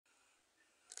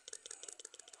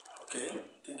Okay,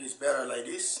 I think it's better like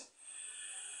this.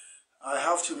 I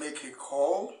have to make a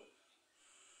call.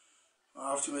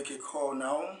 I have to make a call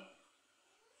now.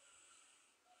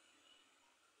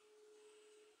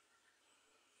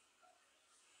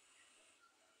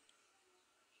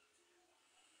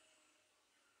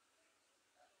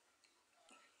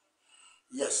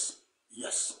 Yes,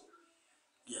 yes,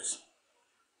 yes.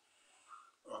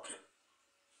 Okay.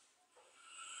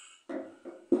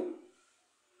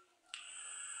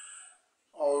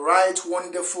 All right,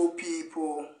 wonderful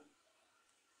people,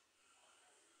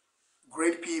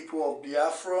 great people of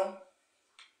Biafra.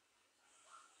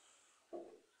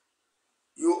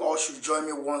 You all should join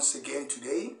me once again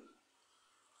today.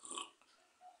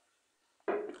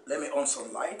 Let me on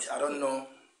some light. I don't know.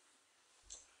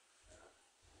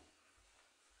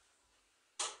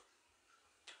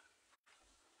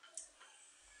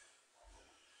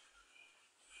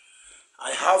 I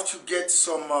have to get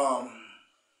some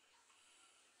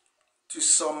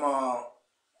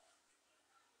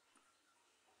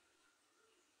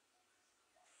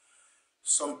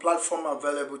platform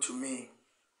available to me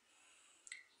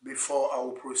before I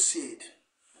will proceed.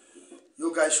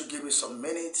 You guys should give me some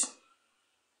minutes,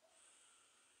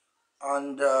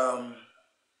 and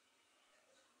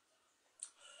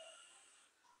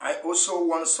I also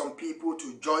want some people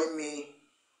to join me.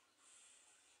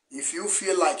 If you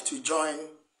feel like to join,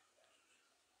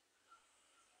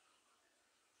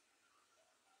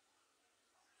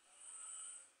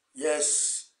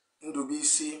 yes,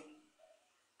 Ndubisi,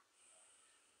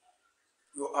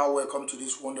 you are welcome to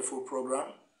this wonderful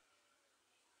program.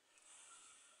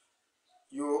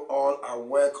 You all are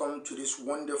welcome to this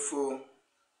wonderful.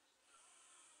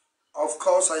 Of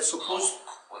course, I suppose.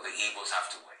 Well, the Eagles have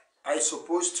to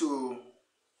win.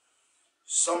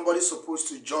 Somebody's supposed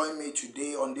to join me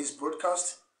today on this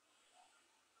broadcast,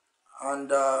 and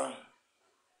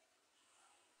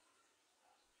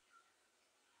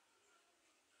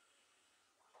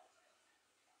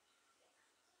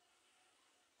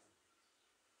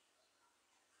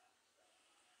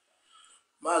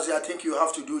Mazi, I think you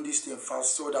have to do this thing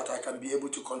fast so that I can be able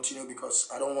to continue, because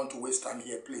I don't want to waste time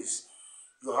here, please.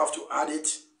 You have to add it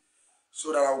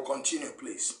so that I will continue,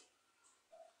 please.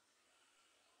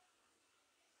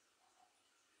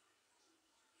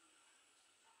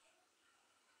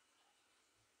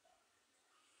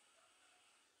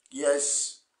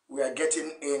 Yes, we are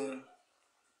getting in.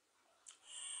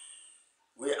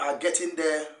 We are getting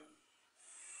there.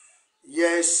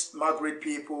 Yes, my great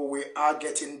people, we are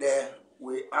getting there.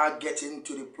 We are getting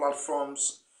to the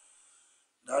platforms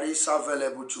that is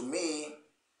available to me.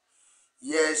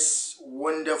 Yes,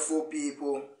 wonderful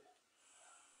people.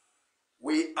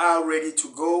 We are ready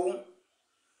to go.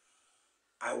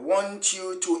 I want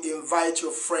you to invite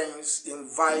your friends,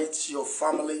 invite your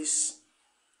families,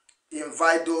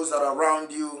 invite those that are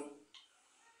around you.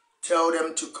 Tell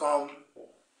them to come.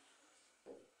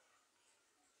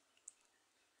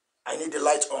 I need the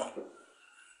light on.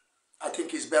 I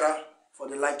think it's better for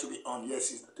the light to be on.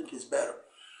 Yes, I think it's better.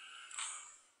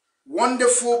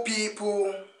 Wonderful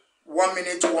people, 1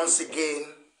 minute once again.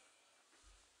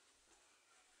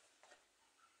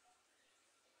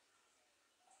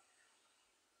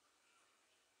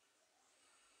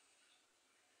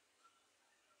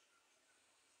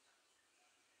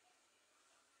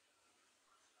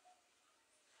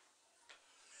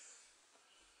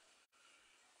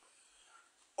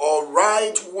 All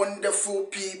right, wonderful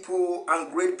people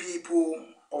and great people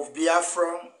of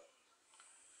Biafra.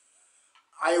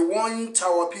 I want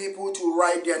our people to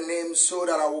write their names so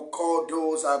that I will call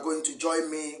those that are going to join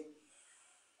me.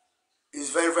 It's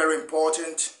very, very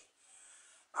important.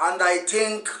 And I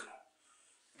think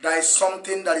there is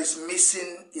something that is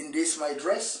missing in this, my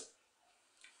dress.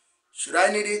 Should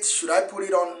I need it? Should I put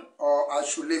it on, or I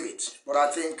should leave it? But I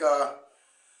think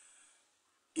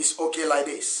it's okay like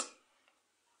this.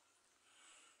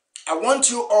 I want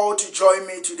you all to join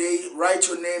me today. Write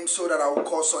your name so that I will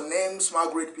call some names, my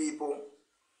great people.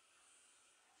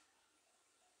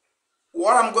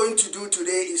 What I'm going to do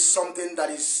today is something that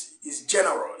is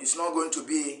general. It's not going to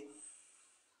be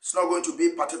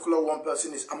particular one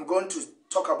person. I'm going to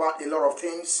talk about a lot of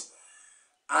things,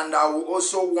 and I will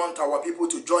also want our people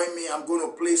to join me. I'm going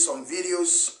to play some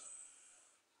videos.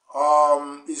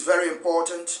 It's very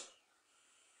important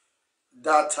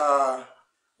that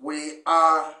we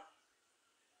are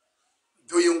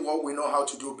doing what we know how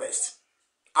to do best.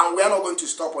 And we are not going to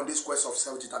stop on this quest of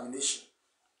self-determination.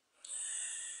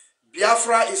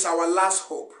 Biafra is our last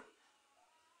hope.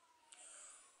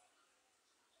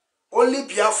 Only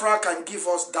Biafra can give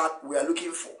us that we are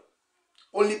looking for.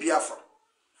 Only Biafra.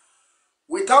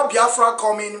 Without Biafra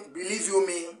coming, believe you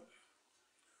me,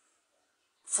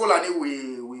 Fulani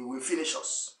will finish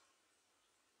us.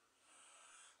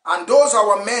 And those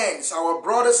our men, our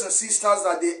brothers and sisters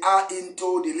that they are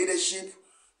into the leadership,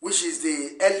 which is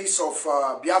the elites of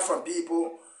Biafran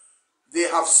people, they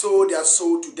have sold their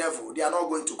soul to devil. They are not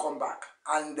going to come back.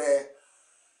 And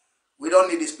we don't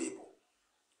need these people.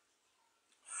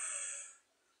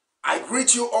 I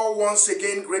greet you all once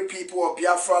again, great people of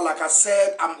Biafra. Like I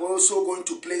said, I'm also going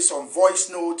to play some voice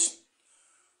notes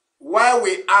while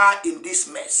we are in this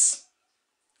mess.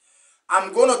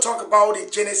 I'm going to talk about the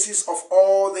genesis of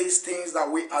all these things that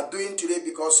we are doing today,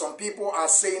 because some people are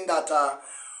saying that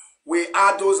we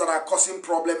are those that are causing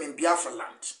problem in Biafra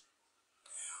land.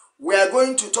 We are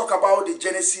going to talk about the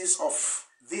genesis of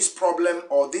this problem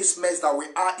or this mess that we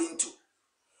are into.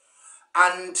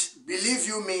 And believe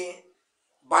you me,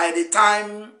 by the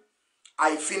time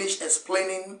I finish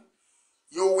explaining,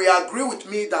 you will agree with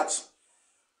me that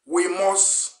we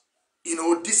must,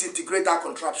 disintegrate that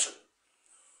contraption.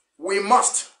 We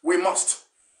must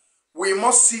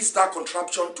cease that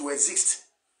contraption to exist.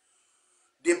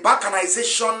 The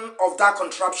balkanization of that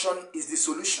contraption is the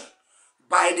solution.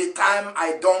 By the time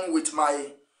I'm done with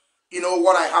my,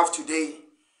 what I have today,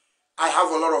 I have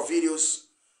a lot of videos.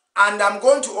 And I'm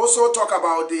going to also talk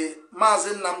about the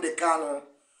Mazi Nnamdi Kanu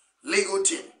legal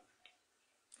team.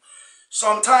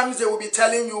 Sometimes they will be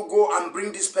telling you, go and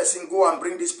bring this person, go and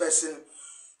bring this person.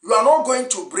 You are not going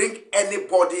to bring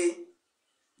anybody,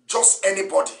 just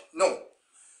anybody. No.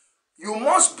 You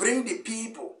must bring the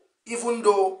people, even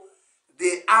though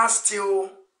they are still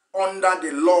under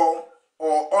the law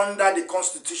or under the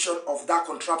constitution of that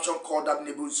contraption called that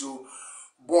Nebuzu.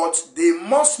 But they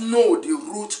must know the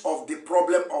root of the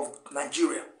problem of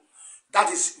Nigeria.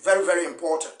 That is very, very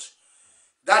important.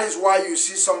 That is why you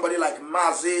see somebody like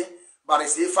Mazi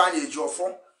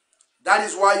Nwachineke. That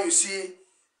is why you see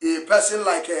a person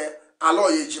like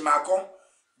Aloy Ejimako.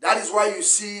 That is why you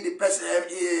see the person,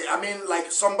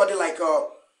 like somebody like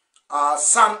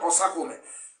San Osakome.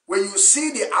 When you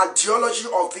see the ideology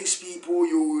of these people,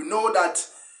 you will know that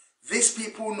these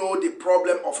people know the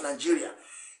problem of Nigeria.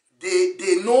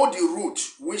 They know the root,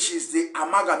 which is the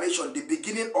amalgamation, the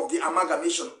beginning of the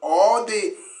amalgamation, or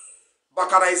the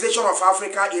balkanization of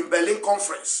Africa in Berlin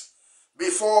Conference,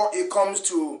 before it comes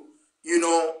to,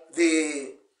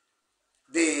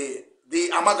 the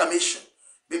amalgamation,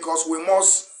 because we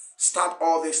must start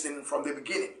all this thing from the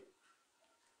beginning.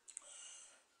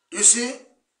 You see,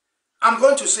 I'm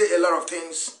going to say a lot of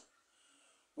things.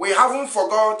 We haven't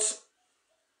forgot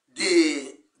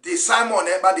the Simon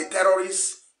Ekpa, the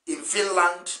terrorist in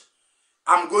Finland.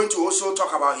 I'm going to also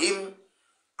talk about him.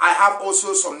 I have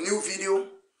also some new video.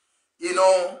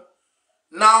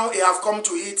 Now it have come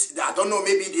to it. I don't know,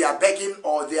 maybe they are begging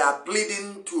or they are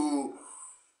pleading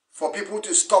for people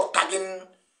to stop tagging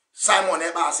Simon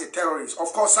Ekpa as a terrorist.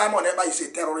 Of course, Simon Ekpa is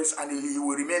a terrorist and he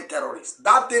will remain terrorist.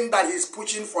 That thing that he's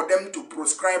pushing for them to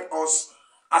proscribe us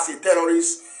as a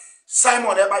terrorist,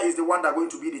 Simon Ekpa is the one that's going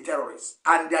to be the terrorist.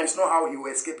 And there is no how he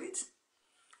will escape it.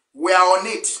 We are on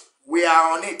it. We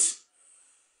are on it.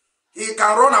 He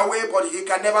can run away, but he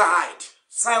can never hide.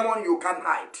 Simon, you can't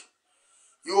hide.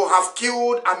 You have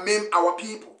killed and maimed our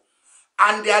people.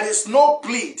 And there is no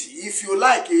plead. If you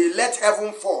like, let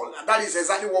heaven fall. That is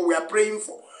exactly what we are praying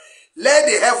for. Let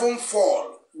the heaven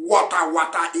fall. Water,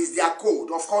 water is their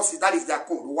code. Of course, that is their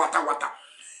code. Water, water.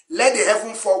 Let the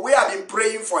heaven fall. We have been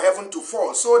praying for heaven to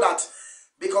fall. So that,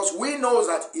 because we know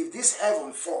that if this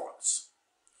heaven falls,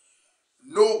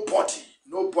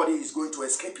 nobody is going to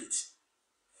escape it.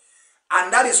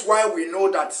 And that is why we know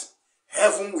that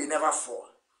heaven will never fall.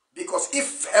 Because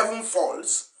if heaven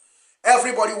falls,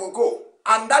 everybody will go.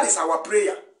 And that is our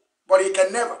prayer. But it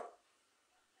can never.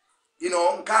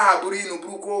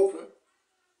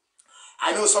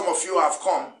 I know some of you have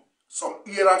come, some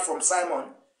era from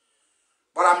Simon.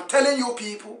 But I'm telling you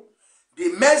people, the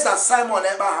mess that Simon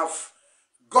Ekpa have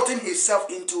gotten himself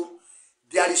into,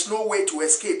 there is no way to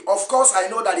escape. Of course, I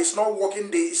know that he's not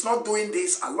working this, he's not doing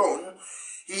this alone.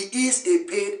 He is a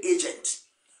paid agent.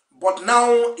 But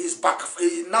now is back.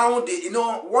 Now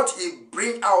what he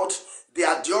bring out, the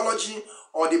ideology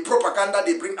or the propaganda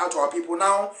they bring out to our people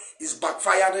now is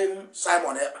backfiring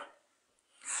Simon Ekpa.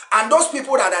 And those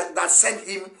people that sent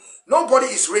him, nobody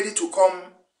is ready to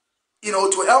come,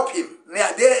 to help him.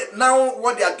 Now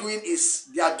what they are doing is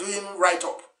they are doing right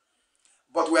up.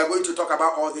 But we are going to talk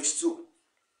about all this too.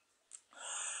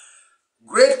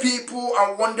 Great people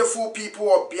and wonderful people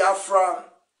of Biafra,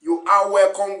 you are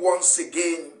welcome once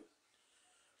again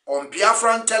on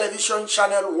Biafran Television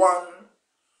Channel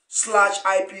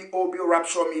 1/IPOB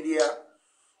Rapture Media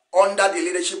under the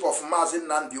leadership of Mazi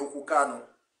Nwachineke.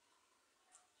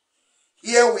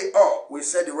 Here we are. We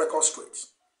set the record straight.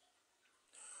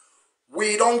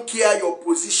 We don't care your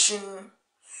position.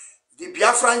 The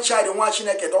Biafran child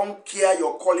Nwachineke don't care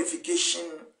your qualification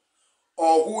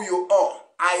or who you are.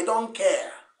 I don't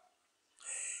care.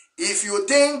 If you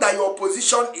think that your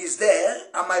position is there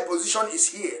and my position is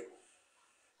here,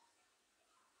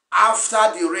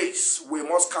 after the race, we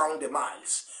must count the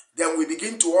miles. Then we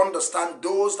begin to understand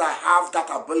those that have that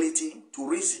ability to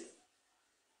reason.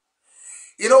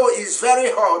 You know, it's very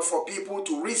hard for people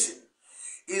to reason.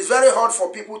 It's very hard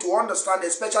for people to understand,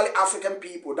 especially African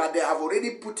people, that they have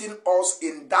already put in us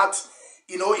in that,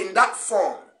 in that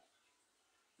form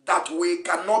that we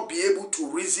cannot be able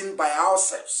to reason by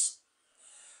ourselves.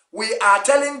 We are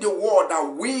telling the world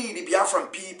that we, the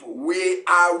Biafran people, we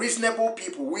are reasonable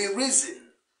people. We reason.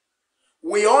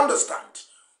 We understand.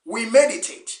 We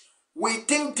meditate. We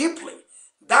think deeply.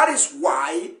 That is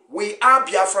why we are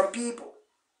Biafran people.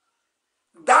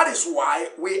 That is why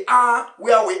we are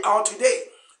where we are today.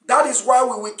 That is why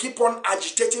we will keep on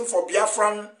agitating for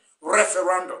Biafran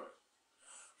referendum.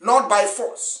 Not by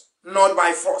force. Not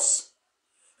by force.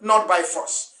 Not by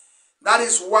force. That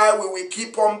is why we will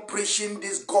keep on preaching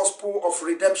this gospel of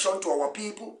redemption to our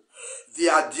people. The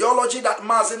ideology that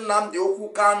Mazi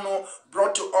Nwachineke Kanu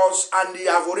brought to us, and they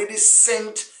have already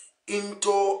sent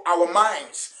into our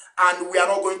minds, and we are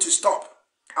not going to stop.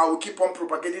 I will keep on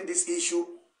propagating this issue.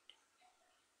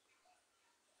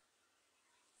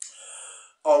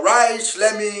 All right,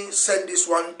 let me send this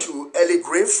one to Eli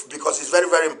Grave because it's very,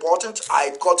 very important. I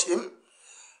caught him,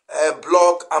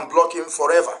 block and block him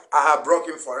forever. I have blocked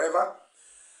him forever.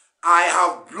 I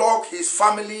have blocked his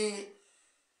family.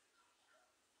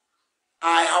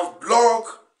 I have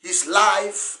blocked his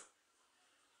life.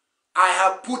 I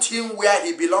have put him where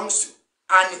he belongs to.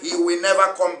 And he will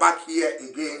never come back here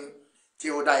again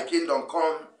till thy kingdom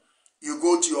come. You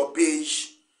go to your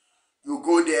page. You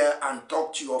go there and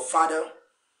talk to your father.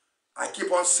 I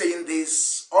keep on saying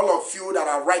this. All of you that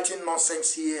are writing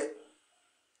nonsense here,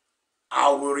 I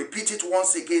will repeat it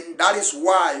once again. That is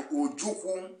why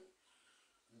Ojukwu,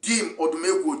 Dim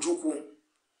Odumegwu Ojukwu,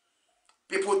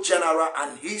 People General,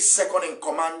 and his second in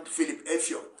command, Philip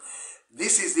Effiong.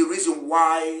 This is the reason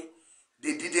why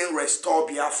they didn't restore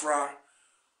Biafra,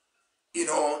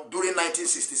 during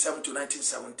 1967 to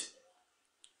 1970.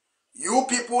 You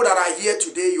people that are here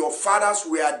today, your fathers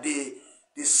were the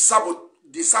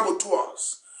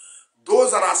saboteurs.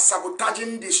 Those that are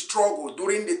sabotaging the struggle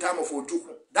during the time of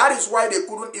Ojukwu. That is why they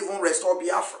couldn't even restore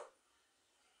Biafra.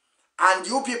 And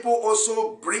you people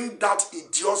also bring that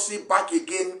idiocy back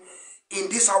again in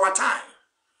this our time.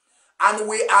 And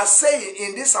we are saying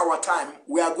in this our time,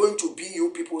 we are going to be you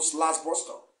people's last bus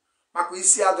stop.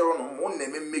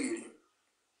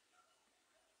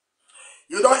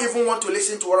 You don't even want to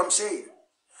listen to what I'm saying.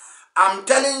 I'm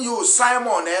telling you,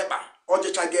 Simon Eba,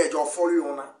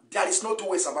 there is no two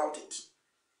ways about it.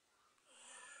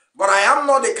 But I am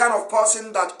not the kind of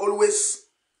person that always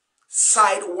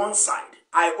side one side.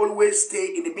 I always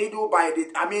stay in the middle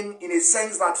in a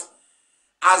sense that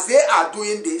as they are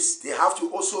doing this, they have to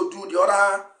also do the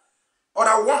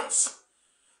other ones.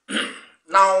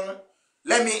 Now,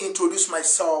 let me introduce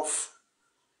myself.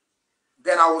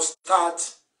 Then I will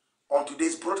start on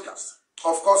today's broadcast.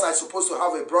 Of course, I'm supposed to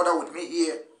have a brother with me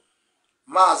here.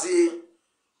 Mazi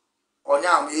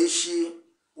Nwachineke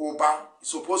is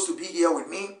supposed to be here with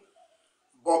me.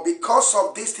 But because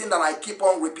of this thing that I keep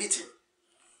on repeating,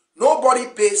 nobody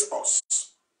pays us.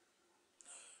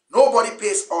 Nobody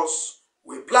pays us.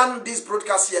 We planned this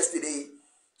broadcast yesterday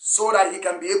so that he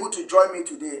can be able to join me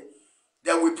today.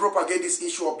 Then we propagate this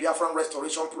issue of Biafran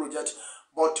Restoration Project.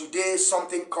 But today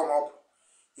something come up.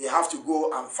 You have to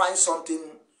go and find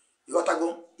something. You got to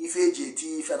go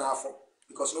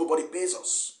because nobody pays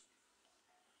us.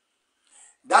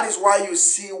 That is why you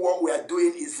see what we are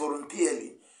doing is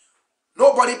voluntarily.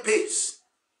 Nobody pays.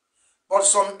 But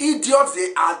some idiots,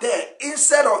 they are there.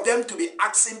 Instead of them to be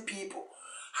asking people,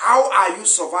 how are you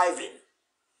surviving?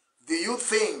 Do you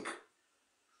think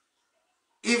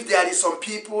if there is some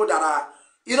people that are,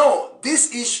 this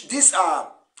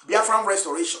Biafran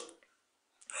restoration,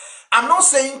 I'm not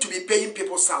saying to be paying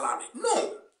people salary.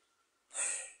 No.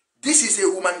 This is a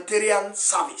humanitarian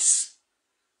service.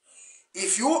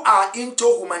 If you are into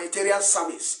humanitarian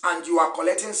service and you are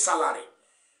collecting salary,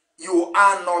 you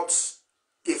are not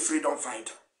a freedom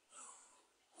fighter.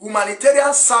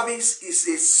 Humanitarian service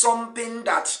is something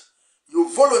that you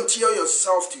volunteer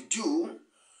yourself to do,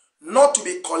 not to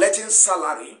be collecting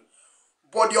salary,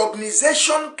 but the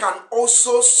organization can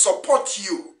also support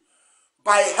you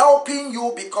by helping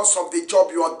you because of the job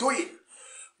you are doing.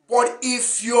 But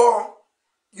if you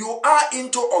are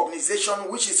into organization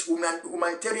which is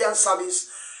humanitarian service,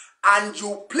 and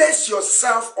you place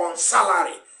yourself on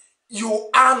salary, you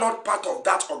are not part of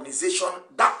that organization.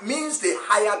 That means they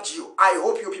hired you. I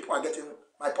hope you people are getting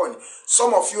my point.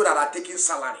 Some of you that are taking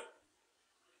salary,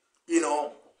 you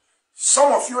know,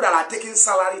 some of you that are taking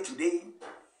salary today,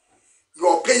 you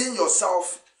are paying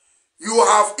yourself. You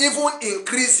have even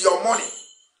increased your money.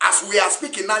 As we are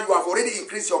speaking now, you have already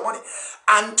increased your money.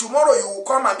 And tomorrow you will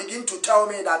come and begin to tell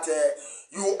me that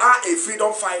you are a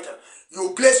freedom fighter.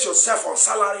 You place yourself on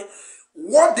salary.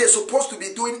 What they're supposed to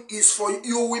be doing is for you.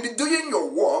 You will be doing your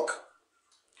work.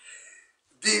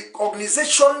 The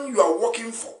organization you are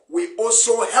working for will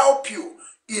also help you,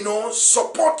 you know,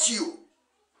 support you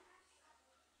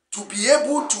to be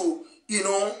able to, you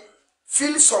know,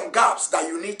 fill some gaps that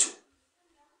you need to.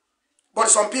 But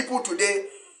some people today,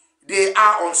 they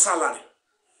are on salary.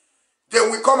 Then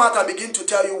we come out and begin to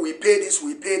tell you we pay this,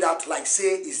 we pay that, like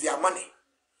say it's their money.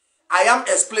 I am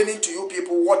explaining to you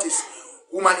people what is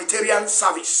humanitarian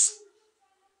service.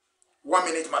 1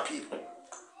 minute, my people.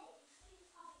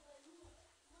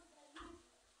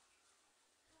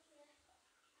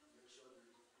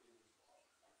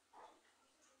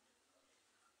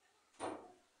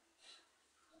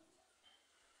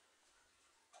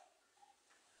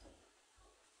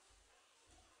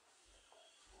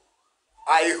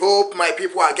 I hope my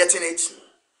people are getting it.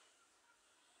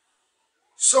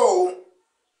 So,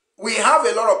 we have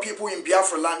a lot of people in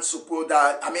Biafra land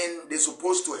they're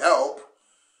supposed to help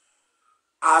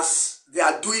as they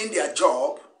are doing their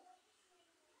job,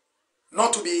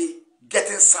 not to be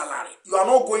getting salary. You are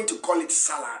not going to call it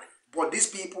salary, but these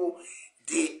people,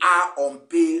 they are on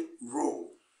payroll.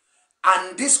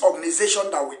 And this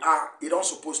organization that we are, it don't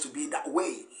supposed to be that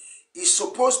way. It's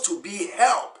supposed to be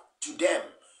help to them,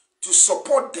 to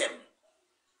support them.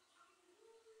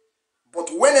 But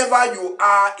whenever you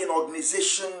are in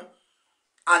organization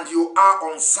and you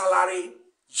are on salary,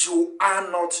 you are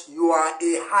not, you are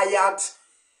a hired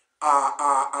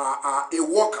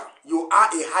a worker. You are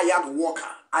a hired worker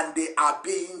and they are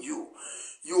paying you.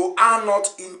 You are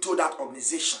not into that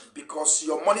organization because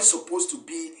your money is supposed to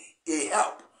be a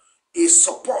help, a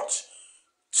support,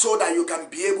 so that you can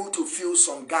be able to fill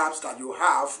some gaps that you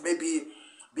have, maybe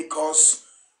because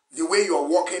the way you're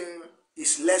working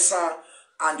is lesser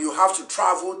and you have to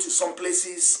travel to some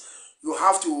places, you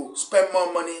have to spend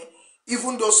more money,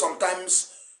 even though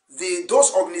sometimes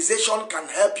those organizations can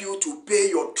help you to pay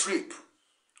your trip,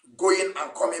 going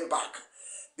and coming back,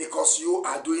 because you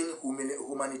are doing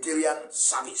humanitarian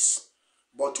service.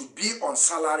 But to be on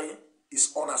salary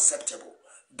is unacceptable.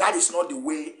 That is not the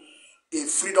way a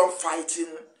freedom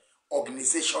fighting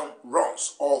organization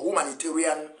runs or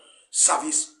humanitarian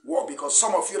service work. Because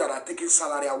some of you that are taking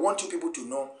salary, I want you people to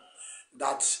know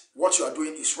that what you are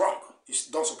doing is wrong.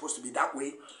 It's not supposed to be that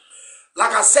way.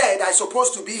 Like I said, I'm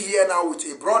supposed to be here now with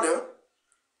a brother,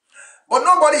 but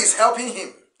nobody is helping him.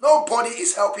 Nobody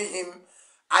is helping him.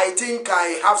 I think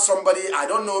I have somebody, I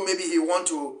don't know, maybe he want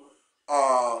to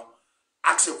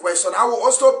ask a question. I will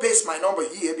also paste my number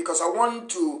here because I want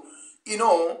to, you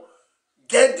know,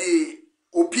 get the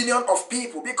opinion of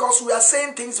people, because we are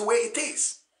saying things the way it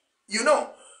is, you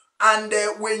know. And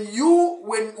when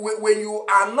you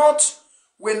are not,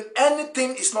 when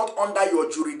anything is not under your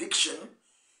jurisdiction,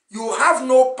 you have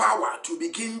no power to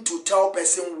begin to tell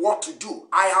person what to do.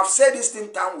 I have said this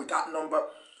thing down with that number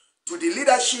to the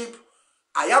leadership.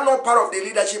 I am not part of the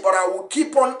leadership, but I will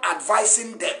keep on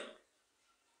advising them.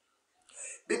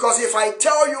 Because if I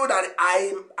tell you that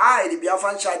I, the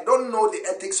Biafran child, don't know the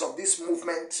ethics of this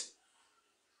movement,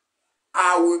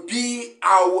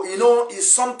 you know,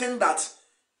 it's something that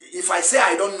if I say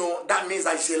I don't know, that means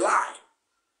that it's a lie.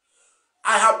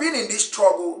 I have been in this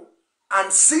struggle,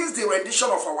 and since the rendition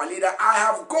of our leader, I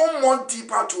have gone more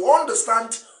deeper to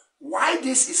understand why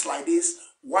this is like this,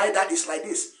 why that is like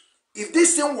this. If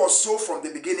this thing was so from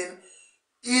the beginning,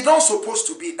 it's not supposed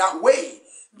to be that way.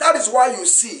 That is why you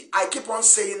see, I keep on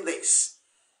saying this.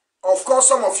 Of course,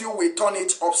 some of you will turn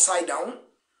it upside down.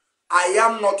 I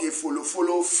am not a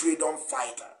follow freedom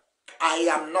fighter. I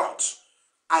am not.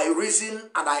 I reason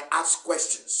and I ask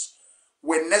questions.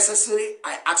 When necessary,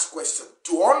 I ask questions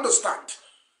to understand,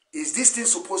 is this thing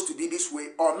supposed to be this way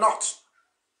or not?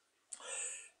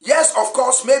 Yes, of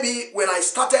course, maybe when I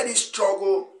started this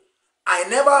struggle, I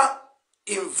never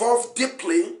involved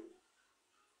deeply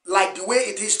like the way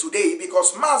it is today,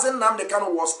 because Mazi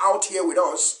Nwachineke was out here with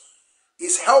us,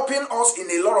 is helping us in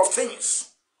a lot of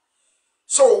things.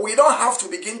 So we don't have to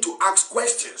begin to ask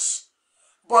questions.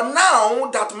 But now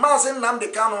that Mazi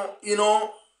Nwachineke, you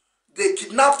know, they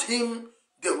kidnapped him,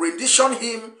 they renditioned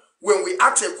him, when we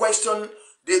ask a question,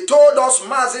 They told us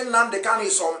Mazi Nwachineke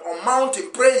is on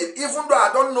mountain praying, even though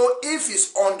I don't know if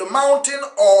he's on the mountain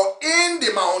or in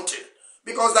the mountain.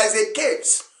 Because there is a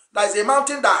caves. There is a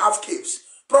mountain that have caves.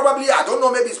 Probably, I don't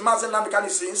know, maybe it's Mazi Nwachineke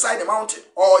is inside the mountain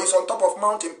or he's on top of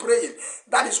mountain praying.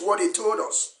 That is what they told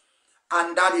us.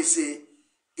 And that is a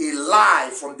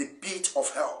lie from the pit of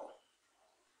hell.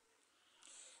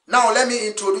 Now, let me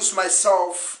introduce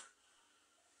myself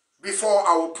before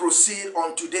I will proceed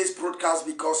on today's broadcast,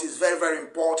 because it's very, very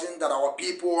important that our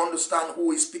people understand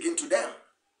who is speaking to them.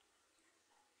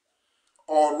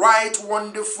 All right,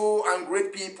 wonderful and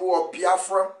great people of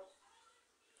Biafra,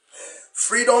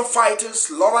 freedom fighters,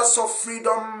 lovers of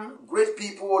freedom, great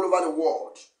people all over the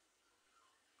world.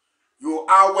 You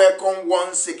are welcome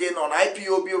once again on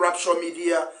IPOB Rapture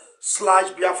Media /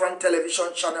 Biafran Television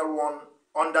Channel 1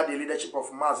 under the leadership of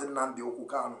Mazi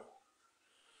Nwachineke.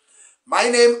 My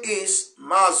name is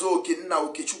Mazi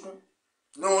Nwachineke,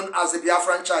 known as the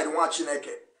Biafran child Nwachineke,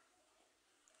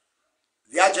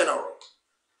 their general.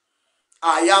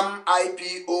 I am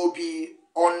IPOB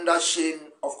under chain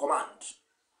of command.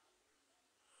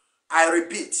 I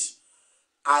repeat,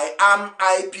 I am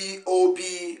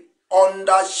IPOB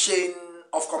under chain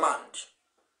of command.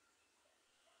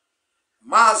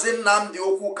 Mazi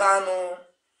Nnamdi Kanu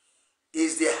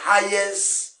is the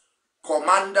highest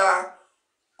commander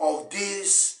of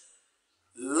this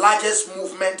largest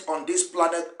movement on this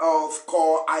planet Earth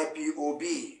called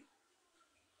IPOB.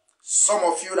 Some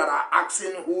of you that are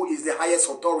asking who is the highest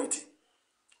authority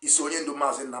is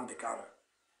Mazi Nnamdi Kanu.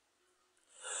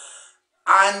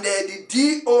 And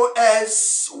the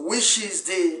DOS, which is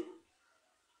the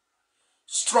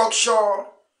structure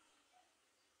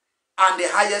and the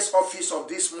highest office of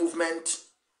this movement,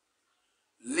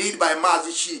 led by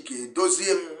Mazi Nwachineke,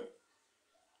 Dozim,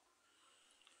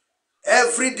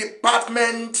 every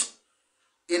department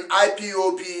in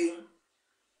IPOB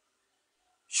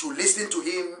should listen to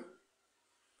him,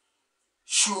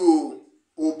 should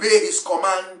obey his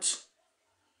command,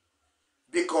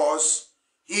 because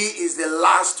he is the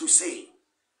last to say.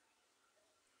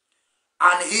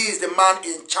 And he is the man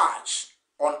in charge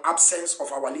on absence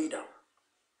of our leader.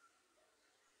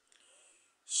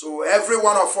 So every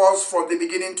one of us from the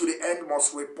beginning to the end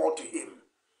must report to him.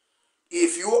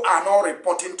 If you are not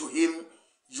reporting to him,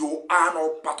 you are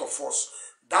not part of us.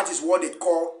 That is what they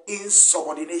call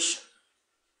insubordination.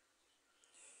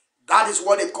 That is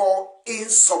what they call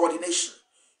insubordination.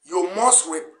 You must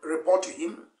report to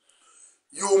him.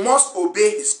 You must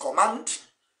obey his command.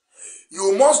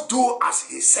 You must do as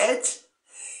he said.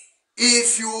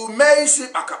 If you may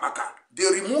say baka,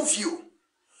 they remove you.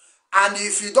 And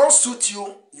if it don't suit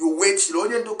you, you wait till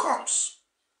Onyendo comes.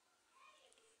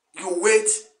 You wait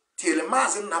till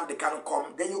Mazi Nwachineke can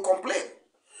come, then you complain.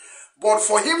 But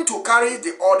for him to carry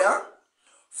the order,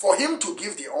 for him to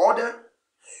give the order,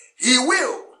 he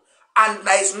will. And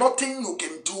there is nothing you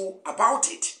can do about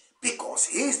it, because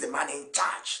he is the man in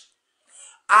charge.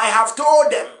 I have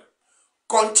told them,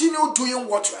 continue doing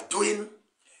what you are doing.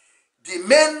 The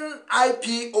main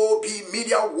IPOB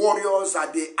media warriors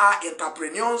that they are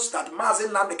entrepreneurs that Mazi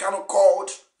Nwachineke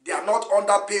called, they are not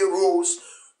under payrolls.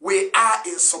 We are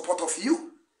in support of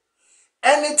you.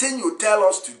 Anything you tell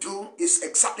us to do is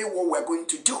exactly what we are going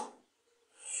to do.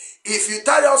 If you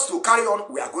tell us to carry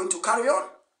on, we are going to carry on.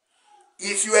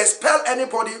 If you expel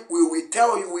anybody, we will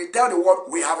tell you, we tell the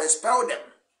world we have expelled them.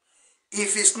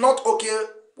 If it's not okay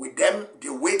with them, they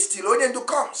wait till Onyendo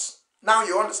comes. Now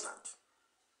you understand.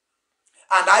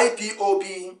 And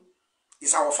IPOB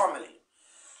is our family.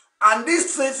 And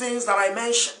these three things that I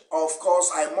mentioned, of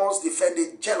course, I must defend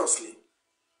it jealously,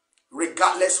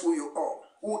 regardless who you are.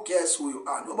 Who cares who you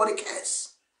are? Nobody cares.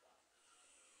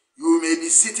 You may be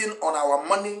sitting on our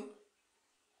money,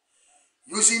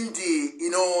 using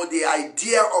the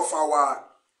idea of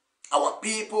our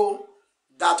people,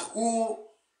 that who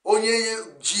onye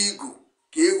jigu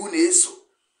kegu neso.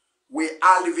 We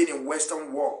are living in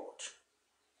Western world.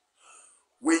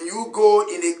 When you go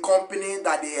in a company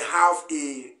that they have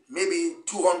maybe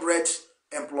 200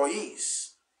 employees,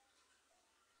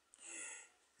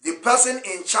 the person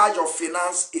in charge of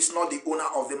finance is not the owner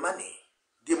of the money.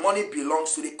 The money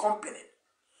belongs to the company.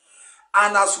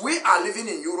 And as we are living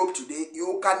in Europe today,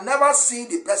 you can never see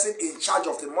the person in charge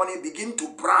of the money begin to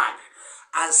brag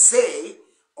and say,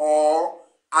 or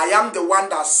I am the one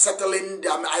that's settling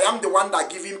them, I am the one that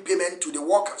giving payment to the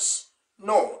workers.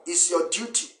 No, it's your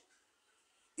duty.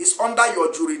 It's under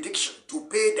your jurisdiction to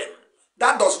pay them.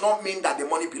 That does not mean that the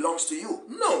money belongs to you.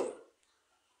 No.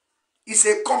 It's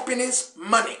a company's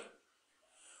money.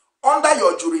 Under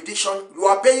your jurisdiction, you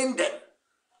are paying them.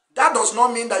 That does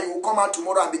not mean that you will come out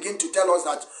tomorrow and begin to tell us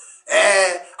that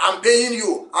I'm paying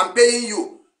you, I'm paying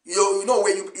you. You know,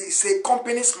 when you say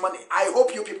company's money. I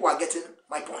hope you people are getting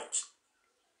my point.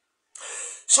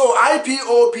 So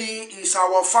IPOB is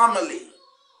our family.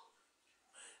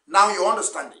 Now you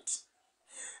understand it.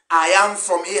 I am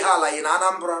from Ihala in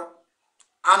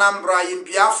Anambra in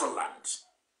Biafra land.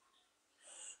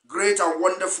 Great and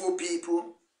wonderful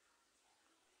people.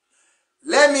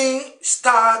 Let me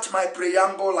start my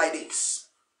preamble like this.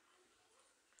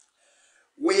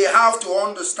 We have to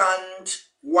understand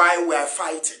why we are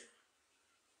fighting.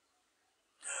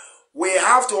 We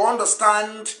have to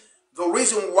understand the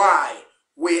reason why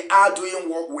we are doing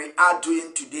what we are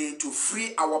doing today to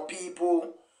free our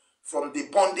people from the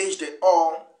bondage they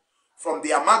are, from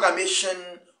the amalgamation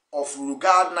of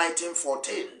Lugard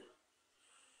 1914.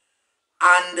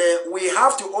 And we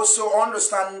have to also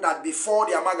understand that before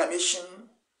the amalgamation,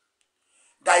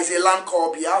 there is a land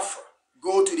called Biafra.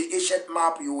 Go to the ancient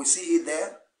map, you will see it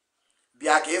there.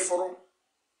 Biafra.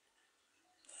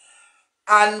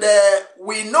 And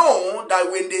we know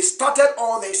that when they started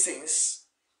all these things,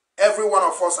 every one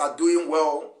of us are doing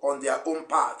well on their own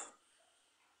path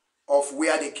of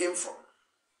where they came from.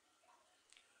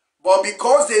 But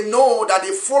because they know that the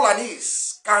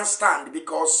Fulanis can't stand,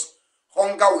 because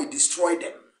hunger will destroy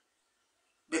them.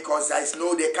 Because there is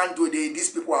no, they can't do it. These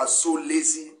people are so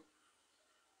lazy.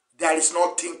 There is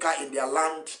no thinker in their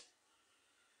land.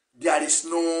 There is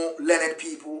no learned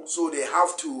people. So they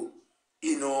have to,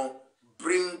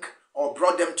 bring or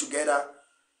brought them together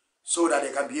so that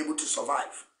they can be able to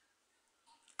survive.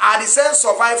 At the same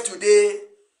survive today,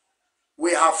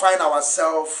 we have find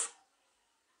ourselves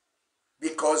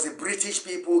because the British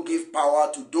people give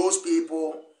power to those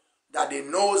people that they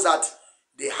know that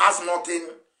they has nothing,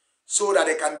 so that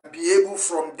they can be able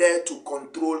from there to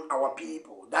control our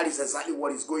people. That is exactly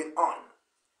what is going on.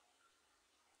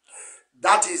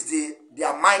 That is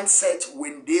their mindset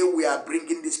when they were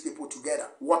bringing these people together,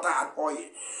 water and oil.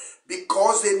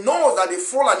 Because they know that the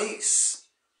Fulanese,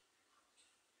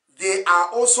 they are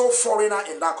also foreigner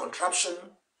in that contraption.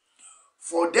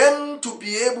 For them to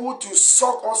be able to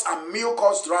suck us and milk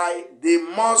us dry, they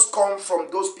must come from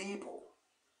those people.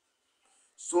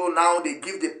 So now they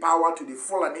give the power to the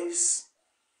Fulanese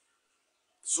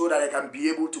so that they can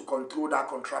be able to control that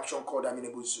contraption called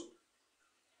Aminebuzu.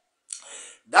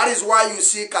 That is why you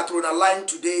see Katrina Line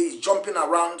today is jumping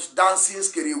around, dancing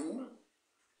skerewu.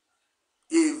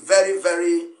 A very,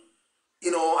 very,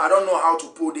 I don't know how to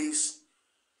put this,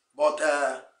 but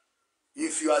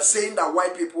if you are saying that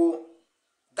white people,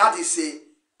 that is an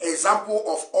example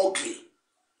of ugly.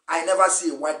 I never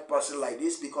see a white person like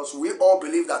this, because we all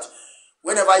believe that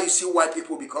whenever you see white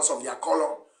people because of their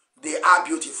color, they are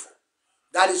beautiful.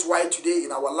 That is why today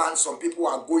in our land, some people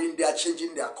are going there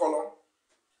changing their color,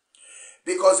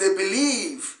 because they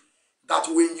believe that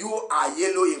when you are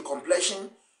yellow in complexion,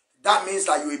 that means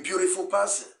that you're a beautiful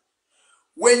person.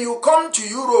 When you come to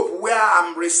Europe, where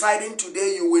I'm residing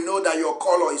today, you will know that your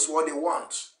color is what they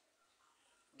want.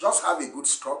 Just have a good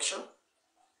structure.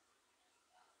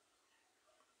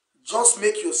 Just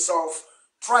make yourself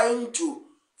trying to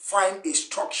find a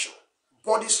structure,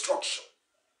 body structure,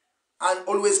 and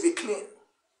always be clean.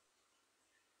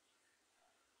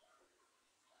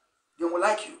 They will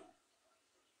like you.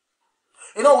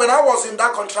 When I was in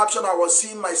that contraption, I was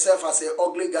seeing myself as an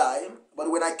ugly guy.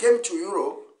 But when I came to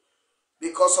Europe,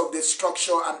 because of the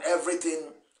structure and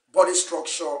everything, body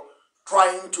structure,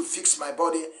 trying to fix my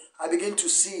body, I begin to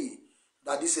see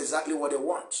that this is exactly what they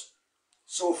want.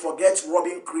 So forget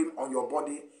rubbing cream on your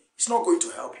body. It's not going to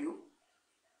help you.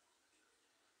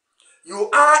 You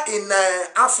are in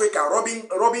Africa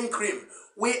rubbing cream.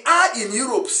 We are in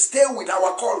Europe, stay with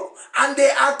our color. And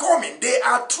they are coming. They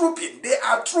are trooping. They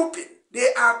are trooping. They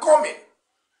are coming.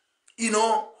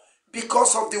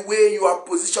 Because of the way you have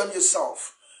positioned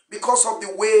yourself. Because of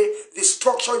the way, the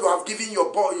structure you have given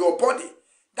your body.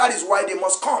 That is why they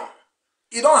must come.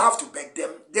 You don't have to beg them.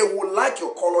 They will like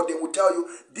your color. They will tell you,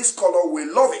 this color, we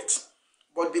love it.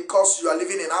 But because you are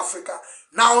living in Africa,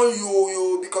 now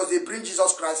because they bring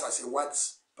Jesus Christ as a white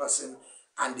person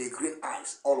and the green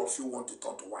eyes, all of you want to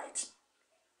turn to white.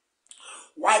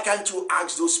 Why can't you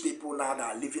ask those people now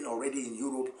that are living already in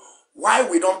Europe, why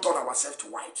we don't turn ourselves to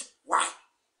white? Why?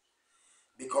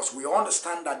 Because we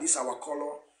understand that this our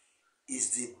color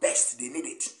is the best. They need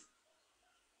it.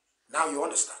 Now you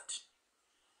understand.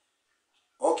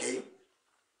 Okay.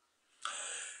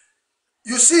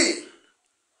 You see,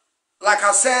 like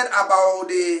I said about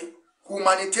the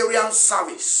humanitarian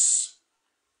service.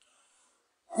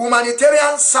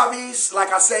 Humanitarian service, like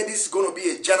I said, this is going to be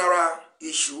a general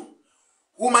issue.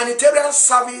 Humanitarian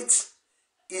service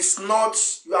It's not,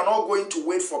 you are not going to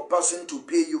wait for a person to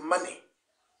pay you money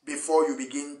before you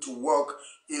begin to work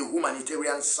a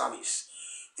humanitarian service.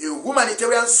 A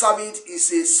humanitarian service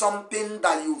is something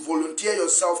that you volunteer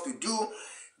yourself to do.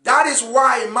 That is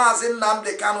why Mazi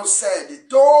Nwachineke said, he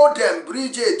told them,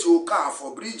 Bridget to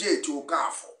Okafo, Bridget to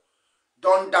Okafo,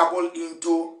 don't dabble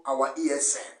into our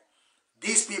ESN.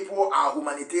 These people are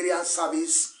humanitarian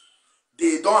service.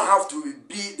 They don't have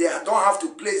to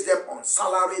place them on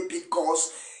salary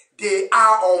because they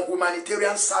are on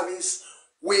humanitarian service.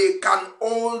 We can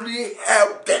only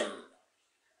help them,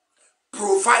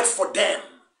 provide for them,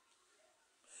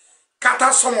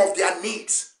 cater some of their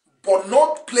needs, but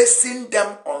not placing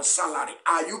them on salary.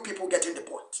 Are you people getting the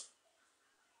point?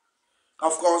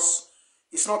 Of course,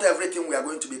 it's not everything we are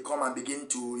going to become and begin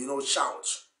to, shout.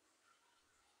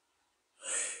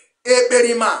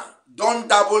 Eberima, don't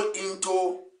dabble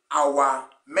into our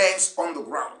men on the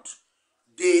ground.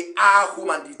 They are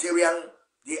humanitarian.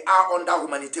 They are under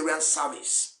humanitarian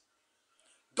service.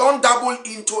 Don't dabble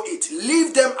into it.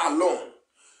 Leave them alone.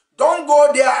 Don't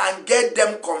go there and get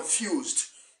them confused,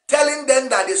 telling them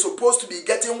that they're supposed to be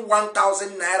getting 1,000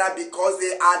 naira because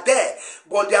they are there,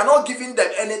 but they are not giving them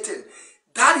anything.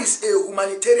 That is a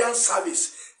humanitarian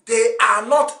service. They are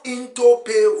not into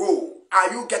payroll.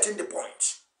 Are you getting the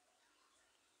point?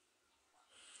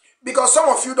 Because some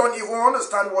of you don't even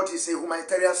understand what is a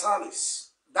humanitarian service.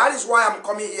 That is why I'm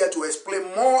coming here to explain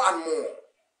more and more.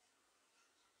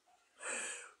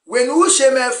 When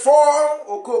Usheme for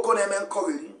Okokonemen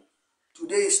Koviri,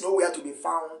 today is nowhere to be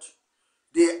found.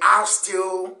 They are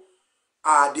still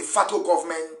de facto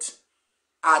government.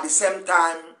 At the same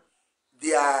time,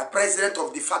 the president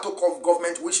of de facto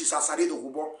government, which is Asarido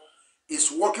Hubo,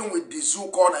 is working with the zoo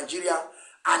called Nigeria,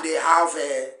 and they have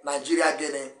a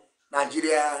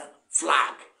Nigeria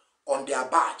flag on their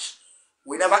badge.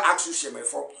 We never asked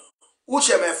Ushemefo.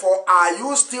 Ushemefo, are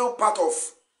you still part of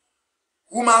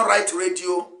Human Rights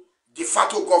Radio, de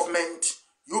facto government?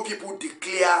 You people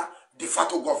declare de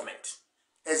facto government.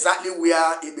 Exactly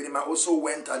where Iberima also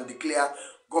went and declared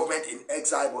government in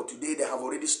exile, but today they have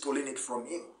already stolen it from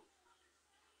him.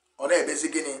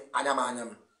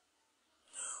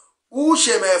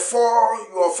 Ushemefo,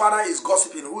 your father is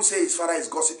gossiping. Who says his father is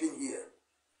gossiping here?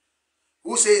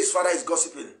 Who says his father is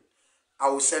gossiping? I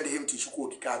will send him to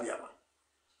Chukwuka Kabiama.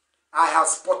 I have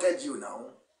spotted you now.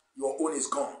 Your own is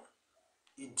gone.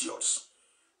 Idiots.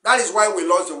 That is why we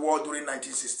lost the war during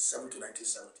 1967 to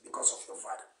 1970, because of your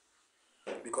father.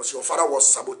 Because your father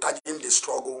was sabotaging the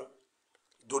struggle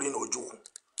during Ojuku.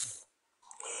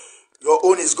 Your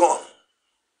own is gone.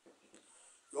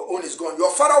 Your own is gone.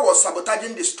 Your father was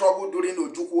sabotaging the struggle during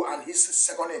Ojuku and his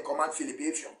second in command, Philip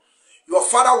Efion. Your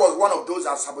father was one of those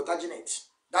that sabotaging it.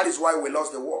 That is why we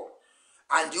lost the war.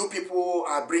 And you people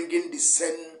are bringing the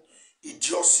same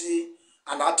idiocy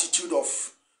and attitude of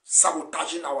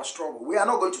sabotaging our struggle. We are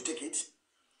not going to take it.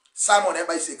 Simon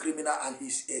Ekpa is a criminal and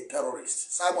he's a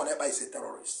terrorist. Simon Ekpa is a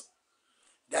terrorist.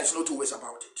 There is no two ways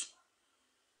about it.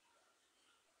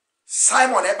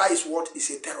 Simon Ekpa is what? Is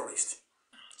a terrorist.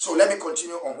 So let me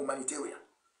continue on humanitarian.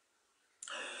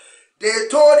 They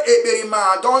told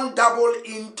Eberima, don't dabble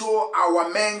into our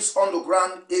men on the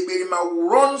ground. Eberima will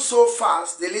run so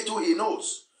fast, the little he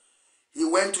knows. He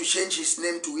went to change his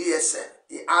name to ESN.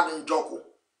 He added Njoko.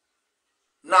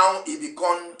 Now he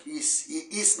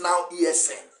is now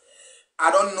ESN.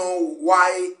 I don't know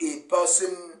why a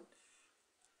person,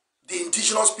 the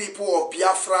indigenous people of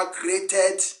Biafra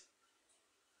created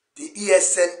the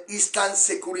ESN, Eastern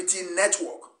Security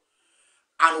Network.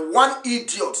 And one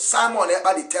idiot, Simon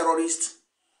Ekpa, the terrorist,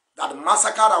 that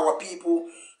massacred our people,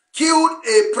 killed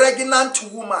a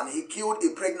pregnant woman. He killed a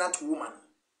pregnant woman.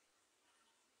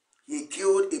 He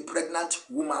killed a pregnant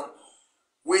woman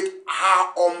with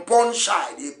her unborn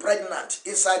child, a pregnant,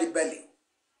 inside the belly.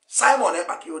 Simon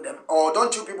Ekpa killed them. Or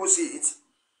don't you people see it?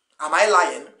 Am I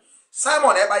lying?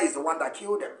 Simon Ekpa is the one that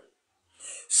killed them.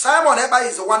 Simon Ekpa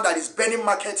is the one that is burning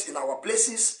markets in our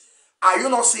places. Are you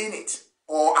not seeing it?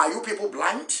 Or are you people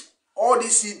blind? All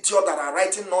these idiots that are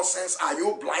writing nonsense, are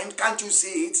you blind? Can't you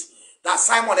see it? That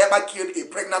Simon Ekpa killed a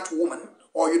pregnant woman?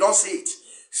 Or you don't see it?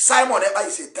 Simon Ekpa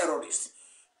is a terrorist.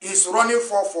 He's running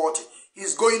 440.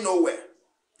 He's going nowhere.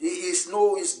 He's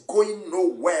going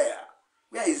nowhere.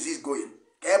 Where is he going?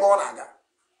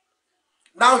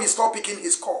 Now he stopped picking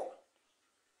his call.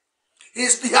 He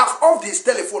has off his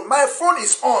telephone. My phone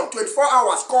is on. 24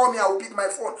 hours. Call me, I will pick my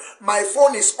phone. My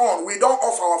phone is on. We don't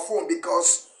off our phone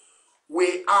because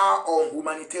we are on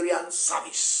humanitarian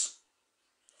service.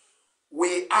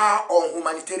 We are on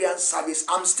humanitarian service.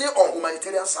 I'm still on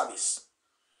humanitarian service.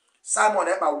 Simon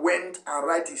Ekpa went and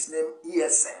write his name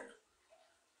ESN.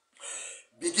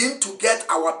 begin to get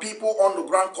our people on the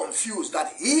ground confused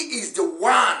that he is the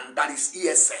one that is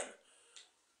ESN.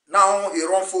 Now he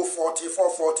run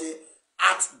 440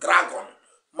 at Dragon.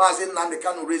 Mazi Nwachineke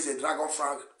Kanu raise a dragon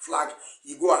flag.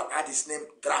 He go and add his name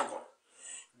Dragon.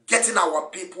 Getting our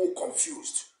people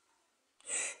confused.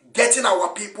 Getting our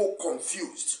people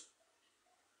confused.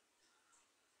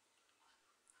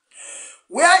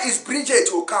 Where is Bridget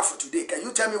Okafor today? Can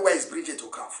you tell me where is Bridget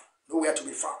Okafor? Nowhere to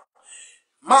be found.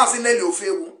 Mazi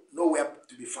Nwachineke, nowhere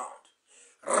to be found.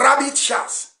 Rabbit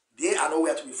Shas, they are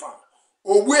nowhere to be found.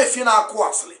 Ogbuefina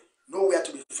Kwasle, nowhere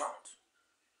to be found.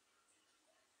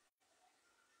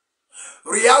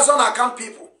 Riazon Akan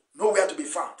people, nowhere to be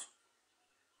found.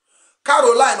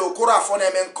 Caroline Okora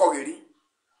Fonemen Kogeri,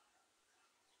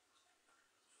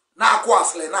 na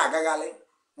Kwasle na Gagale,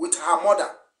 with her mother,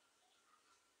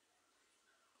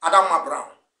 Adama Brown.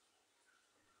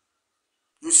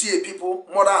 You see a people,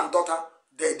 mother and daughter,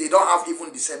 they don't have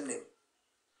even the same name.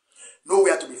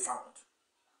 Nowhere to be found.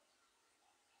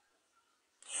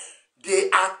 They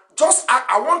are just,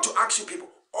 I want to ask you people,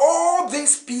 all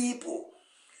these people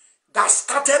that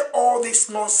started all this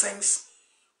nonsense,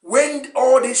 when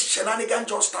all this shenanigans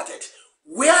just started,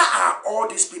 where are all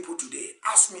these people today?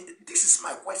 Ask me, this is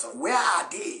my question. Where are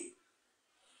they?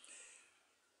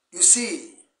 You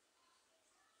see,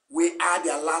 we are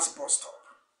their last bus stop.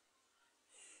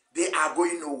 They are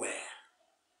going nowhere.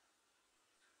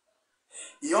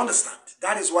 You understand?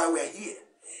 That is why we are here.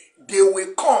 They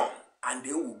will come and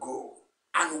they will go.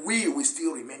 And we will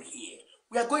still remain here.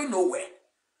 We are going nowhere.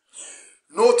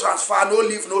 No transfer, no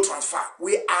leave, no transfer.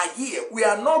 We are here. We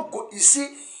are not going. You see,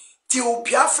 till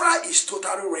Biafra is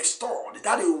totally restored.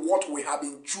 That is what we have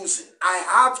been choosing. I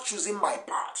have chosen my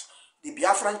path. The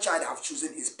Biafran child have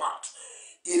chosen his path.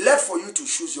 He left for you to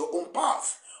choose your own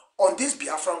path on this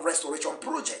Biafran restoration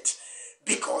project.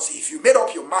 Because if you made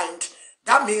up your mind,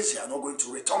 that means you are not going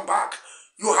to return back.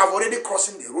 You have already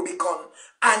crossed the Rubicon,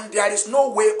 and there is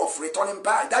no way of returning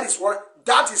back. That is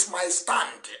my stand.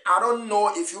 I don't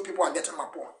know if you people are getting my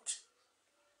point.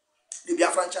 The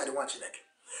Biafran child Nwachineke.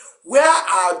 Where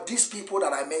are these people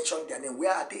that I mentioned their name?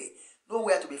 Where are they?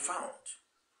 Nowhere to be found.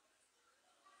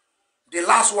 The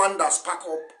last one that sparked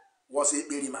up was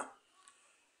Eberima.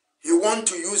 He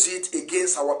wants to use it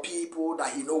against our people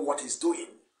that he know what he's doing.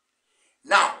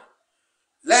 Now,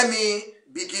 let me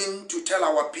begin to tell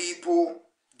our people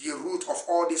the root of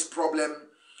all this problem.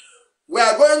 We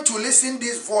are going to listen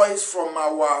this voice from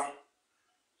our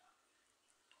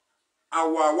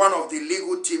one of the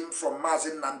legal team from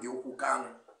Mazi Nwachineke,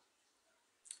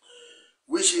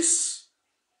 which is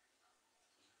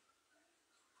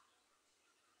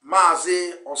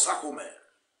Mazi Osakome.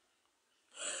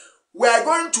 We are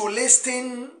going to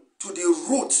listen to the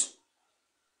root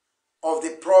of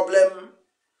the problem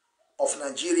of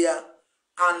Nigeria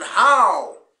and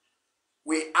how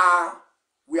we are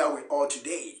where we are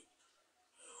today.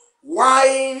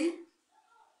 Why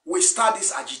we start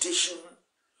this agitation?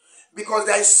 Because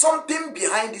there is something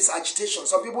behind this agitation.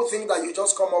 Some people think that you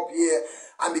just come up here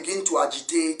and begin to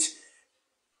agitate,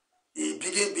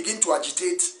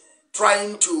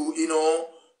 trying to, you know,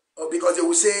 because they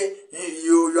will say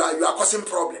you are causing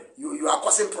problem. You are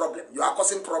causing problem. You are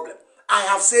causing problem. I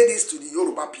have said this to the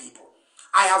Yoruba people.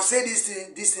 I have said this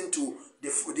thing to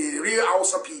the real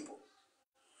Hausa people.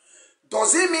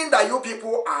 Does it mean that you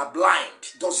people are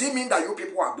blind? Does it mean that you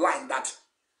people are blind? That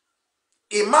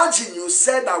imagine you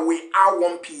said that we are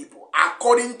one people,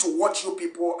 according to what you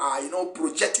people are, you know,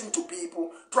 projecting to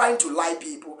people, trying to lie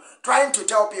people, trying to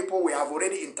tell people we have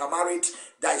already intermarried.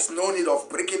 There is no need of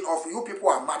breaking off. You people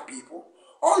are mad people.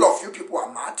 All of you people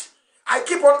are mad. I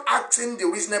keep on asking the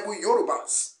reasonable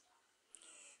Yorubas.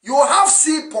 You have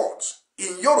seaport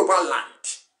in Yoruba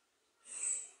land.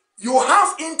 You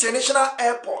have international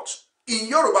airport in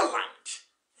Yoruba land.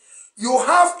 You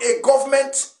have a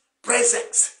government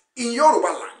presence in Yoruba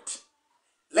land.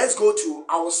 Let's go to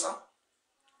Hausa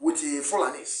with the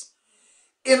Fulanis.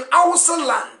 In Hausa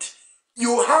land,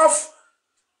 you have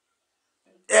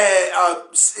a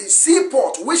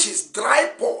seaport, which is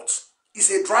dry port.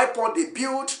 It's a dry port they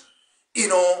built, you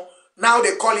know, now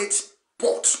they call it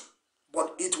port.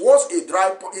 But it was a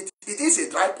dry port. It is a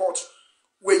dry port.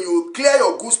 When you clear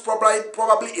your goods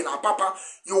probably in Apapa,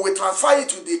 you will transfer it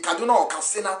to the Kaduna or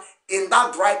Katsina. In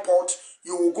that dry port,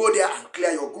 you will go there and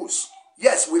clear your goods.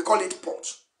 Yes, we call it port.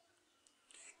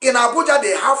 In Abuja,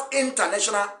 they have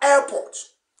international airport.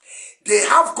 They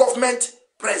have government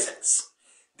presence.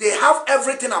 They have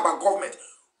everything about government.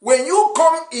 When you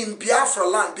come in Biafra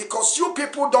land, because you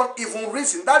people don't even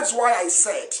reason, that is why I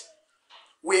said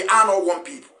we are not one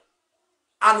people.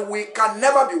 And we can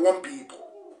never be one people.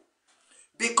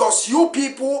 Because you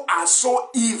people are so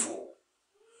evil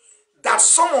that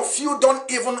some of you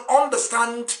don't even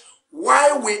understand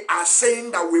why we are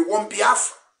saying that we want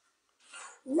Biafra.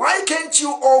 Why can't you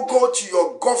all go to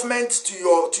your government, to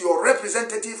your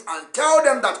representative and tell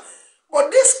them that,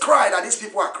 but this cry that these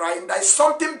people are crying, there is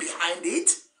something behind it.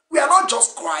 We are not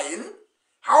just crying.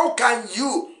 How can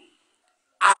you,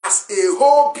 as a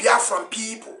whole Biafran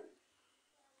people,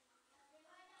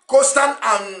 coastal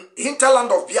and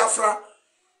hinterland of Biafra,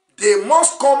 they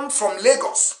must come from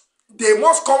Lagos. They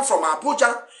must come from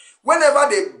Abuja. Whenever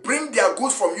they bring their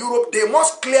goods from Europe, they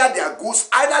must clear their goods,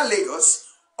 either Lagos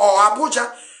or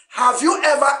Abuja. Have you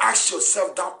ever asked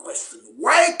yourself that question?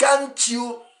 Why can't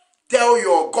you tell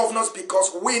your governors?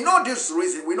 Because we know this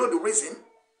reason. We know the reason.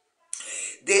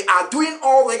 They are doing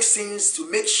all these things to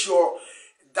make sure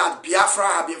that Biafra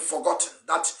have been forgotten.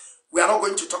 That we are not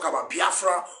going to talk about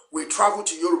Biafra. We travel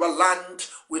to Yoruba land.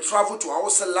 We travel to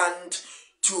Hausa land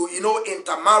to,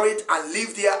 intermarry and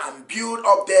live there and build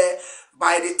up there.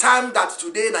 By the time that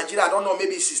today, Nigeria, I don't know,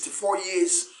 maybe 64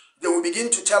 years, they will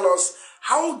begin to tell us,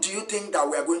 how do you think that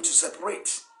we are going to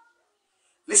separate?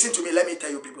 Listen to me, let me tell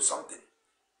you people something.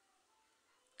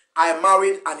 I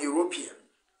married an European,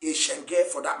 a Schengen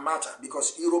for that matter,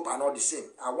 because Europe are not the same.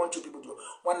 I want you people to...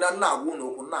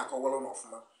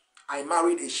 I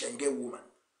married a Schengen woman.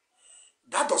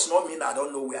 That does not mean I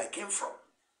don't know where I came from.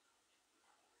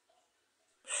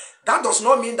 That does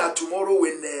not mean that tomorrow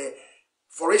when,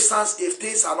 for instance, if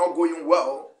things are not going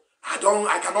well,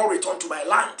 I cannot return to my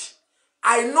land.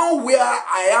 I know where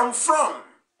I am from,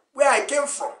 where I came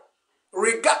from,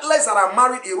 regardless that I'm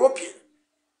married European.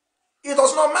 It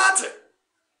does not matter.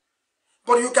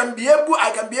 But I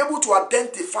can be able to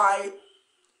identify,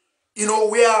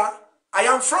 where I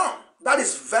am from. That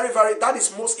is that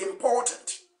is most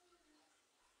important.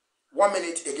 1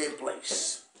 minute again,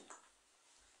 please.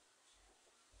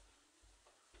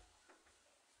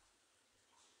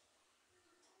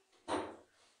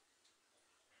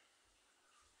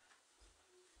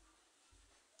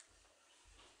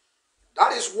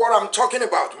 That is what I'm talking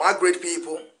about, my great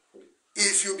people.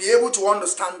 If you be able to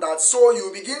understand that, so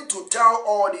you begin to tell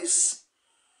all these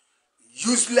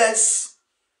useless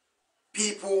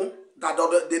people that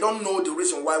they don't know the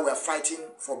reason why we are fighting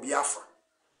for Biafra.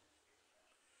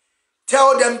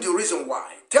 Tell them the reason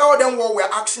why. Tell them what we're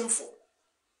asking for.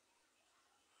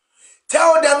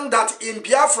 Tell them that in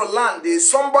Biafra land,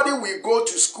 somebody will go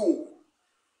to school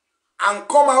and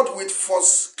come out with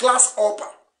first class upper.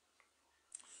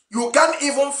 You can't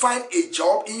even find a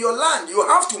job in your land. You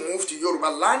have to move to Yoruba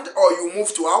land or you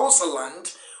move to Hausa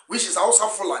land, which is Hausa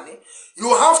Fulani. You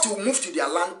have to move to their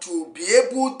land to be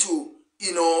able to,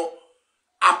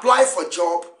 apply for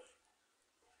job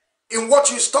in what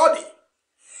you study.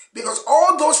 Because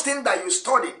all those things that you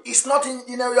study is not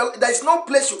there is no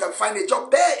place you can find a job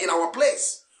there in our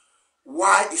place.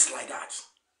 Why is like that?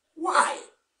 Why?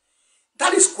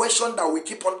 That is question that we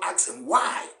keep on asking.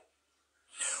 Why?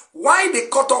 Why the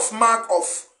cutoff mark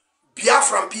of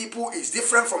Biafran people is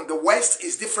different from the West,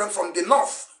 is different from the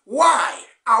North? Why?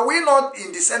 Are we not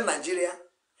in the same Nigeria?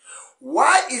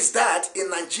 Why is that in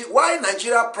Nigeria? Why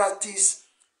Nigeria practice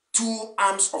 2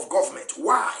 arms of government?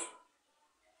 Why?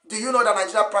 Do you know that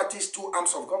Nigeria practice 2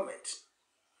 arms of government?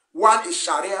 One is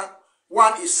Sharia,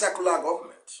 one is secular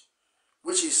government,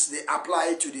 which is they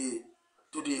apply to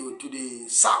the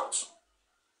South.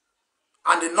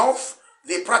 And the North,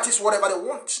 they practice whatever they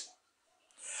want.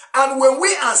 And when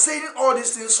we are saying all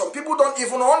these things, some people don't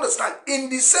even understand. In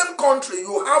the same country,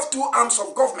 you have 2 arms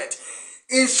of government.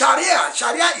 In Sharia,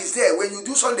 Sharia is there. When you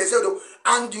do something, they say,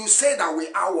 and you say that we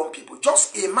are one people.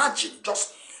 Just imagine,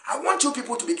 I want you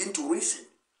people to begin to reason.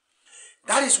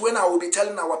 That is when I will be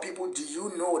telling our people, do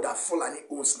you know that Fulani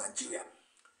owns Nigeria?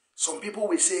 Some people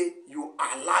will say, you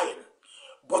are lying.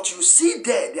 But you see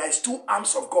there is 2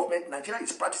 arms of government. Nigeria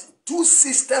is practicing 2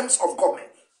 systems of government.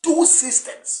 2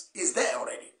 systems is there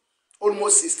already.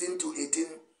 Almost 16 to 18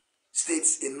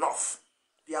 states in North.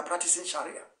 They are practicing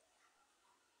Sharia.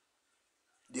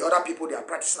 The other people, they are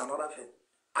practicing another thing.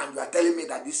 And you are telling me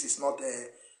that this is not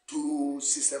 2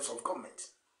 systems of government.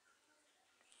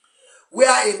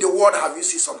 Where in the world have you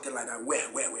seen something like that? Where?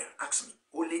 Ask me.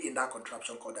 Only in that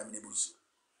contraption called Aminebuzu.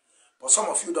 But some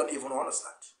of you don't even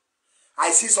understand.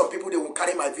 I see some people, they will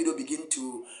carry my video, begin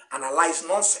to analyze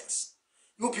nonsense.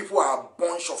 You people are a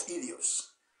bunch of idiots.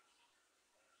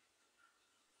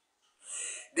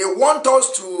 They want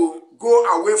us to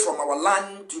go away from our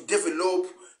land, to develop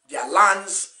their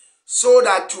lands, so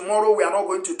that tomorrow we are not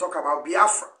going to talk about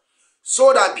Biafra.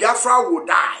 So that Biafra will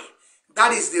die.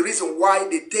 That is the reason why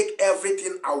they take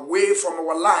everything away from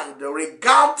our land. They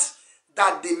regard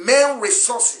that the main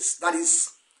resources that is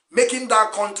making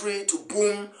that country to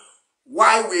boom,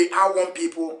 why we are one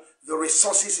people, the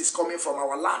resources is coming from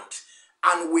our land.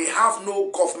 And we have no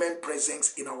government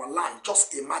presence in our land.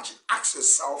 Just imagine, ask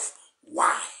yourself,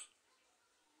 why?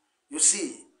 You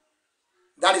see,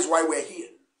 that is why we're here.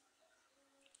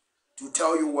 To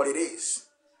tell you what it is.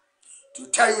 To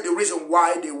tell you the reason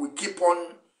why they will keep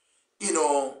on,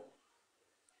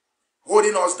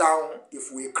 holding us down.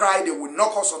 If we cry, they will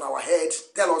knock us on our head,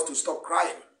 tell us to stop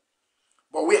crying.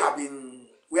 But we are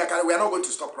not going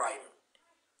to stop crying.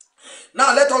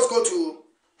 Now let us go to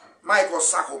Michael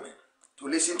Sakome to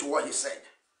listen to what he said.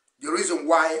 The reason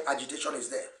why agitation is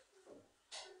there.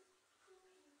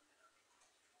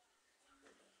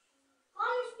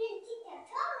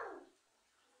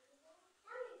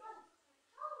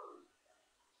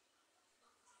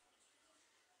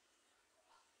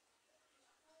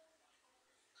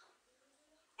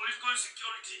 Political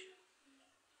insecurity.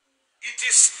 It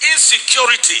is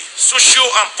insecurity, social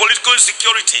and political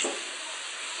insecurity,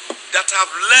 that have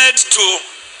led to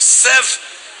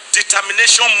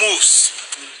self-determination moves.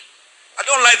 I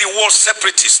don't like the word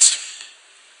separatist.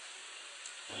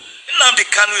 Nnamdi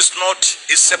Kanu is not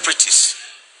a separatist.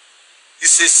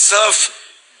 It's a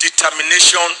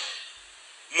self-determination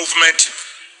movement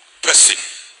person.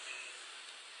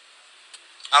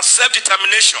 And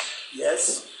self-determination,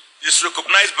 yes, is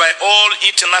recognized by all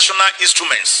international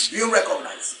instruments. You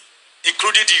recognize,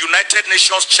 including the United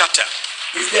Nations Charter.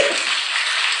 Is there?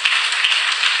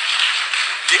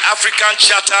 The African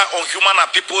Charter on Human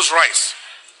and People's Rights.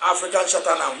 African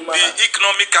Charter on Human The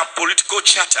Economic and Political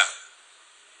Charter.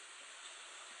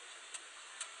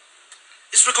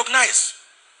 It's recognized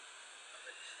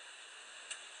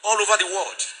all over the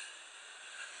world.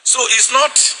 So it's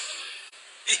not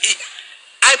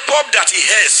Ipob that he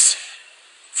has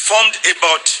formed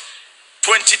about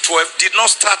 2012 did not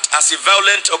start as a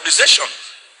violent organization.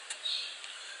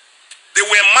 They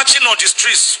were marching on the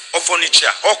streets of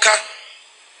Onitsha, Oka,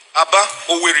 Aba,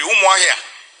 Owerri, Umuahia,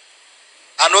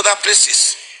 and other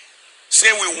places,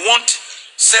 saying we want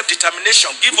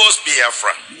self-determination. Give us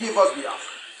Biafra. Give us Biafra.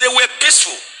 They were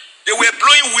peaceful. They were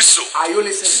blowing whistle. Are you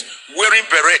listening? Wearing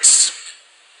berets.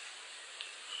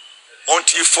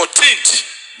 Until 14th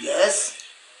yes,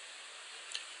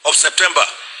 of September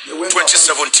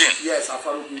 2017. Yes,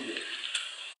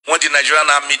 when the Nigerian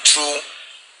army, through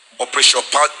Operation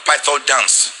Python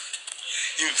Dance,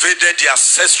 invaded the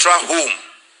ancestral home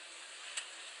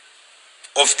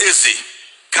of Eze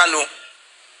Kanu,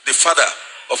 the father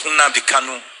of Nnamdi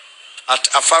Kanu, at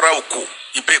Afara Uku,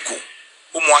 Ibeku,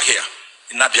 Umuahia,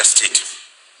 in Abia State.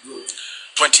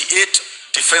 28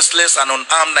 defenseless and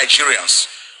unarmed Nigerians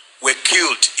were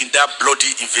killed in that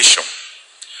bloody invasion.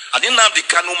 And Nnamdi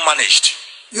Kanu managed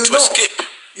to escape.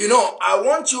 You know, I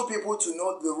want you people to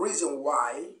know the reason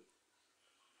why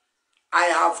I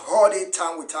have heard it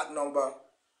time with that number.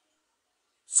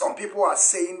 Some people are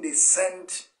saying they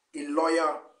sent a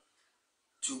lawyer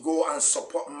to go and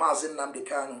support Mazi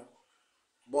Nwachineke,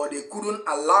 but they couldn't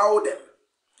allow them.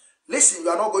 Listen, you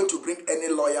are not going to bring any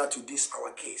lawyer to this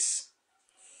our case.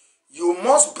 You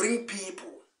must bring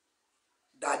people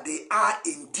that they are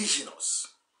indigenous,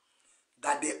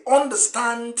 that they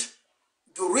understand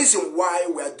the reason why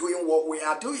we are doing what we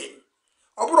are doing.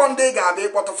 No.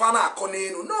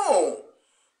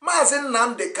 Mazi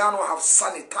Nwachineke have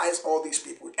sanitized all these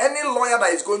people. Any lawyer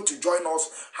that is going to join us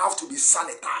have to be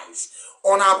sanitized.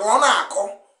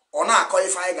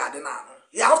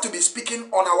 You have to be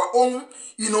speaking on our own,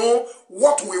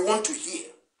 what we want to hear.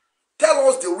 Tell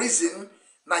us the reason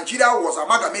Nigeria was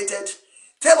amalgamated.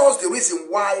 Tell us the reason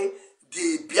why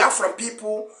the Biafran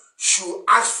people should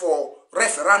ask for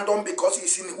referendum because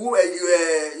it's in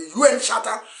UN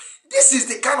Charter. This is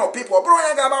the kind of people.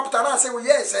 Say, well,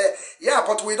 yes, yeah,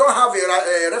 but we don't have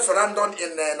a referendum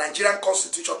in the Nigerian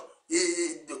constitution.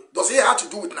 Does it have to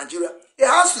do with Nigeria? It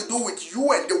has to do with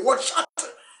UN, the World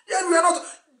Charter. Yeah, we are not.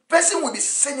 Person will be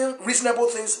saying reasonable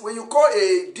things. When you call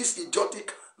these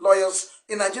idiotic lawyers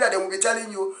in Nigeria, they will be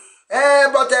telling you,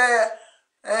 but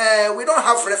we don't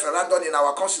have referendum in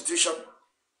our constitution.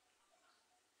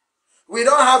 We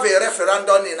don't have a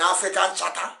referendum in African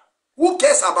Charter. Who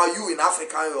cares about you in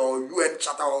Africa or UN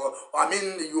Charter or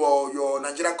your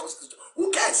Nigerian constitution?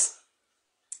 Who cares?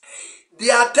 They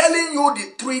are telling you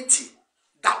the treaty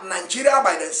that Nigeria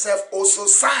by themselves also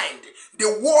signed.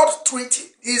 The world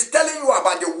treaty is telling you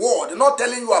about the world, not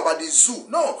telling you about the zoo.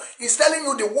 No, it's telling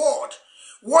you the world.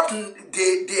 What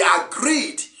they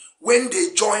agreed when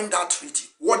they joined that treaty,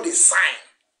 what they signed.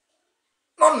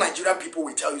 Not Nigerian people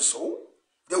will tell you so.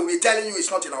 They will be telling you it's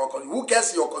not in our constitution. Who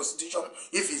cares your constitution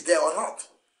if it's there or not?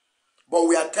 But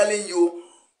we are telling you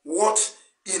what,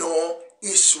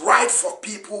 is right for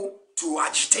people to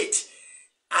agitate.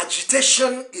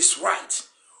 Agitation is right.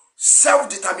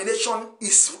 Self-determination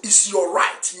is your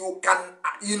right. You can,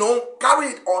 carry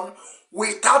it on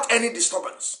without any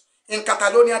disturbance. In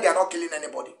Catalonia, they are not killing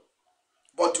anybody.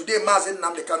 But today, Mazi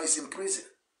Nwachineke is in prison.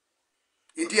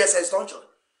 In DSS dungeon.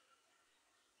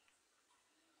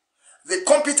 The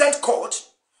competent court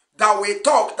that we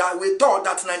thought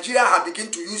that Nigeria had begun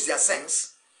to use their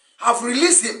sense have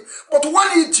released him. But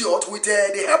one idiot with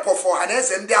the help of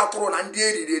Ohanes and their throne and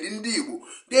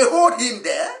they hold him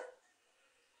there.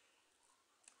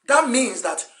 That means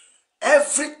that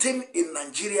everything in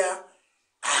Nigeria,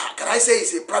 can I say,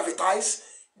 is privatized.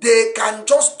 They can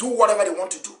just do whatever they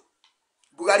want to do.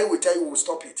 Bugatti will tell you we will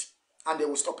stop it. And they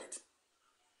will stop it.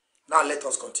 Now let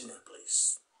us continue,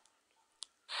 please.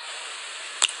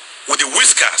 With the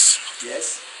whiskers.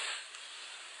 Yes.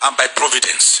 And by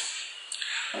providence.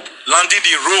 Landed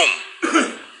in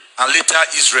Rome and later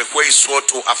Israel, where he swore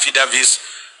to affidavits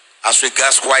as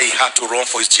regards why he had to run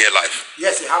for his dear life.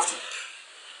 Yes, he has to.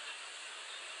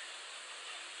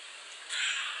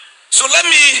 So let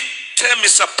me tell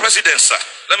Mr. President, sir,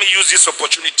 let me use this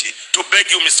opportunity to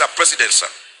beg you, Mr. President, sir.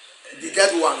 The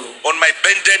dead one. On my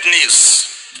bended knees.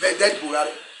 The dead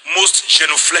Buhari. Most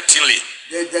genuflectingly.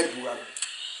 The dead Buhari.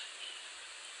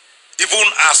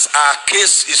 Even as our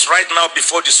case is right now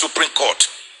before the Supreme Court,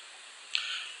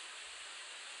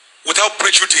 without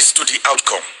prejudice to the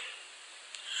outcome,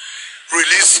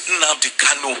 release Nnamdi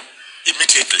Kanu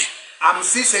immediately. I'm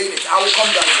still saying it. I will come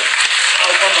down here. I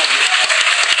will come down here.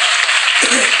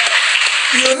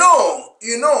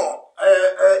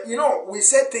 We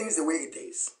say things the way it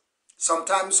is.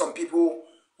 Sometimes some people,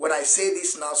 when I say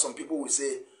this now, some people will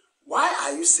say, why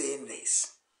are you saying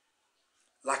this?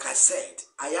 Like I said,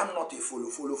 I am not a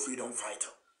follow freedom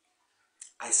fighter.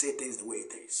 I say things the way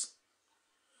it is.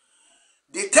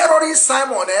 The terrorist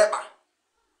Simon Eba,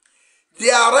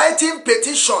 they are writing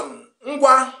petition,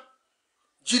 Ngwa,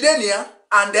 Jidenia,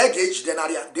 and Ege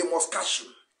Jidenaria. They must cash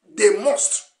him. They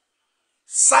must.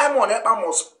 Simon Eba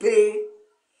must pay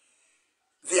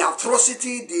the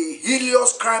atrocity, the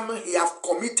heinous crime he has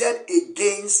committed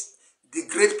against the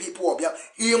great people of Biafra.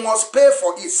 He must pay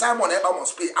for it. Simon Eba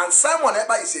must pay. And Simon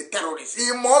Eba is a terrorist.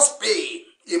 He must pay.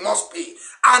 He must pay.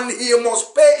 And he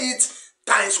must pay it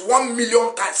times 1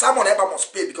 million times. Simon Eba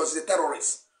must pay because he's a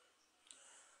terrorist.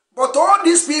 But all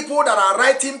these people that are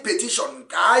writing petition,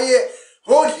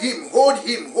 hold him, hold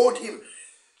him, hold him.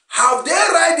 Have they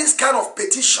write this kind of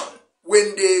petition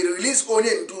when they release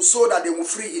Onyendu so that they will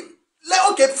free him?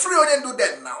 Okay, free Onyendu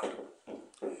then now.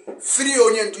 Free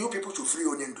Onyendu, you people should free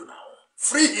Onyendu now.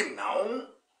 Free him now.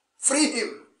 Free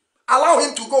him. Allow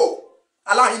him to go.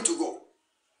 Allow him to go.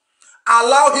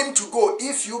 Allow him to go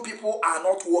if you people are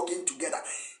not working together.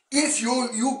 If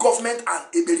you government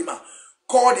and Eberima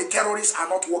call the terrorists are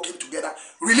not working together,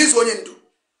 release Onyendu.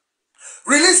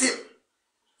 Release him.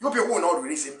 You people will not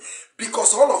release him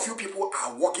because all of you people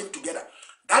are working together.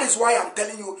 That is why I'm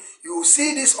telling you, you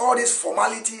see this, all this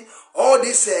formality, all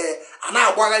this,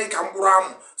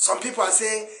 some people are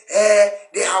saying,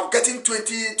 they have getting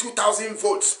 22,000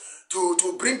 votes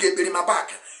to bring Eberima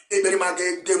back. Eberima,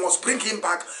 they must bring him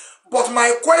back. But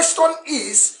my question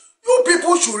is, you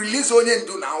people should release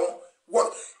Onyendu now.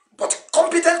 What? But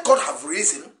competent court have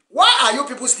released him. Why are you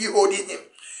people still holding him?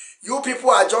 You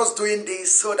people are just doing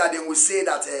this so that they will say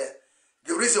that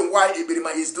the reason why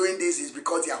Eberima is doing this is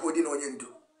because they are holding Onyendu.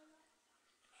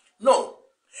 No.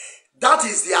 That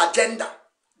is the agenda.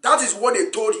 That is what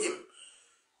they told him.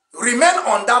 Remain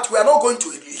on that. We are not going to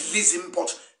release him,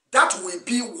 but that will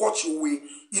be what you will,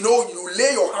 you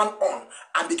lay your hand on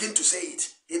and begin to say it.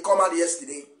 He came out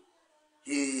yesterday.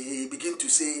 He began to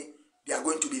say they are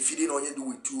going to be feeding Onyendu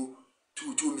with 2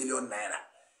 million naira.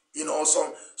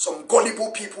 Some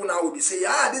gullible people now will be saying,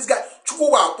 this guy,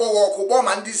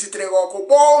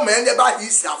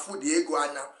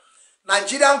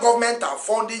 Nigerian government are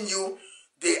funding you.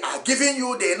 They are giving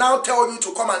you, they now tell you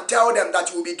to come and tell them that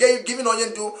you will be giving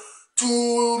Onyendu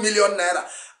 2 million naira.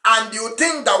 And you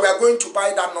think that we are going to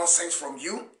buy that nonsense from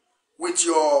you with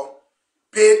your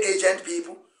paid agent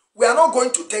people? We are not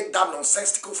going to take that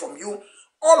nonsensical from you.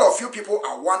 All of you people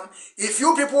are one. If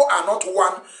you people are not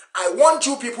one, I want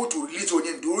you people to release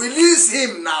Onyendu. Release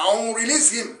him now.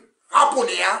 Release him. Happen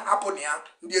here. Happen here.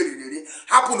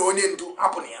 Happen Onyendu.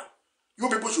 Happen here. You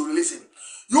people should release him.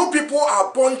 You people are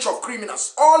a bunch of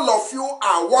criminals. All of you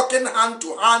are working hand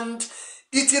to hand,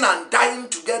 eating and dying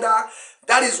together.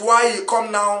 That is why you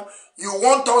come now. You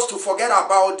want us to forget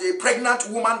about the pregnant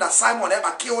woman that Simon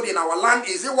ever killed in our land.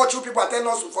 Is it what you people are telling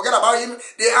us to forget about him?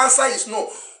 The answer is no.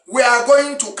 we are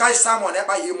going to catch Simon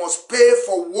Ekpa. He must pay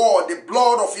for war, the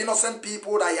blood of innocent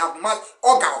people that he have marked.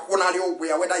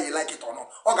 Whether you like it or not.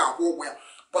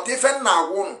 But if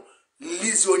now won't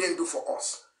release Onyen do for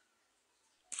us.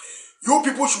 You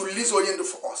people should release Onyen do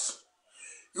for us.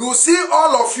 You see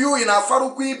all of you in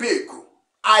Afaruku Ibeku.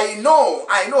 I know,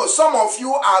 some of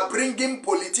you are bringing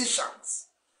politicians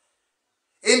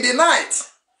in the night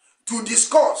to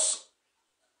discuss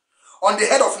on the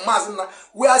head of Mazi.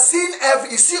 We are seeing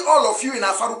you see all of you in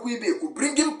Afaruku Ibeku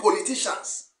bringing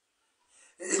politicians.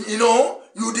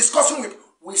 You discussing with,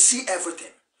 we see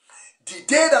everything. The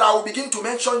day that I will begin to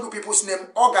mention you people's name,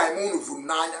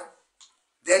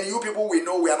 then you people will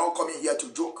know we are not coming here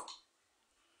to joke.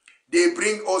 They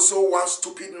bring also one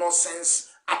stupid nonsense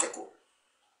article.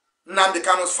 Nnamdi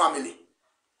Kanu's family.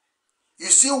 You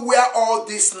see where all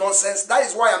this nonsense, that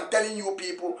is why I'm telling you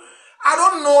people, I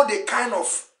don't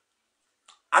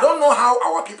know how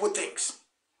our people thinks.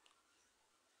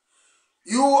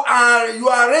 You are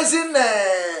raising,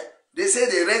 they say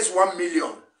they raise 1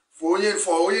 million for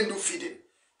Oyendu feeding.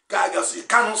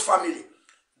 Kanu's family.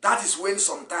 That is when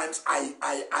sometimes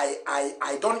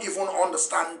I don't even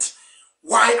understand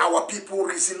why our people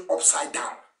reason upside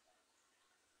down.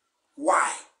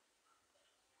 Why?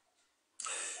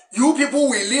 You people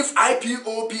will leave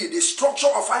IPOB, the structure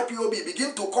of IPOB,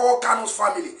 begin to call Kanu's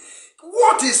family.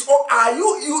 What is,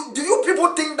 do you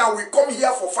people think that we come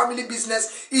here for family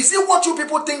business? Is it what you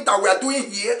people think that we are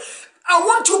doing here? I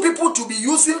want you people to be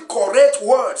using correct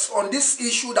words on this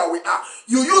issue that we are.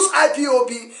 You use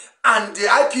IPOB and the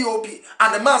IPOB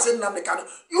and the Mazi Nwachineke.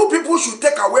 You people should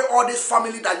take away all this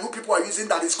family that you people are using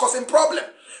that is causing problem.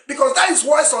 Because that is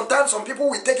why sometimes some people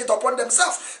will take it upon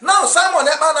themselves. Now Simon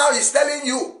Ekpa now is telling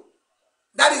you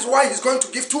that is why he's going to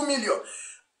give 2 million.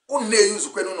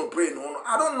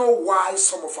 I don't know why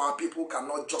some of our people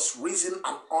cannot just reason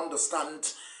and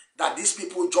understand that these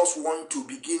people just want to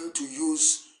begin to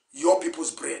use your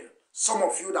people's brain. Some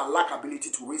of you that lack ability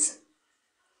to reason.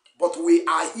 But we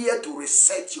are here to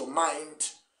reset your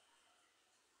mind,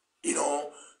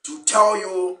 to tell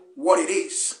you what it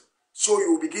is. So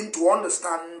you begin to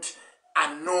understand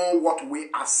and know what we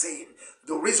are saying.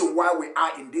 The reason why we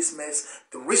are in this mess,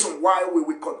 the reason why we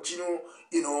will continue,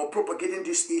 propagating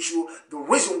this issue, the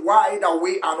reason why that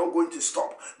we are not going to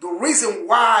stop, the reason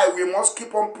why we must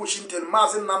keep on pushing till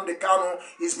Mazi Nnamdi Kanu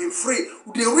is being free,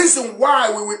 the reason why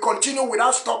we will continue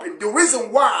without stopping, the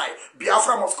reason why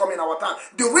Biafra must come in our time,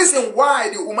 the reason why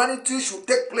the humanity should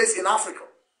take place in Africa.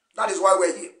 That is why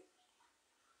we're here.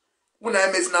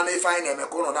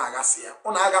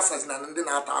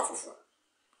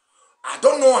 I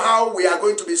don't know how we are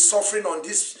going to be suffering on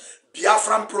this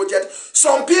Biafran project.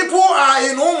 Some people are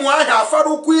in Umuahia,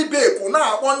 Faruku Ibeku,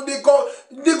 now on the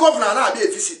governor now they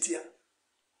visit here.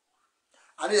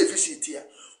 And they visit here.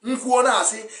 Nkuona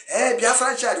say, hey,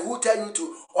 Biafran child, who tell you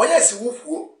to? Onyesi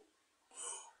wufuo.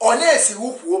 Onyesi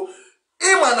wufuo.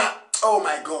 Imana, oh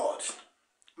my God.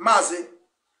 Mazi,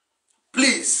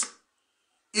 please.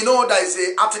 There is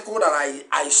an article that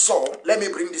I saw. Let me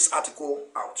bring this article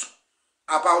out.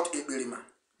 About Ebelima,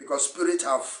 because Spirit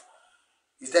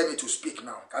is telling me to speak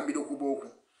now. I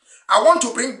want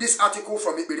to bring this article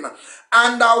from Ebelima,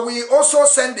 and we also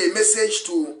send a message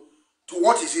to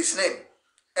what is his name,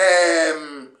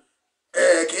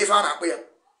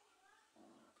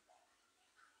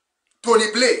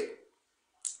 Tony Blair.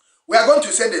 We are going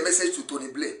to send a message to Tony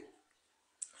Blair.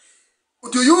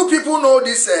 Do you people know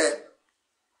this?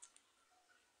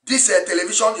 This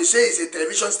television? You say it's a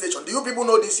television station. Do you people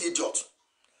know this idiot?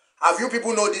 Have you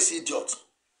people know this idiot?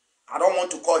 I don't want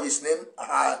to call his name,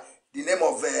 the name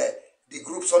of the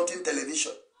group, something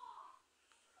television.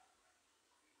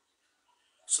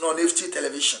 It's not Nifty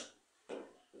television.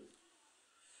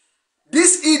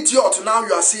 This idiot now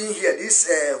you are seeing here, this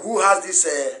who has this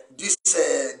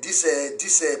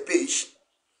page.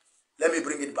 Let me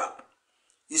bring it back.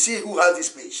 You see who has this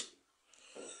page.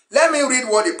 Let me read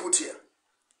what they put here.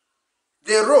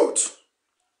 They wrote.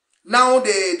 Now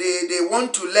they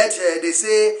want to let, they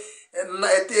say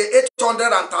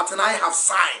 839 have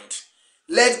signed.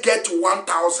 Let's get to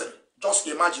 1,000. Just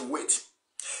imagine, wait.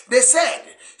 They said,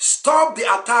 stop the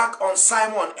attack on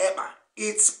Simon Ekpa.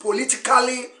 It's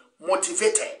politically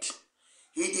motivated.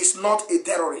 He is not a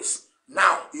terrorist.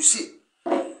 Now, you see.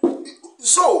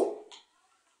 So,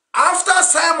 after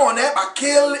Simon Ekpa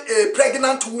killed a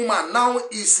pregnant woman, now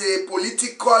is a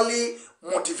politically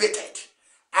motivated.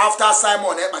 After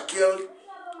Simon Ekpa killed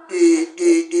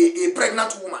a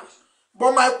pregnant woman.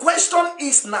 But my question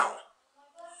is now,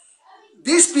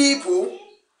 these people,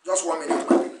 just 1 minute,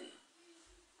 my people.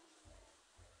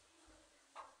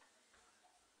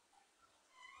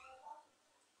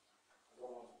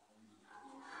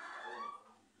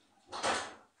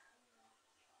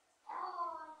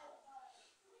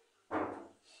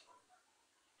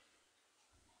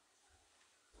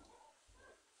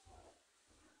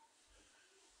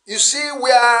 You see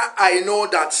where I know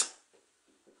that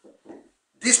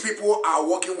these people are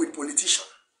working with politicians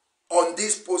on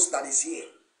this post that is here.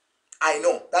 I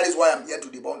know. That is why I'm here to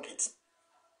debunk it.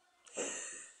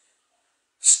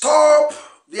 Stop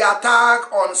the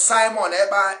attack on Simon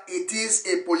Ekpa. It is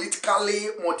a politically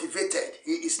motivated.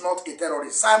 He is not a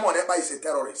terrorist. Simon Ekpa is a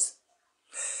terrorist.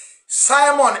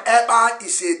 Simon Ekpa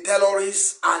is a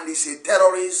terrorist and is a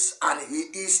terrorist and he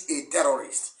is a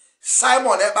terrorist.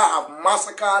 Simon Ekpa have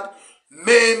massacred,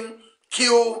 maimed,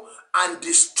 killed and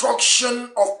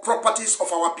destruction of properties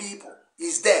of our people.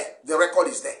 Is there. The record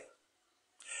is there.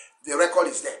 The record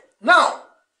is there. Now,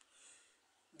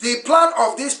 the plan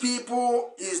of these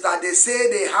people is that they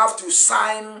say they have to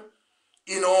sign,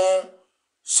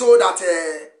 so that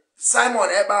Simon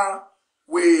Ekpa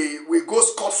will go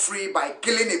scot-free by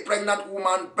killing a pregnant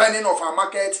woman, burning of her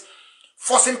market,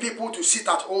 forcing people to sit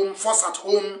at home, force at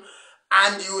home,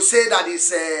 and you say that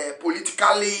it's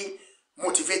politically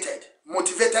motivated.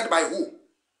 Motivated by who?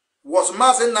 Was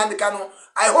Mazi Nwachineke?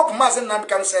 I hope Mazi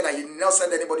Nwachineke said that he did not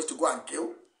send anybody to go and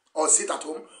kill or sit at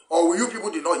home, or you people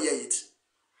did not hear it.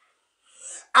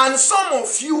 And some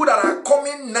of you that are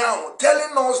coming now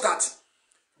telling us that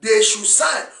they should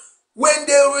sign. When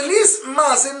they released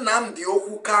Mazi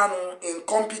Kanu in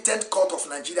competent court of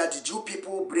Nigeria, did you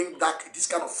people bring back this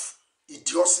kind of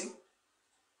idiocy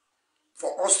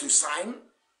for us to sign?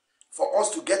 For us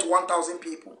to get 1,000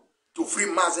 people to free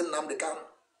Mazi Kanu?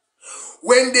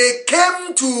 When they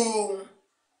came to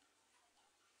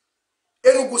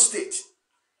Enugu State,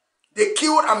 they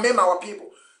killed and maimed our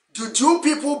people. Did you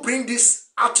people bring this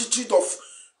attitude of,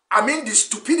 the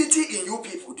stupidity in you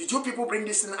people? Did you people bring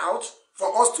this thing out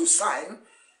for us to sign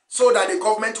so that the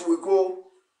government will go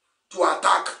to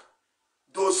attack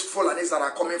those Fulanis that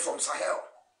are coming from Sahel?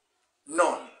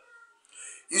 None.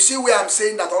 You see where I'm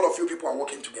saying that all of you people are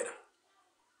working together.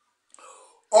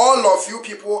 All of you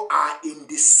people are in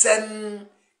the same,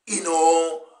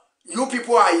 you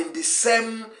people are in the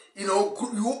same,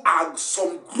 you are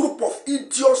some group of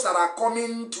idiots that are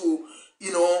coming to,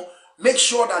 make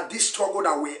sure that this struggle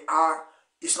that we are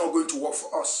is not going to work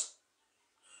for us.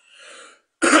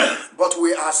 But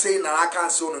we are saying that I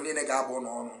can't say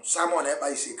no. Simon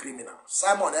Ekpa is a criminal.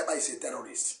 Simon Ekpa is a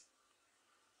terrorist.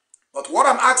 But what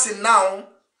I'm asking now,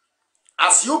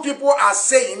 as you people are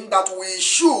saying that we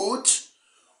should,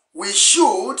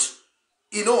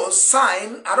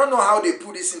 sign. I don't know how they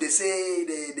put this in. They say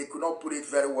they could not put it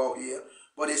very well here.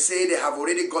 But they say they have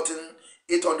already gotten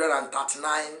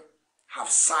 839 have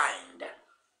signed.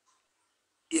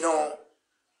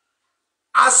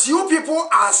 As you people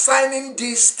are signing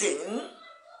this thing,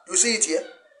 you see it here?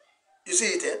 You see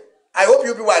it here? I hope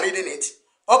you people are reading it.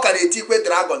 Or can they take a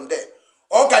dragon there?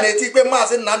 Or can they take a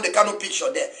Mazi Nwachineke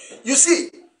picture there? You see,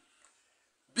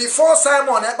 before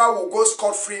Simon Ekpa will go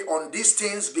scot-free on these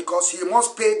things because he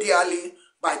must pay dearly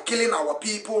by killing our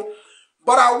people.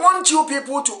 But I want you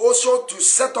people to also to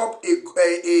set up a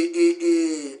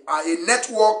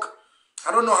network.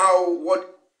 I don't know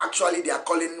what actually they are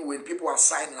calling when people are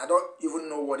signing. I don't even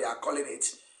know what they are calling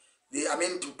it.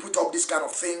 To put up this kind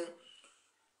of thing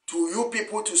to you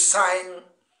people to sign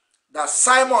that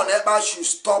Simon Ekpa should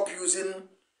stop using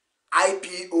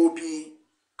IPOB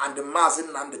and the Mazi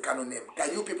Nwachineke name.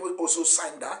 Can you people also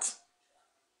sign that?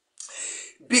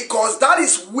 Because that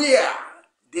is where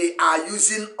they are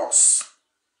using us.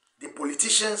 The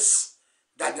politicians,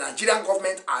 that the Nigerian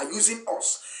government are using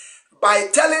us by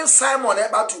telling Simon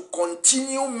Ekpa to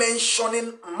continue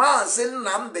mentioning Mazi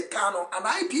Nwachineke and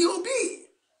IPOB.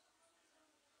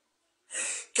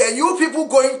 Can you people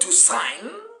going to sign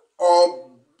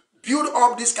or build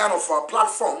up this kind of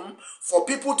platform for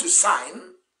people to sign?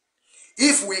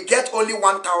 If we get only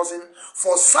 1,000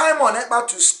 for Simon Ekpa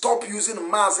to stop using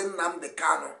Mazi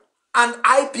Nwachineke and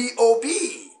IPOB.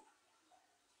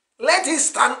 Let him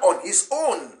stand on his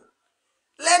own.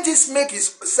 Let him make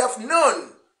himself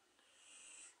known.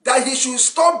 That he should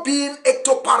stop being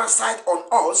ectoparasite on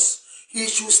us. He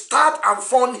should start and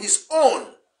form his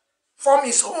own. Form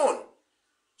his own.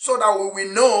 So that we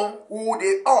will know who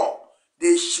they are.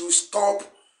 They should stop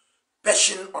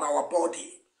passion on our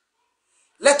body.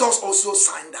 Let us also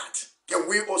sign that. Can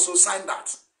we also sign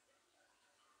that?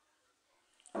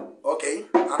 Okay,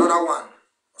 another one.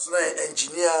 So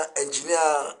engineer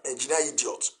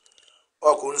idiot.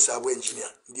 Or couldn't say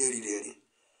engineer.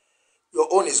 Your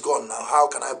own is gone now. How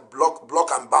can I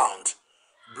block and bound?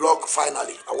 Block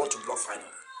finally. I want to block finally.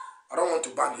 I don't want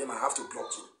to ban him. I have to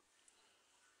block him.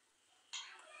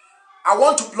 I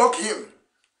want to block him.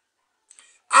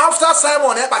 After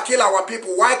Simon Ekpa kill our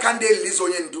people, why can't they release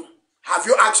Onyendu? Have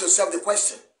you asked yourself the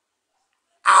question?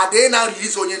 Are they now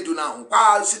release Onyendu now?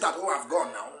 Why sit at home have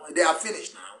gone now? They are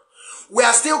finished now. We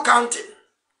are still counting.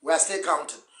 We are still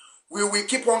counting. We will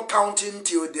keep on counting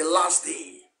till the last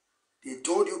day. They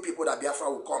told you people that Biafra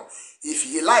will come. If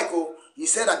he like, oh, he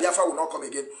said that Biafra will not come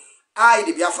again. I,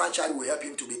 the Biafran child, will help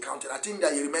him to be counted. I think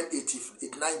that he remained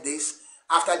 89 days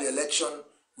after the election.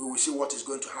 We will see what is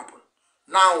going to happen.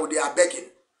 Now they are begging.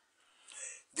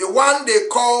 The one they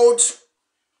called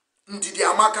Ndidi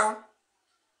Amaka,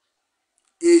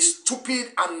 a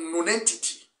stupid and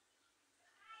non-entity.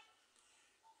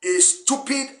 A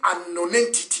stupid and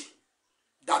non-entity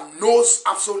that knows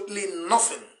absolutely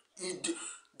nothing.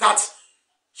 That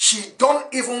she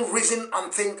don't even reason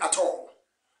and think at all.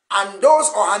 And those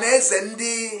Ohanes and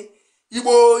the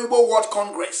Igbo World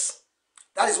Congress.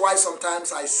 That is why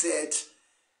sometimes I said,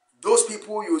 those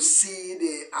people you see,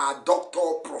 they are doctor,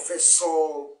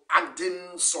 professor,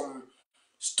 adding some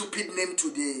stupid name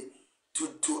to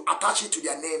attach it to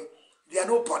their name. They are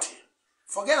nobody.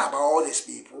 Forget about all these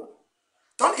people.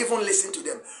 Don't even listen to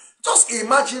them. Just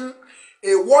imagine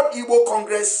a World Igbo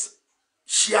Congress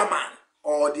chairman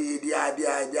or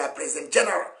their president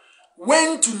general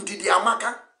went to Ndidi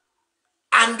Amaka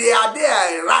and they are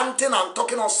there ranting and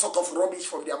talking all sort of rubbish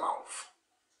from their mouth.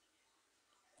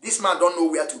 This man don't know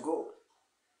where to go.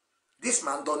 This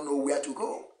man don't know where to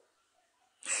go.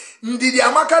 Ndidi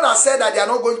Amaka that said that they are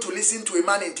not going to listen to a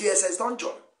man in TSS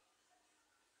dungeon.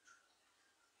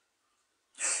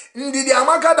 Ndidi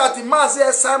Amaka that the Mazi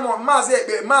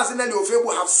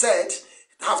Nwachineke have said,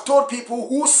 have told people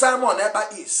who Simon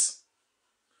Ekpa is.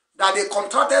 That they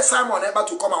contracted Simon Ekpa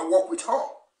to come and work with her.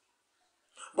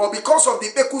 But because of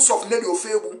the echoes of Nelly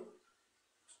Ofebu,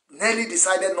 Nelly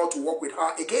decided not to work with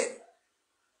her again.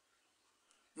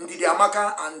 Ndidi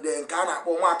Amaka and Nkana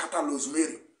Onwa Kata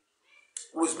Rosemary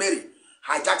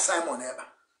hijacked Simon Ekpa.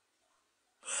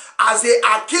 As they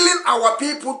are killing our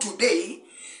people today,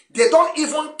 they don't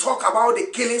even talk about the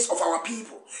killings of our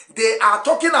people. They are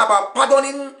talking about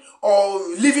pardoning or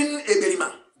leaving a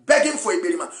berima, begging for a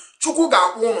berima.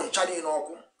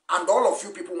 And all of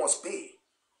you people must pay.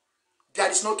 There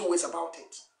is no two ways about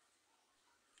it.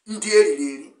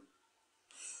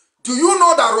 Do you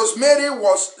know that Rosemary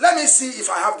was... Let me see if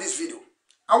I have this video.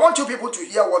 I want you people to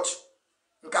hear what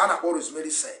Nkana or Rosemary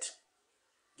said.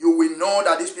 You will know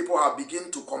that these people have begun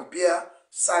to compare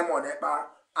Simon Ekpa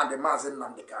and the Mazi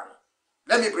Nnamdi Kanu.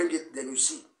 Let me bring it, then you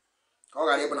see.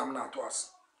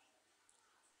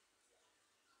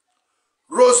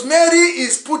 Rosemary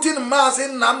is putting Mazi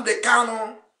Nnamdi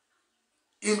Kanu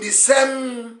in the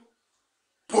same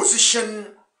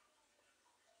position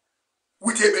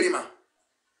with Eberima.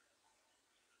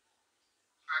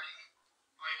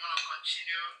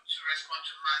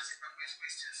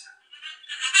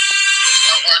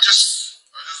 I just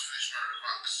finished my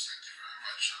remarks. Thank you very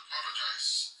much. I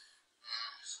apologize.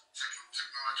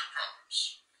 Technology problems.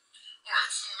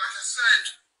 Alright, so like I said,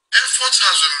 effort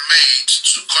has been made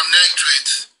to connect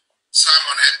with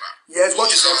Simon Ekpa. Yes, what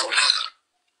is our effort? brother?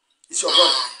 It's your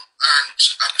brother. And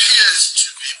appears to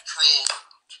be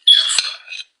pro-Biafra.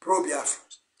 Pro-Biafra.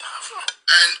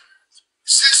 And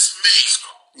since May,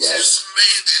 since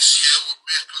May this year, we've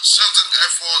made concerted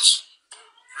efforts,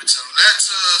 written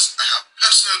letters. I have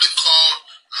personally called,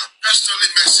 I have personally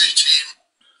messaged him.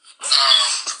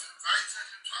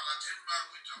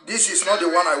 This is not the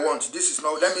one I want. This is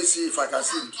not. Let me see if I can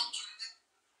see it.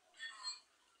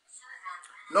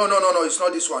 No, it's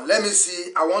not this one. Let me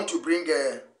see. I want to bring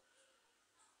a...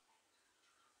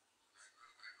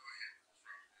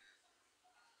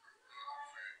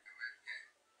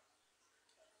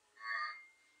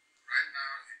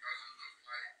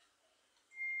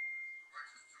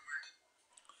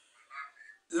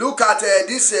 Look at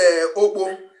this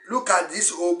Obo. Look at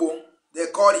this Obo. They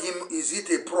call him, is it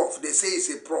a prof? They say it's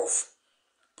a prof.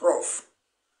 Prof.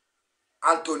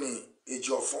 Anthony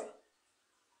Ejiofor.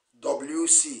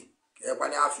 WC.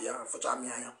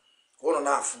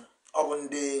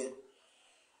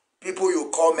 People you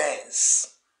call men's.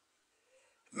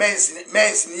 Men's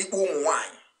ni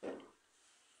wine.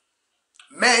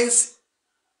 Men's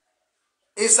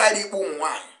inside the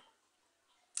wine.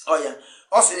 Oh yeah.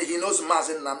 Also, he knows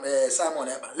Mazi Simon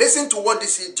Ekpa. Listen to what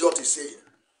this idiot is saying.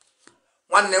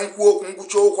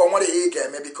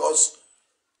 Because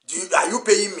are you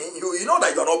paying me? You know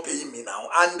that you're not paying me now.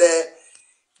 And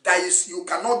that is, you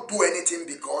cannot do anything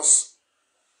because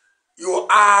you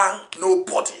are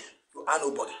nobody. You are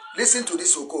nobody. Listen to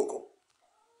this Okoko.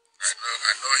 I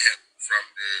know him from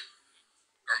the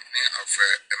company of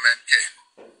MNK.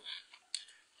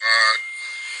 But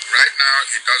right now,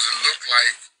 it doesn't look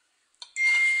like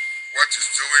what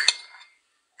he's doing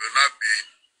will not be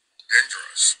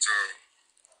dangerous to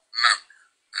Nnamdi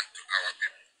and to our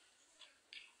people.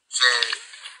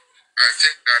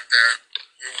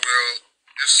 we will,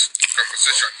 this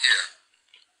conversation here,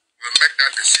 will make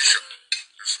that decision.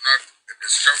 It's not a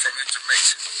decision for me to make.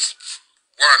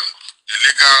 One, the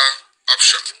legal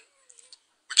option,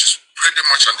 which is pretty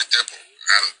much on the table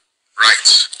and right.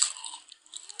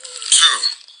 Two,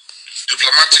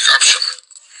 diplomatic option,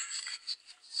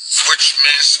 which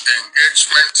means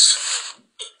engagement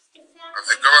of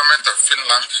the government of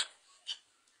Finland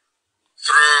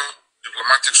through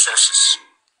diplomatic sources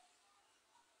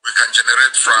we can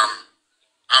generate from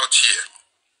out here.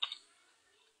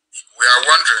 We are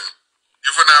wondering,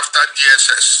 even after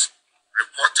DSS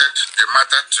reported the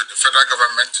matter to the federal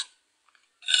government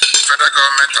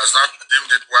has not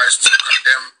deemed it wise to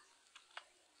condemn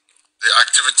the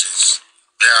activities.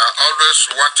 They are always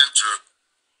wanting to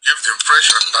give the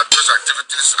impression that those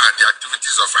activities are the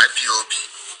activities of IPOB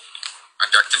and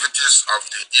the activities of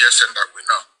the DSN that we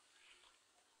know.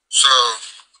 So,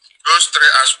 those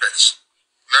three aspects,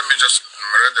 let me just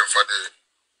enumerate them for the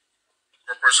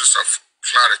purposes of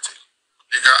clarity.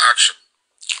 Legal action,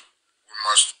 we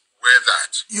must weigh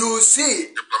that. You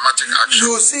see, diplomatic action.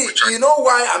 You see, you know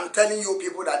why I'm telling you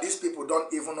people that these people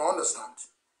don't even understand?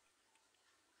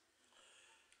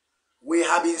 We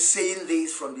have been saying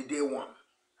this from the day one.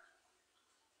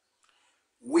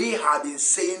 We have been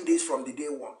saying this from the day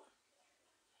one.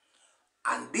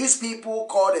 And these people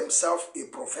call themselves a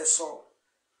professor,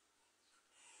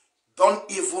 don't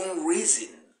even reason.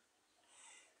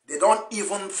 They don't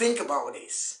even think about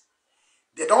this.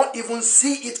 They don't even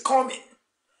see it coming.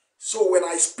 So when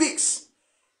I speak,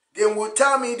 they will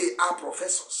tell me they are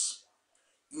professors.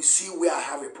 You see where I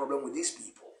have a problem with these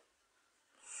people.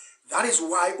 That is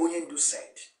why Onyendu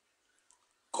said,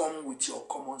 come with your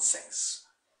common sense.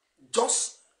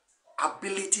 Just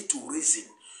ability to reason.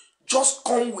 Just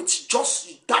come with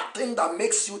just that thing that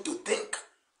makes you to think.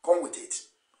 Come with it.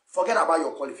 Forget about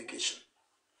your qualification.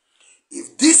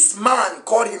 If this man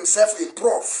called himself a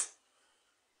prof,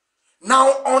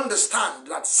 now understand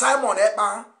that Simon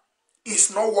Ekpa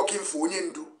is not working for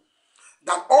Onyendu.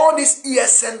 That all this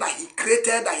ESN that he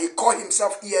created, that he called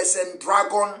himself ESN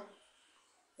Dragon,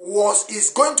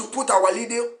 is going to put our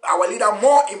leader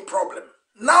more in problem.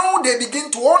 Now they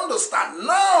begin to understand.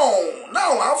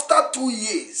 Now after 2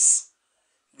 years,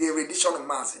 the rendition of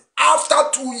Mazi.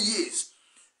 After 2 years,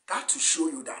 that to show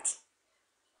you that.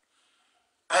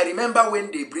 I remember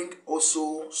when they bring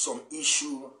also some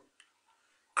issue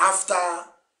after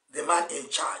the man in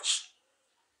charge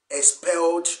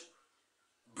expelled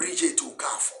Bridget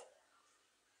Okafo,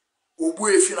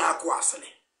 Obuefina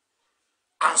Akwasele,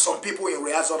 and some people in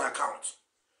Reazon account.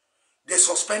 They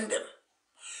suspend them.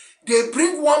 They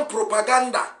bring one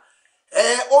propaganda.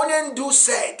 Onyendu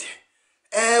said,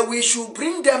 we should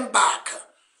bring them back.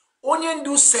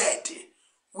 Onyendu said,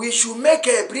 we should make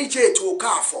a Bridget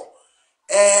Okafo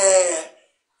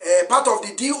part of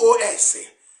the DOS.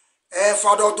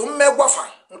 Father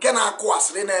Dummegwafa, nke na akụ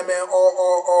asịrị na-eme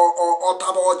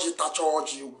ọtaba ọjị tacha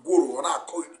ọjị gworo na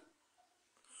akọghịrị.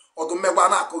 Ọdụmmegwa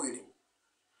na akọghịrị.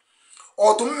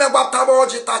 Ọdụmmegwa taba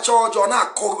ọjị tacha ọjị na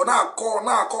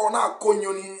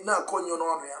akọnyo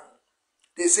n'ọnụ ya.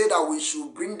 They say that we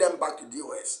should bring them back to the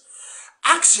US.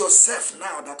 Ask yourself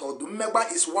now that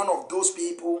Ọdụmmegwa is one of those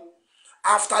people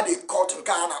after they caught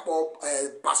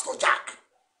Pastor Jack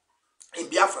in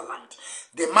Biafra land.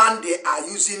 The man they are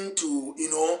using to,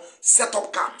 set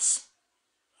up camps.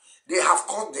 They have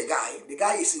caught the guy. The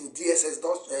guy is in DSS,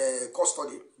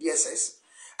 custody, DSS.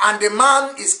 And the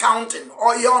man is counting.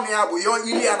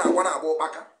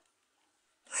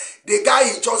 The guy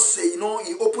is just, he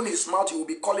open his mouth, he will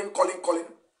be calling.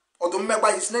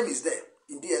 Odumegba, his name is there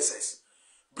in DSS.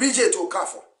 Bridget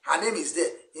Okafo, her name is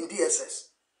there in DSS.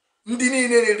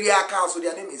 So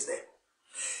their name is there.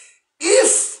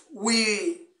 If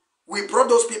we brought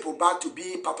those people back to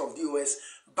be part of the US,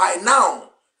 by now,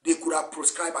 they could have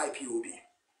prescribed IPOB.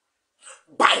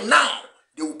 By now,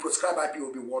 they will prescribe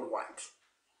IPOB worldwide.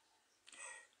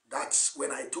 That's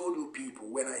when I told you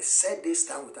people, when I said this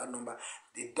time with that number,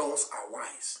 the doors are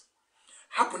wise.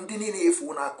 Happen dini if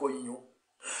una koinyo.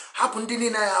 Happen dini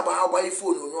na aba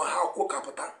phone you how ko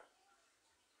kapata.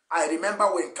 I remember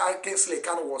when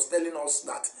Kanu was telling us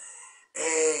that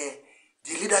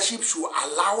the leadership should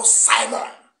allow Simon.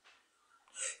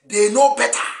 They know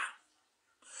better.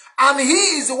 And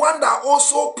he is the one that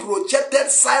also projected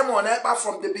Simon Ekpa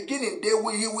from the beginning. He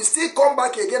will still come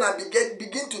back again and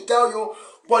begin to tell you,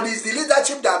 but it's the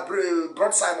leadership that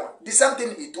brought Simon. The same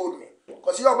thing he told me.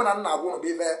 Because you are going to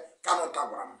be very Kanu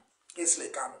Tabram.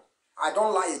 Kanu. I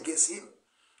don't lie against him.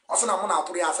 Also, I'm going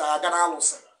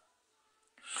to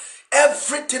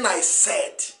everything I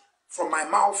said from my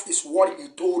mouth is what he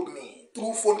told me.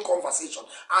 through phone conversation.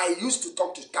 I used to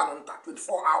talk to Kanu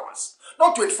 24 hours.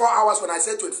 Not 24 hours, when I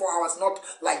say 24 hours, not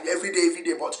like every day,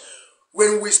 but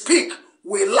when we speak,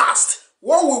 we last.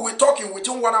 What we were talking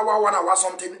within 1 hour,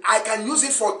 something, I can use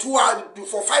it for 2 hours,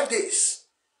 for 5 days.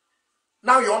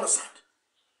 Now you understand.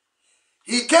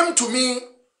 He came to me.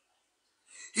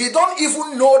 He don't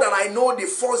even know that I know the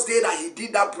first day that he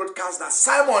did that broadcast that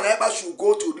Simon Ekpa should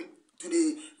go to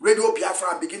the radio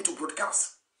Biafra and begin to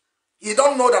broadcast. He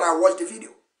don't know that I watched the video.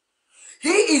 He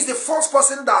is the first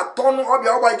person that turned up.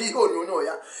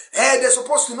 They're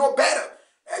supposed to know better.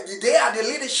 They are the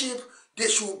leadership. They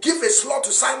should give a slot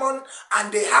to Simon,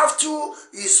 and they have to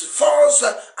is force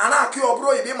and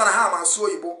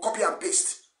copy and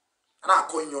paste.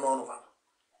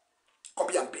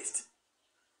 Copy and paste.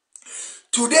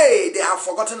 Today, they have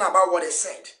forgotten about what they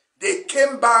said. They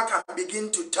came back and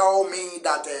begin to tell me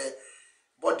that,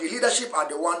 but the leadership are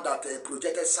the one that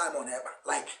projected Simon Ekpa.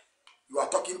 Like, you are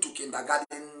talking to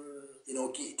kindergarten,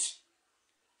 kids.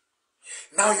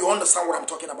 Now you understand what I'm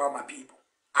talking about, my people.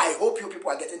 I hope you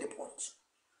people are getting the point.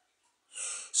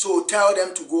 So tell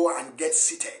them to go and get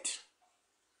seated.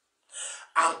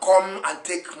 And come and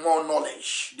take more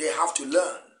knowledge. They have to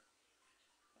learn.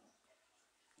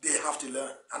 They have to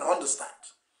learn and understand.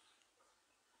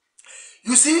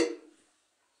 You see,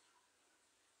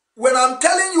 when I'm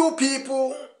telling you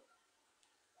people,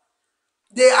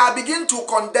 they are beginning to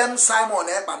condemn Simon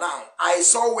Ekpa now. I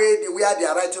saw where they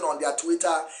are writing on their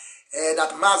Twitter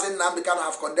that Mazi Nwachineke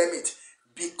have condemned it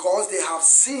because they have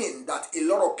seen that a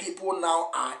lot of people now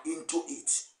are into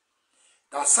it.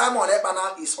 That Simon Ekpa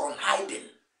now is on hiding.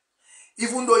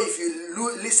 Even though if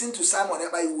you listen to Simon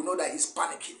Ekpa, you will know that he's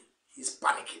panicking. He's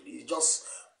panicking. He's just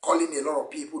calling a lot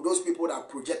of people. Those people that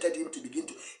projected him to begin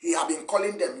to. He have been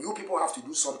calling them. You people have to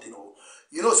do something. Oh,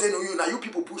 saying no, now you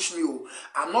people push me. Oh,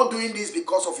 I'm not doing this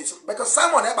because of it. Because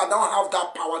Simon Ekpa don't have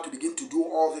that power to begin to do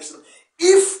all this.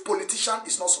 If politician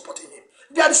is not supporting him,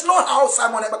 there is no how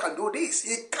Simon Ekpa can do this.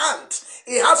 He can't.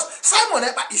 He has Simon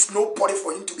Ekpa is nobody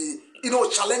for him to be,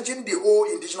 challenging the whole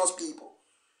indigenous people.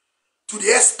 To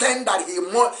the extent that he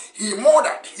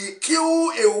murdered, he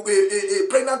killed a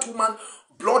pregnant woman,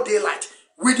 broad daylight,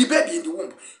 with the baby in the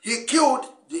womb. He killed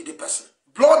the person.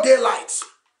 Broad daylight.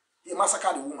 He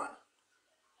massacred the woman.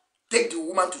 Take the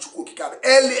woman to Chukwukikabe.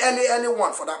 Early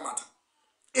one for that matter.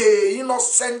 A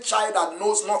innocent child that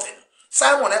knows nothing.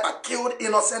 Simon Ekpa killed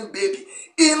innocent baby.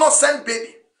 Innocent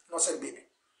baby. Innocent baby.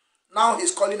 Now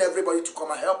he's calling everybody to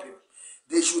come and help him.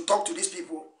 They should talk to these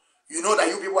people. You know that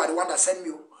you people are the one that sent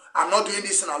me. I'm not doing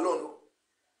this alone. No.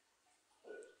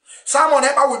 Simon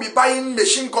Ekpa will be buying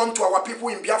machine gun to our people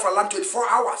in Biafra land 24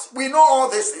 hours. We know all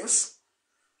these things.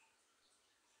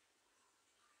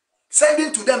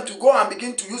 Sending to them to go and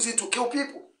begin to use it to kill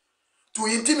people. To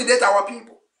intimidate our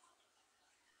people.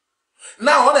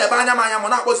 Now,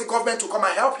 was the government to come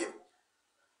and help him.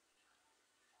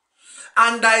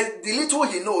 And the little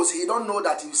he knows, he don't know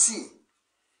that, you see,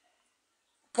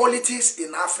 politics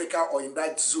in Africa or in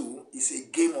that zoo is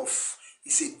a game of,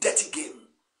 it's a dirty game.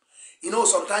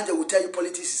 Sometimes they will tell you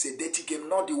politics is a dirty game,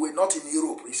 not the way, not in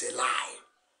Europe, it's a lie.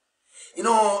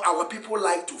 Our people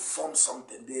like to form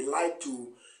something. They like to,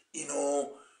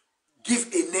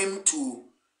 give a name to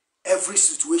every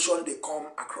situation they come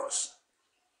across.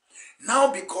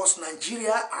 Now, because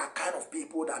Nigeria are kind of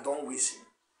people that don't reason,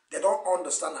 they don't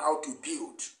understand how to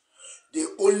build. They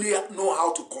only know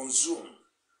how to consume.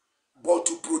 But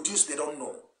to produce, they don't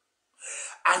know.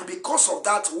 And because of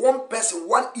that, one person,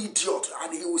 one idiot,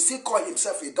 and he will still call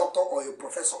himself a doctor or a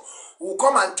professor, will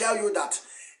come and tell you that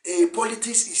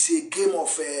politics is a game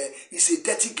of, it's a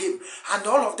dirty game. And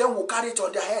all of them will carry it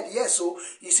on their head. Yes, so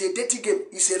it's a dirty game.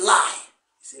 It's a lie.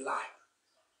 It's a lie.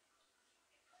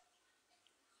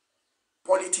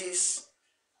 Politics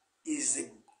is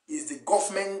the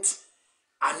government.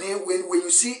 And then when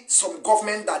you see some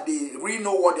government that they really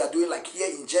know what they are doing, like here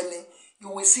in Germany, you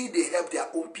will see they help their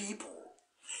own people.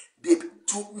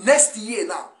 Next year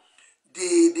now,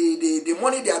 the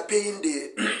money they are paying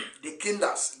the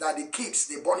kinders, that the kids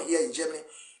they born here in Germany,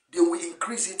 they will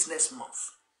increase it next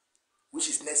month, which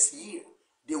is next year.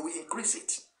 They will increase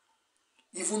it,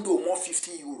 even though more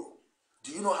 50 euro.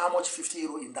 Do you know how much 50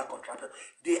 euro in that contract?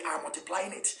 They are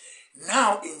multiplying it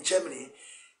now in Germany.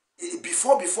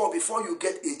 Before you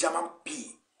get a German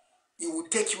P, it will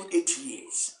take you 8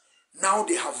 years. Now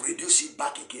they have reduced it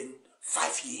back again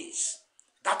 5 years.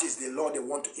 That is the law they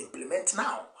want to implement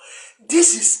now.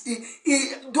 This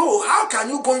is, though, how can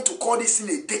you going to call this in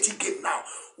a dirty game now?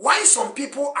 Why some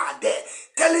people are there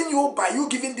telling you by you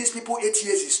giving these people 8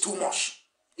 years is too much?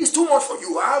 It's too much for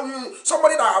you.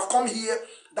 Somebody that have come here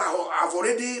that have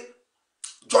already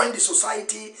joined the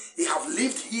society, he have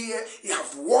lived here, he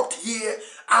have worked here.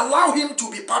 Allow him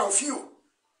to be part of you.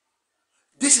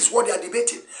 This is what they are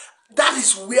debating. That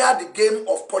is where the game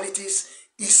of politics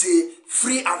is a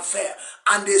free and fair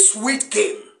and a sweet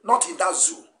game, not in that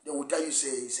zoo. They will tell you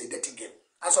it's a dirty game.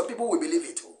 And some people will believe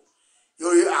it.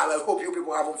 I hope you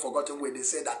people haven't forgotten when they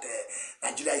say that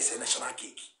Nigeria is a national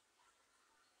cake.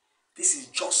 This is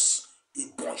just a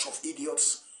bunch of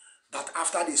idiots that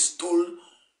after they stole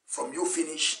from you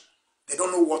finish, they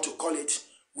don't know what to call it.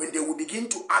 When they will begin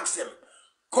to ask them,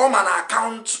 come and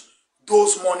account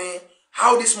those money,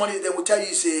 how this money, they will tell you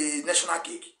it's a national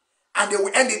cake. And they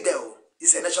will end it there.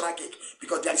 It's a national cake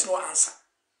because there is no answer.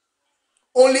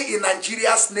 Only in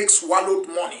Nigeria, snakes swallowed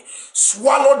money,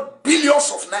 swallowed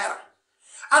billions of naira.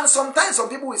 And sometimes some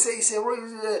people will say it's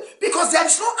because there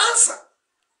is no answer.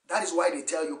 That is why they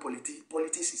tell you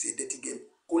politics is a dirty game.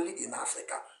 Only in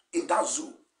Africa, in that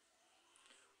zoo.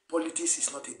 Politics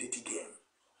is not a dirty game.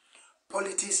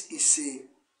 Politics is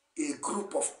a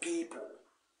group of people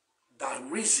that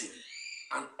reason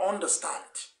and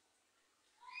understand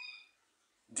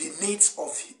the needs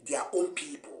of their own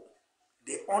people.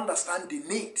 They understand the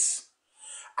needs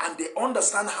and they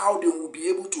understand how they will be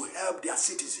able to help their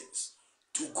citizens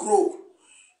to grow,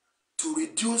 to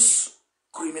reduce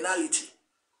criminality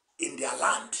in their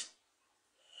land.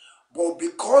 But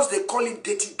because they call it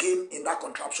dirty game in that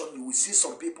contraption, you will see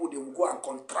some people, they will go and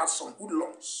contract some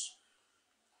hoodlums,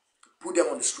 put them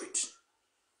on the street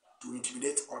to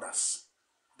intimidate others.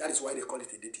 That is why they call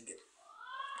it a dirty game.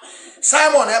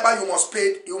 Simon Eba, you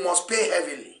must pay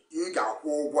heavily.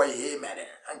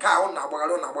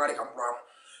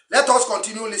 Let us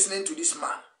continue listening to this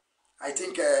man. I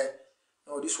think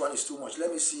no, this one is too much.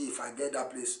 Let me see if I get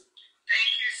that place.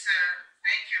 Thank you, sir.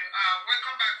 Thank you.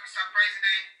 Welcome back, Mr.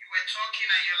 President. You were talking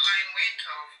and your line went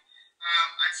off.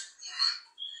 As a woman,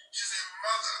 she's a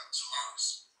mother to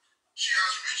us. She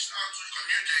has reached out to the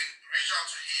community, reached out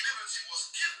to him. Liberty was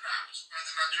kidnapped by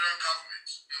the Nigerian government.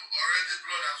 Already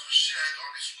blood has been shed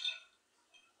on this room.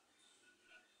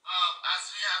 As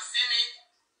we have seen it,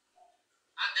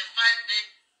 and the fact that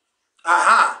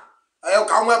I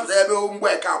can't wait to be able to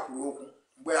work out.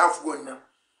 We have gone now.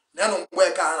 Then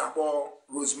work out about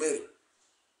Rosemary.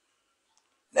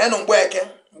 Then work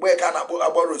out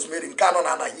about Rosemary in Kanu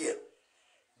and here.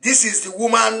 This is the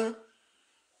woman.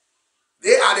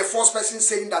 They are the first person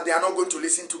saying that they are not going to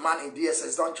listen to man in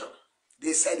DSS dungeon.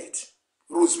 They said it.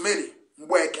 Rosemary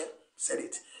Mbweke said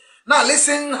it. Now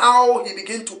listen how he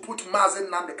began to put Mazi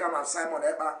Nwachineke and Simon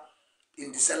Eba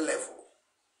in the same level.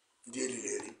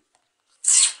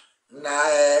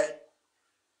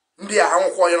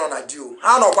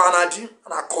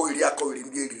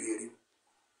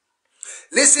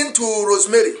 Listen to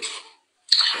Rosemary.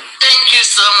 Thank you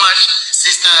so much,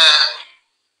 Sister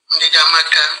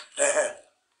Ndidamaka.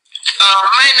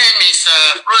 My name is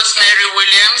Rosemary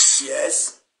Williams.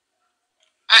 Yes.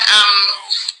 I am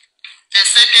the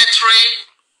secretary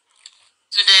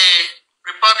to the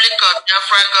Republic of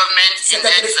Biafra government in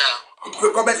exile.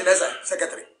 Government in exile,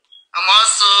 secretary. I'm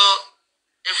also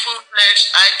a full-fledged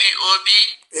IPOB.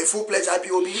 A full-fledged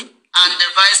IPOB. And the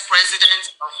vice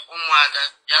president of Umuada.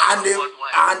 I have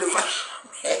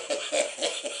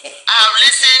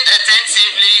listened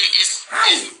attentively.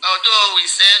 Although we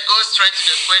said go straight to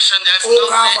the question, there's no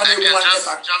way I can just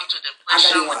jump to the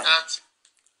question without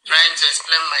trying to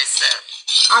explain myself.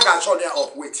 I got show there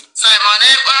up. Wait. Simon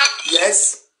Eba.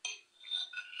 Yes.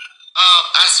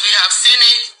 As we have seen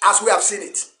it. As we have seen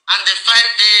it. And the 5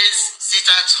 days sit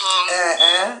at home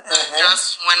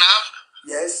just went up.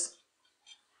 Yes.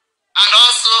 And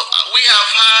also we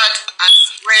have heard and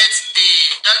read the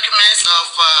documents of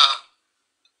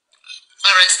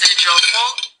Arrested Jofo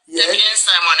taking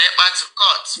Simon Eba to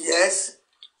court. Yes.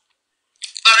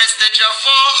 Arrested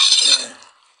Jofo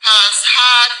has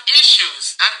had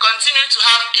issues and continue to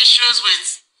have issues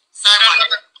with Simon.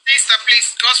 Please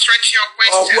go straight to your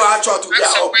question.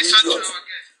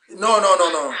 No.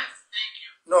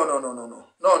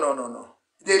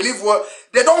 They leave what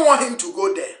they don't want him to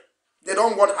go there. They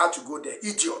don't want her to go there.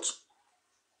 Idiot.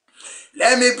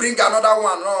 Let me bring another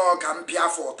one. No, can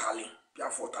Biafra Tali.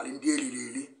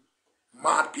 Really.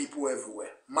 Mad people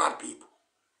everywhere. Mad people.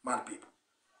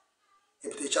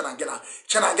 If they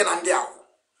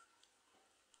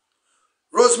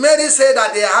Rosemary said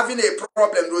that they are having a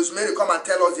problem. Rosemary, come and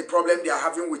tell us the problem they are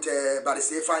having with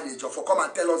Barrister Fine Jofo. Come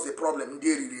and tell us the problem.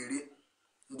 Really.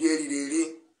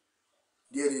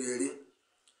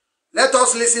 Let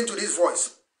us listen to this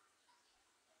voice.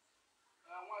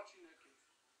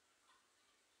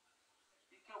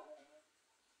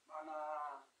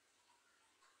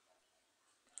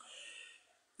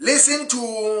 Listen to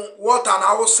what an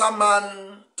Hausa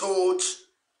man told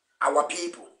our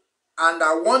people. And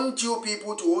I want you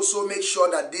people to also make sure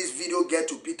that this video get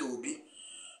to Peter Obi.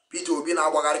 Peter Obi na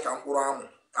agbagari ka mkpụrụ amụ.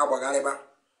 Agbagariba.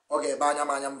 Okay,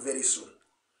 banyam very soon.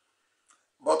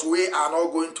 But we are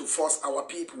not going to force our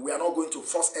people. We are not going to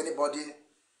force anybody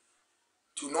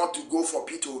to not to go for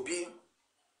Peter Obi.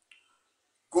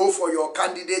 Go for your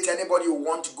candidate. Anybody you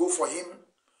want to go for him.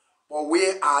 But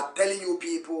we are telling you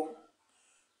people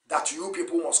that you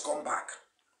people must come back.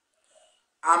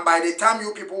 And by the time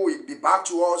you people will be back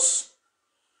to us,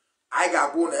 I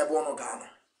got bone ebono Ghana.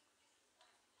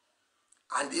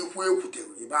 And if we put it,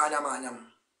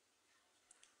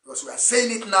 because we are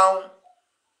saying it now,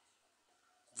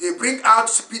 they bring out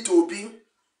P2B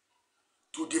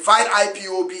to divide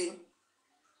IPOB.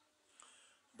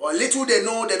 But little they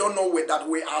know, they don't know that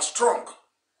we are strong.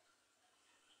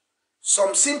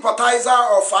 Some sympathizer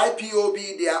of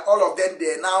IPOB, they are all of them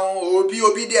there now.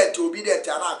 Obedient to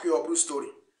a blue story.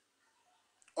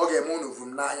 Okay, mono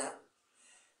from Naya.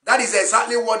 That is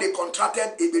exactly what they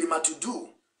contracted Ibirima to do.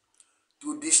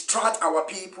 To distract our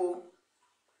people.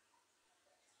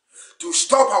 To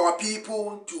stop our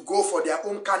people to go for their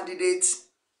own candidates.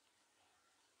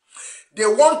 They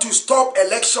want to stop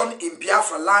election in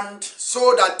Biafra land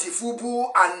so that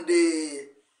Tifubu and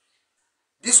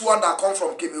this one that come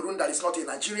from Cameroon that is not a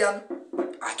Nigerian.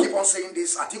 I keep on saying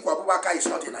this. Atiku Abubakar is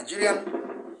not a Nigerian.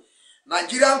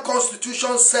 Nigerian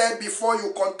constitution said before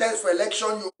you contest for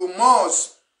election, you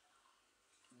must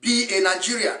be a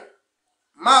Nigerian.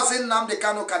 Mazi Nnamdi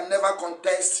Kanu can never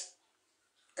contest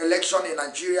election in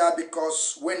Nigeria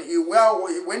because when he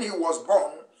was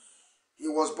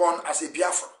born as a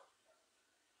Biafra.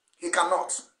 He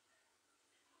cannot.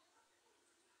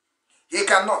 He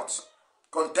cannot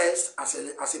contest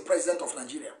as a president of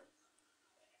Nigeria.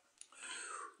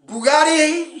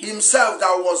 Buhari himself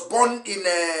that was born in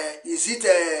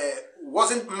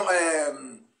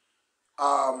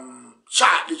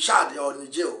Chad or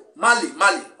Niger,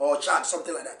 Mali or Chad,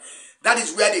 something like that. That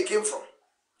is where they came from.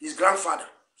 His grandfather.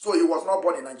 So he was not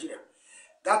born in Nigeria.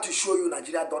 That to show you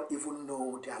Nigeria don't even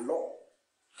know their law.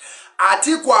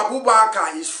 Atiku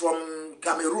Abubakar is from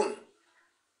Cameroon.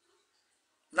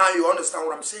 Now you understand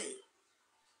what I'm saying.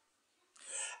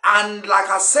 And like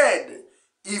I said,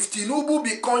 if Tinubu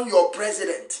become your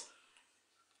president,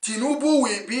 Tinubu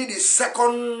will be the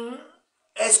second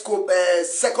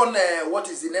what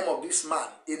is the name of this man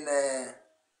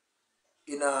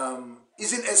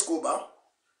isn't Escobar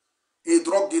a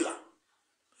drug dealer?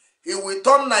 He will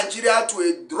turn Nigeria to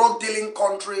a drug dealing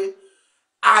country,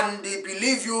 and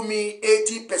believe you me,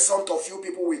 80% of you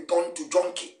people will turn to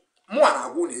junkie. Am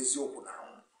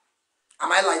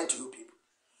I lying to you people?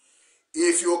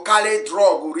 If you carry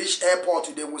drug reach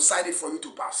airport, they will sign it for you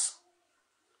to pass.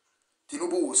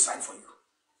 Tinubu will sign for you.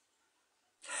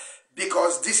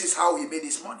 Because this is how he made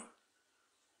his money.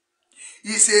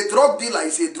 He's a drug dealer.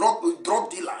 He's a drug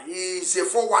dealer. He's a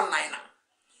 419er.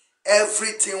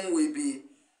 Everything will be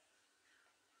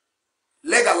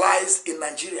legalized in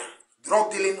Nigeria.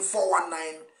 Drug dealing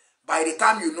 419. By the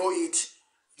time you know it,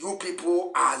 you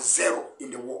people are zero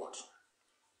in the world.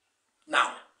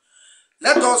 Now,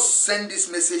 let us send this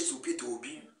message to Peter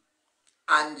Obi,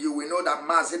 and you will know that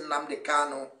Mazi Nnamdi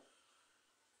Kanu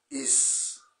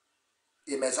is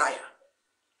a Messiah.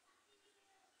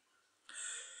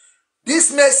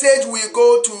 This message will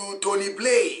go to Tony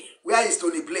Blay. Where is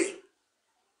Tony Blay?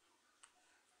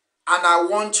 And I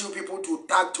want you people to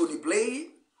tag Tony Blay.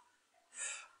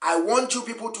 I want you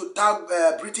people to tag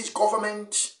British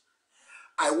government.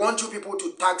 I want you people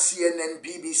to tag CNN,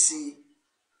 BBC,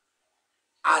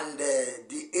 and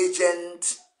the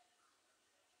agent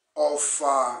of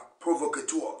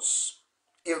provocateurs.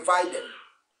 Invite them.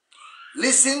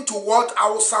 Listen to what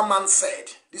Hausa man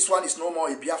said. This one is no more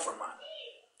a Biafra man.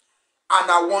 And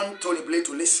I want Tony Blay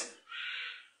to listen.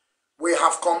 We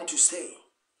have come to stay.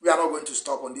 We are not going to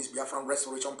stop on this Biafran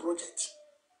restoration project.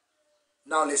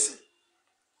 Now listen.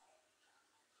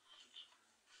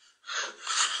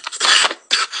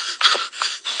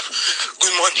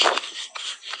 Good morning.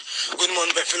 Good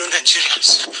morning, my fellow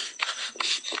Nigerians.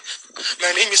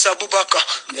 My name is Abubakar.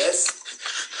 Yes.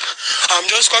 I'm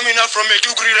just coming out from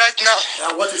Maiduguri right now.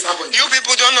 Yeah, what is happening? You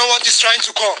people don't know what is trying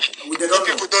to come. You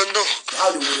people don't know.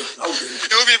 How do they know?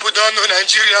 You people don't know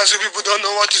Nigerians. You people don't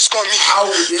know what is coming. How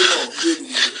would they know?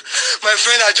 My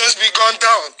friend, I just be gone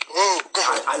down. Oh,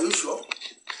 God. Are you sure?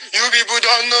 You people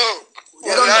don't know.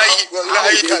 They don't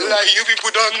Lie. You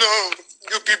people don't know.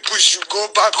 You people should go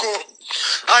back home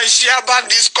and share back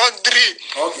this country.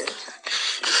 Okay.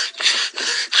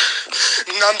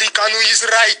 Nnamdi Kanu is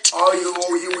right. Or he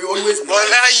will always be right.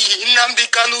 Wallahi, Nnamdi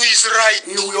Kanu is right.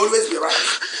 He will always be right.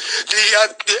 They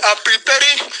are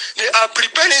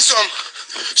preparing some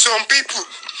people.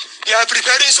 They are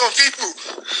preparing some people.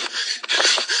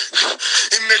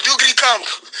 In Medugri camp,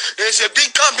 there's a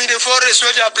big camp in the forest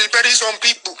where they are preparing some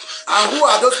people. And who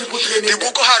are those people training them? The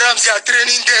Boko Harams, they are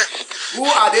training them. Who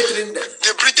are they training them?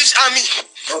 The British Army.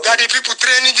 Okay. They are the people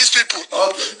training these people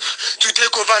to take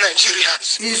over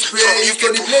Nigerians. Is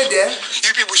Tony Play there?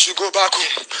 You people should go back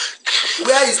home.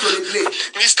 Where is Tony Play?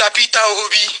 Mr. Peter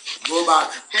Obi. Go back.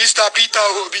 Mr. Peter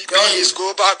Obi, please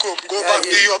go back home. Go back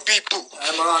to your people.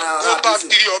 Go back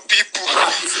to your people.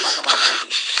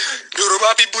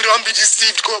 Yoruba people, don't be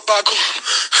deceived. Go back home.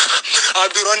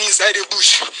 I've been running inside the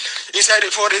bush, inside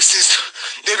the forests,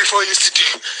 day before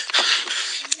yesterday.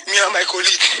 Me and my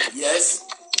colleague. Yes.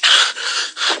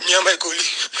 Me and my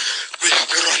colleague, we have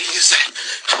been running inside.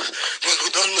 But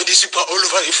we don't know these people are all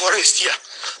over the forest here.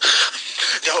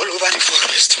 They are all over the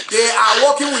forest. They are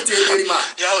working with Eberima.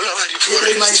 They are all over the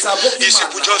forest. These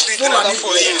people just need another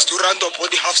 4 years to round up all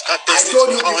the half-starters. I told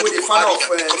you people the fan of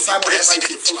Simon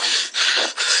president.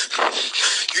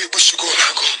 You people should go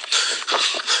back home.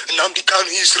 Nnamdi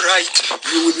Kanu is right.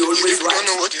 You will be always right. You don't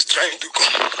know what he's trying to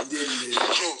come. No.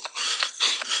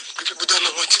 People don't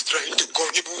know what he's trying to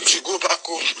come. People should go back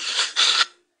home.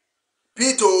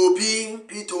 Peter Obi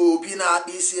na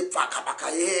isi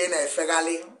paka ihe na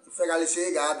efegali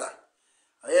si ga-ada.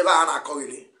 Ebe a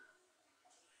na-akọghịrị.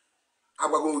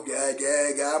 Agwago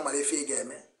ga malefe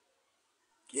ga-eme.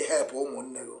 Ka ihe help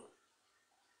ụmụnne go.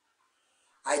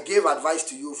 I gave advice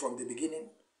to you from the beginning.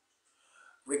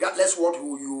 Regardless what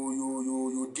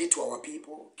you did to our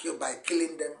people, by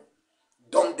killing them,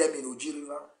 dump them in Oji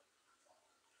River.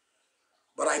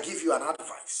 But I give you an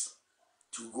advice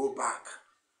to go back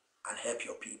and help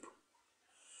your people.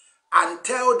 And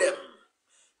tell them,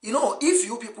 you know, if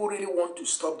you people really want to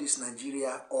stop this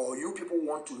Nigeria, or you people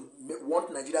want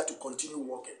Nigeria to continue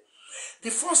working,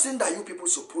 the first thing that you people are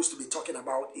supposed to be talking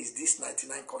about is this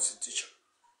 99 Constitution.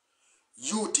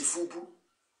 You, Tifubu,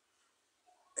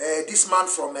 this man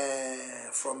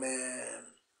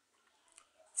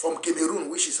from Cameroon,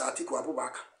 which is Atiku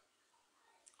Abubakar,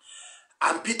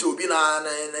 and Peter Obi na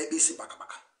Isi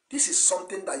Bakabaka. This is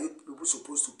something that you people are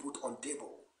supposed to put on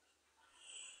table.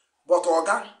 But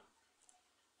Oga,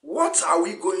 what are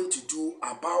we going to do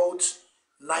about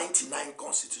 99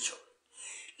 Constitution?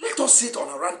 Let us sit on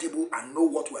a round table and know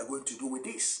what we are going to do with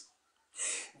this.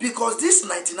 Because this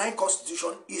 99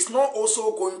 Constitution is not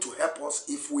also going to help us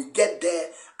if we get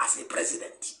there as a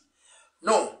president.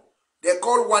 No, they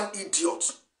call one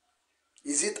idiot.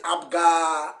 Is it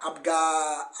Abga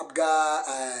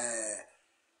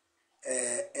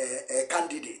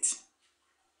candidate?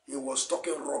 He was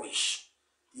talking rubbish.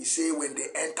 He said when they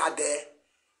enter there,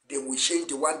 they will change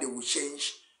the one they will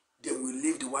change, they will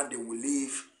leave the one they will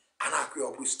leave, and I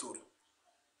create a story.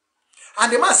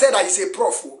 And the man said that he's a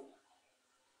prof.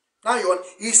 Now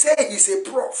he said he's a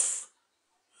prof.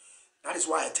 That is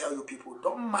why I tell you people,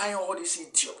 don't mind all these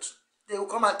idiots. They will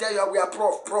come and tell you we are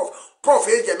prof.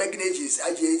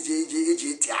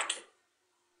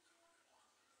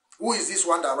 Who is this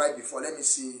one that right before? Let me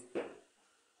see.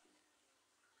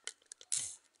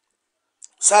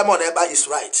 Simon Eba is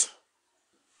right.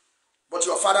 But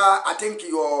your father, I think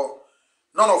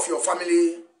none of your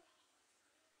family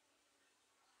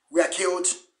were killed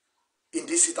in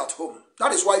this seat at home.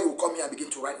 That is why you come here and begin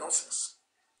to write nonsense.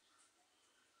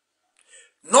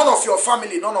 None of your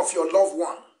family, none of your loved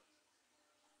one,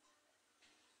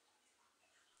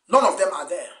 none of them are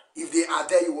there. If they are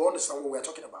there, you will understand what we are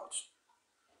talking about.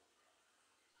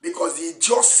 Because the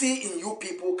idiocy in you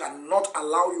people cannot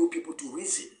allow you people to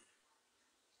reason.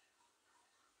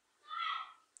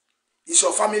 Is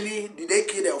your family, did they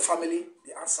kill their family?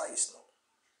 The answer is no.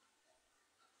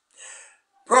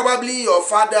 Probably your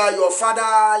father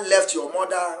left your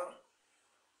mother,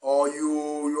 or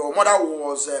your mother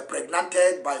was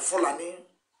pregnanted by Fulani,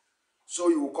 so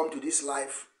you will come to this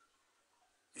life.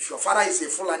 If your father is a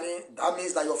Fulani, that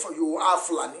means that you are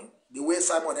Fulani, the way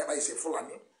Simon Eba is a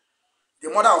Fulani. The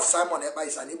mother of Simon Eba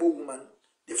is an Igbo woman,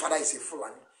 the father is a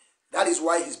Fulani. That is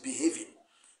why he's behaving.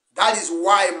 That is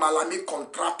why Malami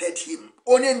contracted him.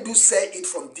 Onyendu said it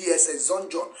from DSS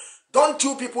Zonjon. Don't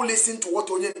you people listen to what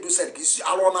Onyendu said?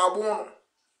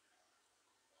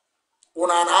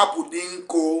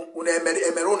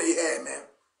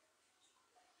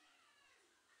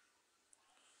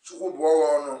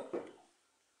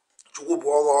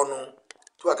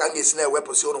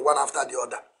 One after the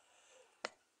other.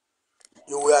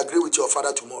 You will agree with your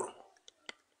father tomorrow.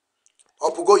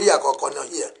 Or go here, or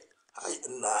here.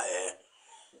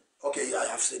 Okay, yeah, I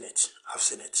have seen it. I've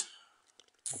seen it.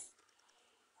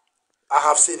 I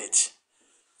have seen it.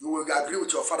 You will agree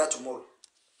with your father tomorrow.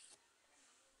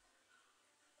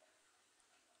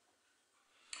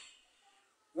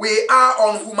 We are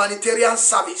on humanitarian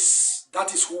service.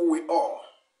 That is who we are.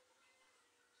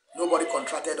 Nobody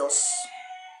contracted us.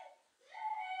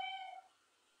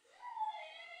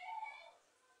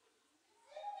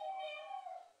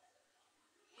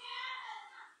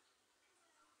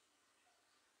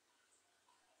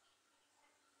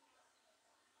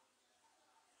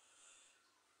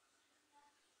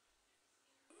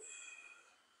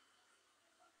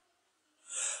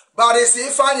 But the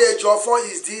Ifeanyi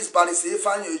Ejiofor is this, but the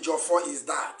Ifeanyi Ejiofor is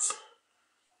that.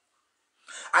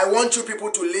 I want you people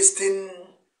to listen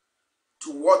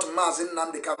to what Mazi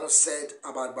Nwachineke said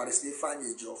about Barrister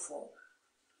Ifeanyi Ejiofor.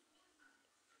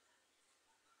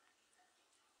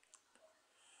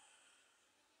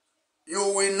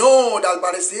 You will know that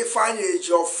Barrister Ifeanyi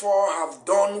Ejiofor have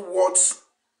done what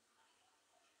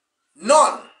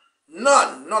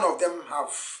none of them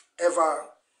have ever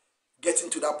get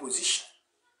into that position.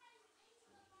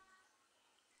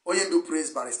 Oyendu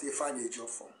praise Barrister Ifeanyi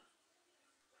Ejiofor.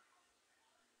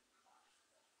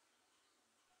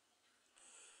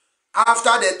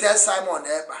 After they tell Simon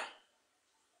Eber,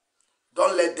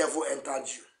 don't let devil enter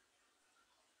you.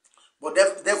 But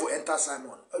devil enter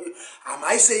Simon. Am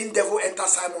I saying devil enter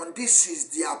Simon? This is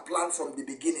their plan from the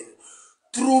beginning.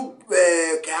 Through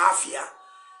Biafra,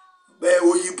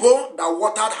 Oyibo that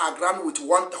watered her ground with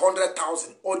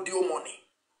 100,000 audio money.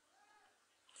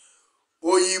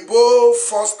 Oyibo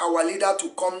forced our leader to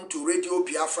come to Radio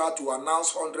Biafra to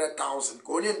announce 100,000.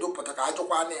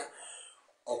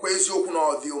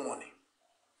 Audio money.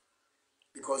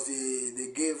 Because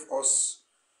they gave us,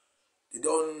 they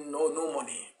don't know no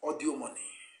money, audio money.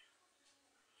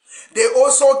 They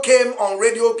also came on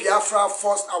Radio Biafra,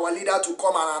 forced our leader to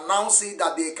come and announce it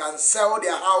that they can sell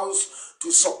their house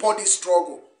to support this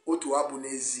struggle. Otu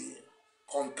Abunezi,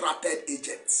 contracted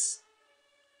agents.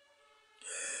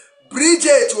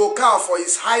 Bridget Okafor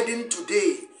is hiding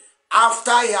today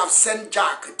after he have sent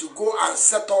Jack to go and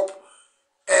set up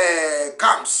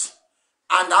camps.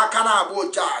 And Akana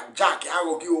about Jack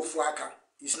Agogi Ofuaka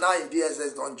is now in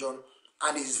DSS dungeon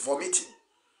and he's vomiting.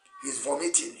 He's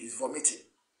vomiting.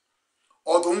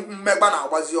 Odum Megbana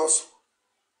was yours.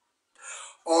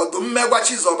 Odum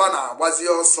Megwachizobana was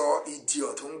yours,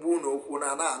 idiot. Umbuno,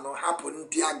 Hunana, no happen,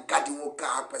 dear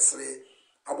Gadimoka, Pesre,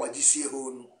 Awajisi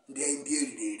Honu, the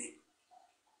Indian lady.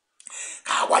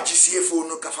 Awajisi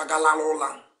Honu, Kafagala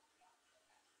Lola.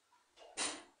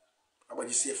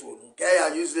 Okay,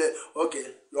 I use the okay,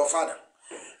 your father.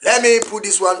 Let me put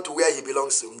this one to where he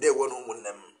belongs to. They won't own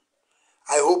them.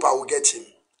 I hope I will get him.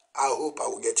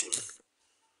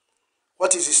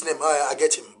 What is his name? I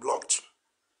get him blocked.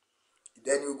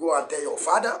 Then you go and tell your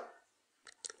father.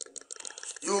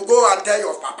 You go and tell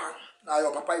your papa. Now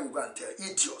your papa you go and tell.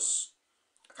 Idiots.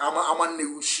 Aman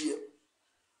neushie.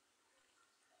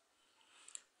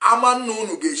 Aman no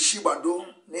nu ge shibado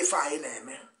nefa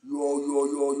eneme.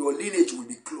 Your lineage will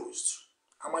be closed.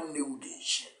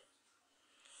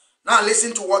 Now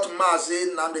listen to what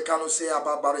Mazi Nwachineke say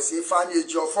about Barrister Ifeanyi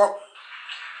Ejiofor.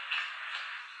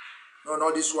 No,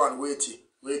 not this one. Wait.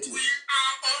 We are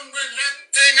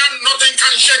unrelenting and nothing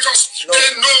can shake us. No.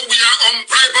 They know we are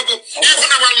unbribable. Okay. Even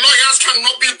our lawyers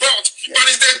cannot be bought. Yes.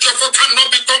 Barrister Ejiofor cannot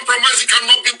be compromised. He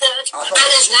cannot be bought. That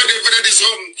was why they voted his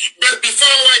home. But before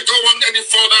I go on any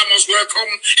further, I must welcome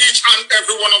each and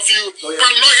every one of you.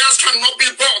 But lawyers cannot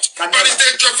be bought. Barrister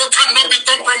Ejiofor cannot be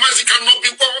compromised. He cannot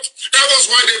be bought. That was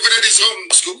why they voted his home.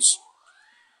 Schools.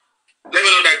 Let me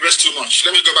not digress too much.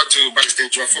 Let me go back to Barrister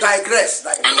Ejiofor. Digress.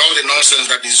 And all the nonsense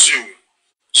that the zoo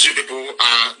people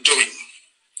are doing.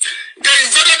 They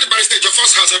invaded the Barrister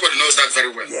Ejiofor's house. Everybody knows that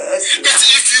very well. Yes. But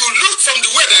if you look from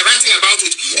the way they're writing about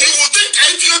it, yes, you would think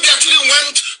Ipob actually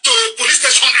went to a police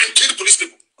station and killed police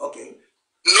people. Okay.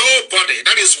 Nobody.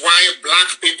 That is why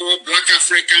black people, black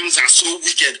Africans are so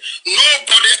wicked.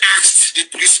 Nobody asked the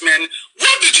policeman,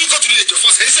 what did you go to the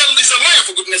Ejiofor's house? He's a liar,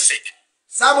 for goodness sake.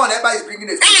 Someone ever is bringing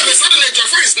it. All of a sudden,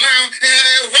 Ejiofor is now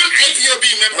one Ipob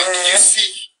member. Do you see?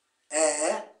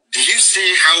 Do you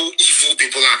see how evil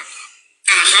people are?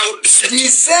 And how the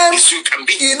same can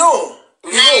be? You know,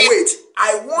 wait.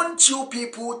 I want you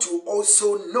people to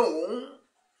also know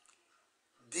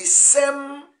the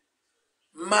same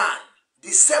man, the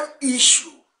same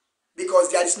issue,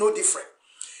 because there is no difference.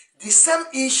 The same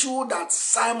issue that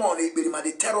Simon Ekberima,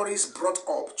 the terrorists, brought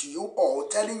up to you all,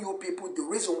 telling you people the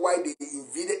reason why they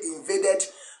invaded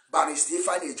Barrister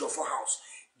Ifeanyi Ejiofor house.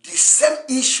 The same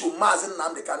issue Mazi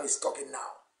Nwachineke is talking now.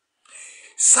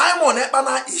 Simon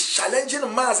Ekpana is challenging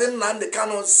Mazi Nnamdi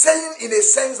Kanu, saying in a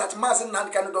sense that Mazi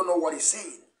Nnamdi Kanu don't know what he's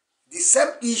saying. The same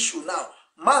issue now.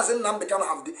 Mazi Nnamdi Kanu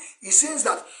have the, it seems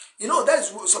that, you know, that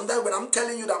is sometimes when I'm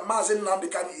telling you that Mazi Nnamdi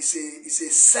Kanu is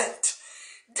a saint.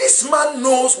 This man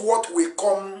knows what will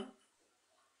come,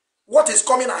 what is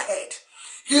coming ahead.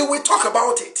 He will talk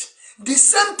about it. The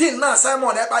same thing now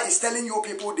Simon Ekpa is telling you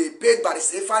people they paid by the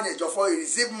Ifeanyi Ejiofor, he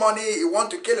received money, he want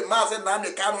to kill Mazi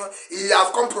Nnamdi Kanu, he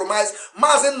have compromised.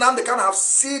 Mazi Nnamdi Kanu have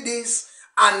seen this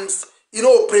and, you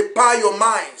know, prepare your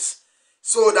minds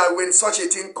so that when such a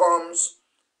thing comes,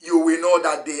 you will know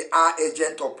that they are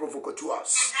agent or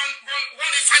provocateurs.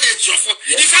 The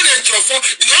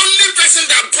only person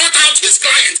that brought out his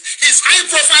client, his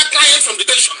high-profile client from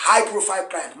detention. High-profile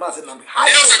client, Mazi Nnamdi.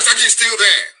 Excelency is still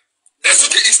there.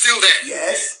 Dasuki is still there.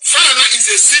 Yes. Falana is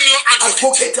a senior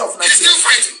advocate of Nigeria. He's still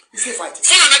fighting. He's still fighting.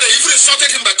 Falana, they even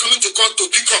insulted him by coming to court to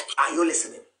pick up. Are you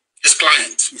listening? His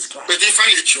client. His client. But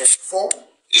Ifeanyi Ejiofor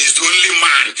is the only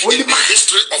man in the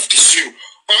history of the zoo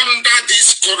under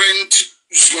this current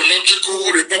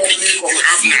zoological republic you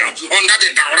have now, under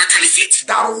the Daura Caliphate.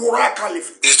 Daura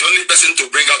Caliphate. He's the only person to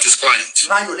bring out his client.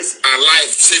 Now you listen.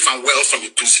 Alive, safe and well from a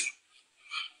prison.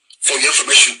 For your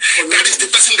information, that is the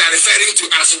person they are referring to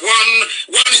as one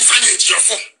Ifeanyi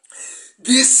Ejiofor.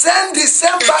 The same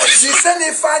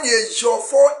Ifeanyi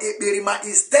Ejiofor Eberima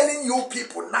is telling you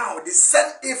people now. The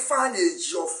same Ifeanyi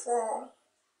Ejiofor,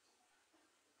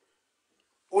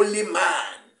 only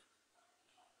man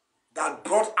that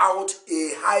brought out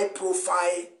a high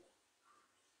profile,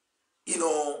 you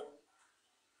know,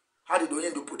 how did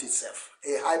Onyendu put itself?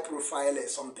 A high profile or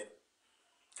something.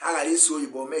 How are you so you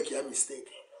will make a mistake?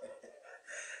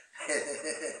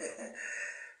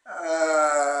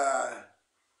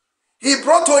 He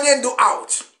brought Onyendu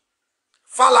out.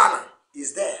 Falana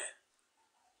is there.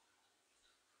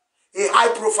 A high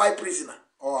profile prisoner,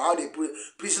 or how they put it,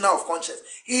 prisoner of conscience.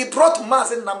 He brought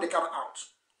Mazi Nnamdi Kanu out.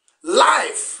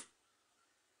 Live.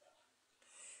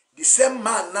 The same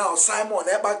man now, Simon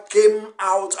Ekpa, came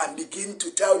out and began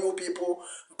to tell you people,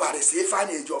 Barrister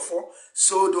Ifeanyi Ejiofor,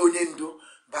 so Onyendu,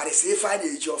 Barrister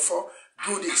Ifeanyi Ejiofor,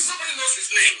 do this. Somebody knows his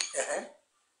name.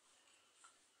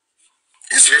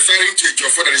 He's referring to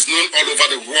Ejiofor that is known all over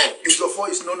the world. Ejiofor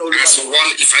is known all over as the world.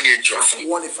 one Ifeanyi Ejiofor.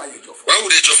 One Ifeanyi Ejiofor. Why would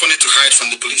Ejiofor need to hide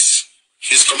from the police?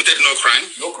 He's committed no crime.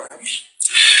 No crime.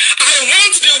 I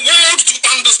want the world to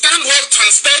understand what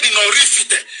transpired in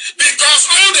Orifite, because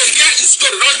all they hear is good,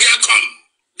 they don't hear come.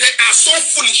 They are so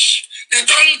foolish. They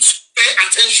don't pay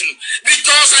attention.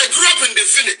 Because I grew up in the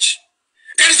village.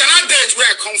 There is an adage where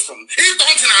I come from. If you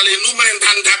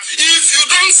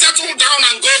don't settle down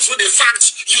and go through the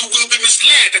facts, you will be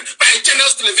misled by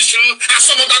channels television and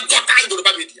some other gutter in the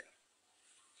media.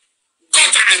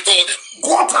 Gutter, I call them.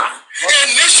 Gutter.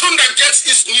 A nation that gets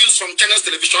its news from channels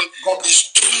television is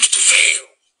doomed to fail.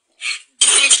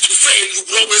 Doomed to fail, you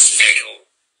will always fail.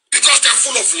 Because they're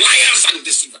full of liars and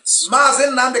deceivers. All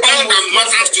that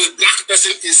matters to a black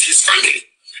person is his family.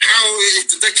 How he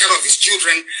to take care of his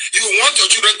children. You want your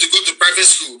children to go to private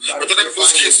school, but other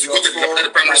people's kids to go to the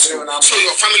primary school. So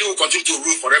your family will continue to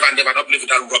rule forever and never not live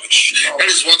with that rubbish. That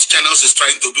is what Channels is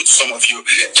trying to do to some of you.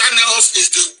 Channels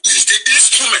is the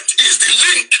instrument, is the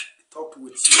link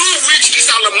through which this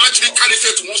Alamaji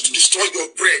Caliphate wants to destroy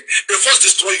your brain. They first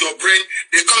destroy your brain,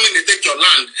 they come in, they take your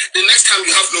land. The next time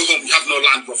you have no home, you have no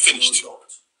land, you're finished.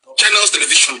 Channels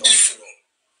television, evil.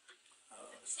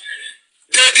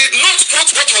 They did not quote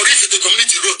what Orifite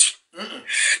community wrote.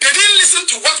 They didn't listen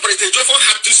to what Barrister Ejiofor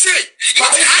had to say. It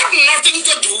had nothing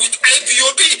to do with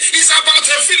IPOB. It's about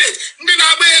a village.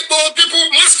 People,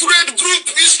 masquerade group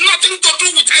is nothing to do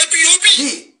with IPOB.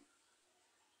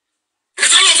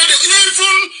 It's all over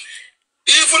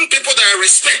even people that I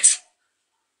respect.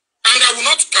 And I will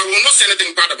not say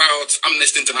anything bad about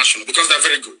Amnesty International because they're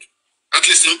very good. At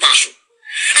least impartial.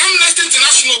 Amnesty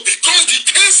International, because the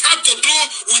case had to do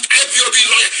with IPOB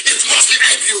lawyer, it must be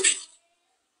IPOB.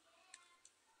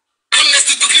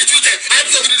 Amnesty quickly tweeted,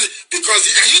 IPOB, because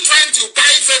are you trying to buy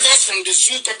favors from the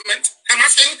zoo government? I'm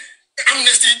asking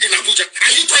Amnesty in Abuja,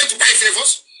 are you trying to buy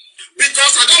favors?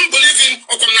 Because I don't believe in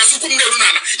Okomnasukum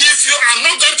Nerunana. If you are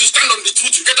not going to stand on the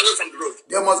truth, you get away from the road.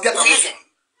 They must get away. Move on.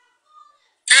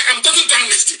 I'm talking to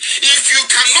Amnesty. If you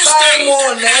cannot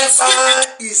Simon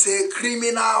Ekpa is a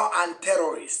criminal and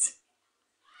terrorist.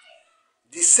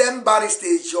 The same Barrister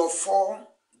Ejiofor,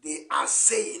 they are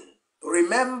saying,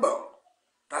 remember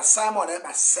that Simon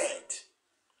Ekpa said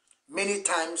many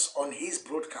times on his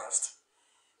broadcast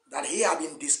that he had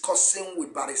been discussing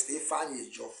with Barrister Ifeanyi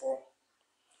Ejiofor.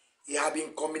 He had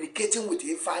been communicating with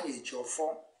Ifeanyi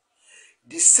Ejiofor.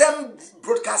 The same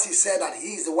broadcast he said that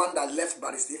he is the one that left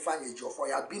Barrister Ifeanyi Ejiofor.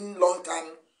 It had been a long time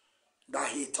that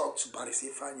he talked to Barrister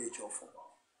Ifeanyi Ejiofor.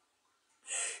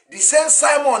 The same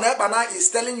Simon Ekpana is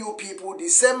telling you people, the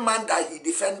same man that he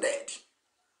defended.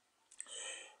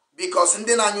 Because in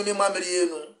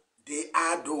the they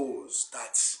are those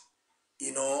that,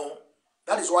 you know,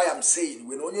 that is why I'm saying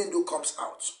when Onyendu comes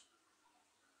out,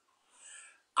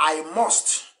 I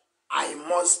must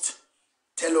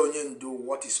tell Onyendu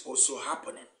what is also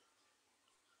happening.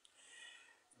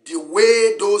 The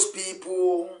way those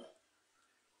people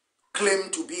claim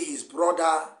to be his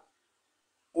brother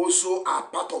also are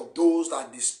part of those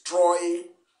that destroy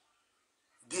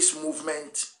this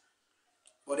movement,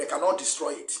 but they cannot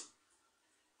destroy it.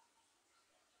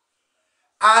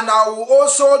 And I will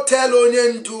also tell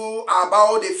Onyendu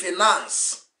about the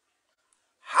finance,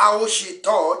 how she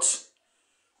thought,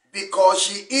 because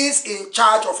she is in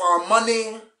charge of our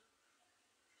money.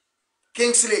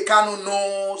 Kingsley Kanu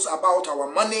knows about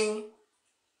our money,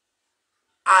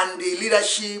 and the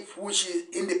leadership, which is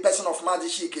in the person of Mazi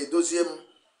Nwachineke,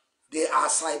 they are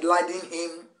sidelining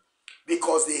him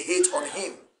because they hate on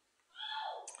him.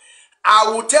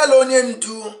 I will tell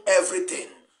Onyendu everything.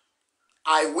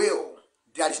 I will.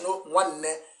 There is no one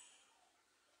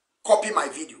copy my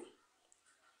video.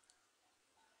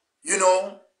 You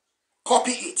know,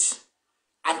 copy it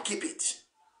and keep it.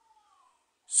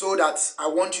 So that I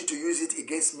want you to use it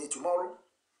against me tomorrow.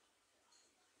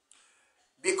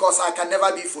 Because I can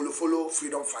never be follow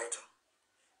freedom fighter.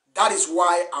 That is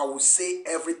why I will say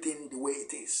everything the way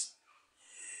it is.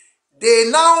 They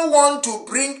now want to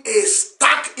bring a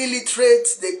stark illiterate,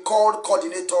 they called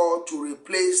coordinator, to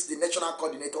replace the national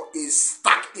coordinator, a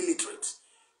stark illiterate.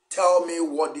 Tell me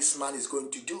what this man is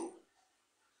going to do.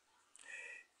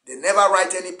 They never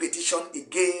write any petition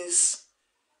against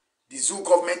the zoo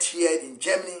government here in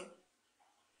Germany.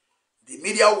 The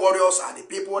media warriors are the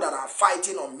people that are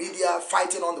fighting on media,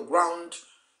 fighting on the ground,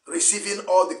 receiving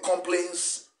all the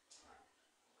complaints,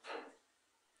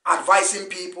 advising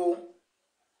people.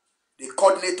 The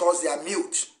coordinators, they are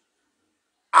mute.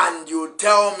 And you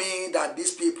tell me that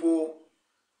these people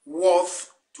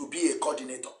worth to be a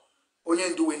coordinator.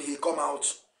 Onyendu, when he come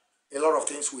out, a lot of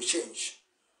things will change.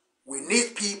 We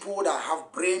need people that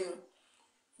have brain.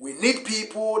 We need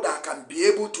people that can be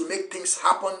able to make things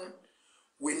happen.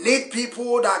 We need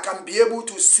people that can be able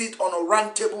to sit on a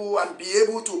round table and be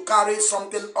able to carry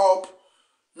something up.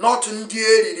 Not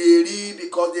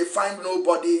because they find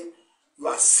nobody. You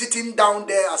are sitting down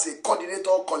there as a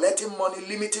coordinator, collecting money,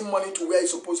 limiting money to where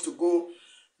it's supposed to go.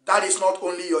 That is not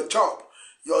only your job.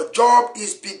 Your job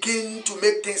is begin to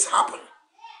make things happen.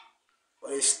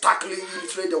 But a starkly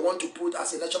illiterate they want to put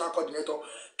as a national coordinator.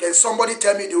 Can somebody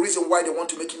tell me the reason why they want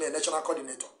to make him a national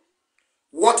coordinator?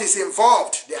 What is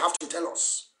involved? They have to tell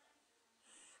us.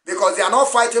 Because they are not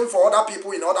fighting for other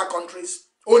people in other countries.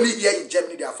 Only here in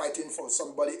Germany they are fighting for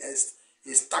somebody else,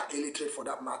 a stark illiterate for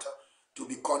that matter, to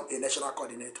become a national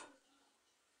coordinator.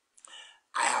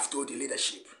 I have told the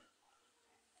leadership.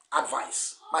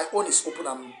 Advice. My own is open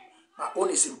and my own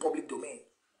is in public domain.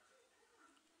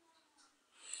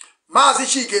 Mazi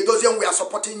Nwachineke, we are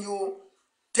supporting you.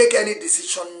 Take any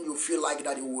decision you feel like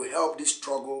that it will help this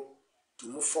struggle to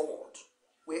move forward.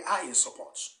 We are in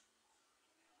support.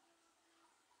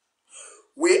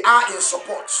 We are in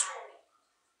support.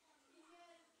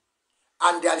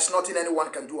 And there is nothing anyone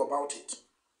can do about it.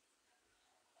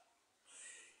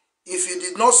 If you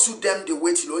did not suit them, they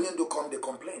wait till Onyendu come, they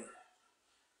complain.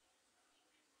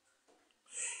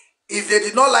 If they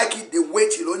did not like it, they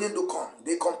wait till Onyendu come,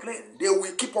 they complain. They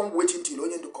will keep on waiting till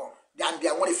Onyendu come. And they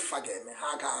are one if again.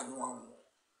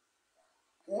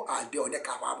 Who are they on the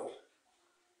capable?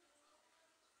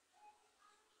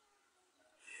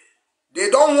 They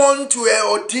don't want to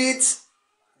audit.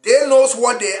 They knows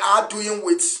what they are doing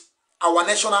with our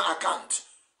national account.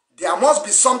 There must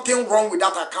be something wrong with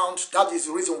that account. That is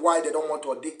the reason why they don't want to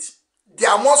audit.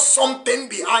 There must something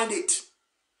behind it.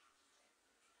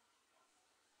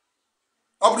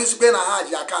 Obviously,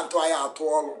 I can't try at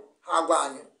all.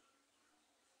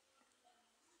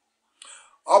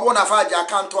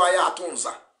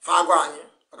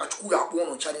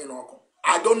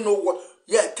 I don't know what.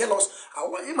 Yeah, tell us.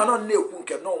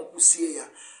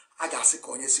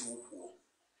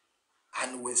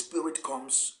 And when spirit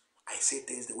comes, I say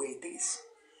things the way it is.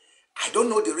 I don't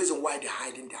know the reason why they're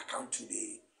hiding the account to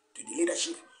the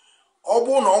leadership.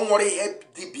 Obo no worry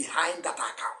help behind that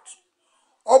account.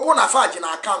 Obo na faji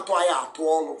na account aya at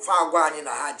all. Fa gwa anyi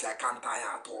na haji account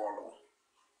aya at all.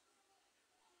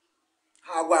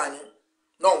 Ha gwa anyi.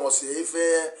 No was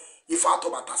if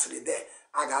atoba tasiri there,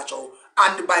 I got you.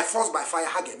 And by force by fire,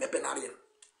 ha get mepenarian.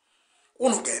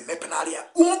 unu ga-eme penaria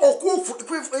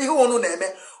ihe unu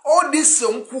na-eme all this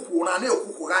nkwukwu na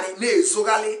na-ekwukwugharị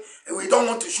na-ezogharị we don't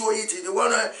want to show it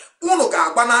unu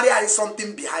ga-agbanarị anyị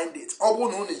something behind it ọ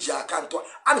bụ na unu ji aka ntụ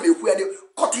ana m ekwu ya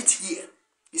cut it here.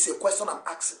 It's a question I'm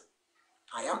asking.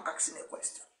 I am asking a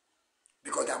question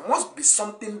because there must be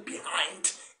something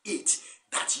behind it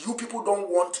that you people don't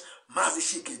want Mazi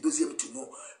Nwachineke to know,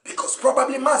 because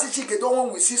probably Mazi Nwachineke don't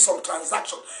want we see some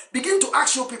transaction. Begin to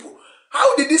ask you people,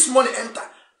 how did this money enter?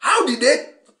 How did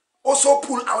they also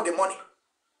pull out the money?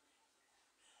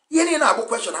 Yeni na abu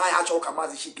question how I choka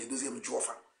Mazi Nwachineke to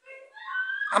offer.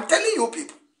 I'm telling you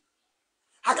people.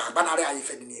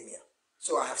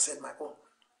 So I have said my own.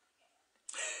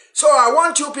 So I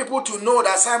want you people to know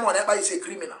that Simon Ekpa is a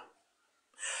criminal.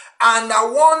 And I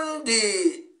want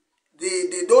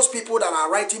those people that are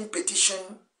writing petition,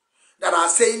 that are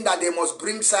saying that they must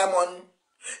bring Simon,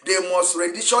 they must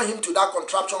rendition him to that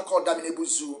contraption called Daminebu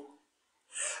Zoo.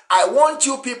 I want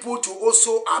you people to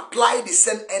also apply the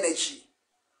same energy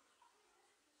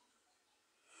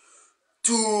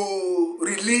to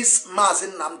release Mazi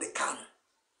Nnamdi Kanu.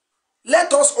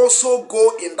 Let us also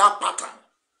go in that pattern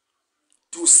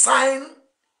to sign,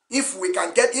 if we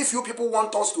can get, if you people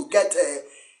want us to get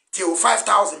till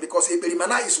 5,000, because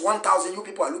Eberimana is 1,000 you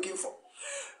people are looking for.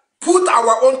 Put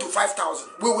our own to 5,000.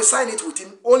 We will sign it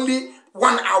within only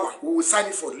 1 hour. We will sign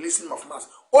it for the listening of mass.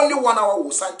 Only 1 hour we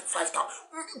will sign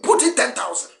 5,000. Put it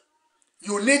 10,000.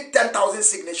 You need 10,000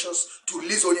 signatures to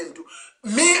release Onyendu.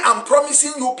 Me, I'm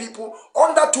promising you people,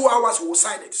 under 2 hours we will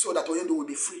sign it so that Onyendu will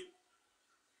be free.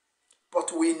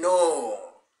 But we know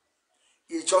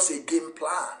it's just a game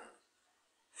plan.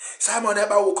 Simon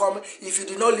Ekpa will come. If you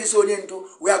do not listen Onyendu,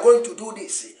 we are going to do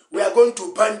this. We are going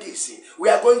to burn this. We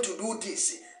are going to do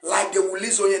this. Like they will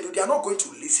listen Onyendu. They are not going to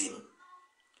listen.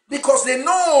 Because they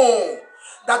know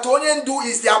that Onyendu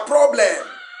is their problem.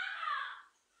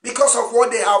 Because of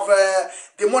what they have,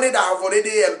 the money that have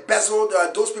already embezzled,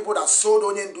 those people that sold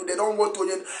Onyendu, they don't want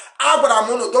Onyendu.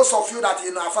 Abramono, those of you that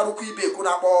in Afaruku Ibe,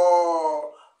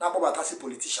 Nabo Batasi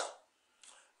politician.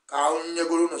 Can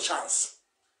you no chance?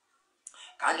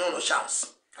 Can you no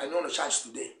chance? I know no chance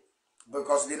today.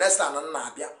 Because the next time I'm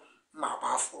not here, my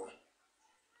powerful.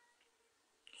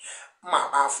 My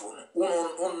powerful.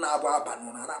 Unaba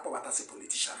banana, Nabo Batasi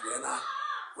politician.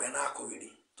 We're not going.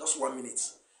 Just 1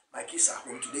 minute. My kids are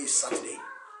home. Today is Saturday.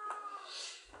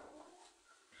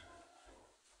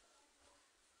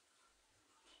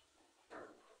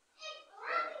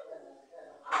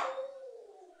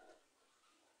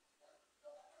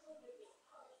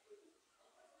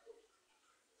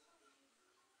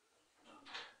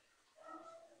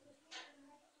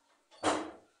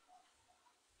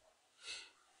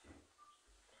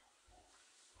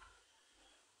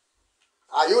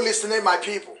 Are you listening, my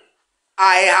people?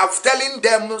 I have telling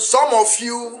them, some of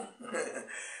you,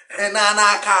 I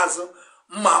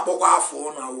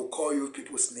will call you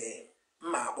people's name.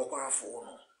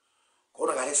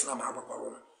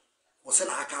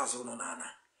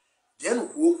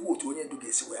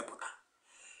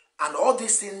 And all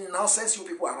these things, nonsense you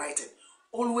people are writing,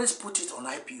 always put it on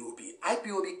IPOB.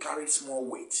 IPOB carries more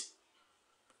weight.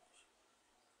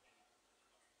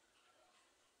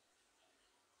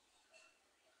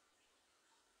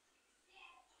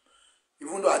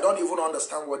 Even though I don't even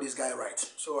understand what this guy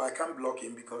writes. So I can't block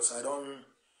him because I don't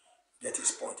get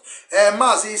his point.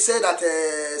 Mazi said that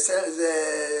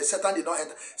Satan did not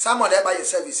enter. Simon Ekpa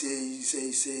himself is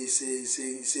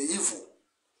a evil.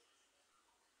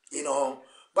 You know.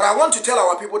 But I want to tell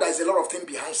our people there is a lot of things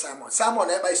behind Simon. Simon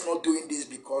Ekpa is not doing this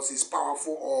because he's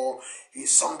powerful or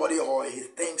he's somebody or he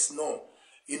thinks no.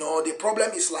 You know, the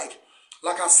problem is like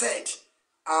I said,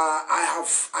 I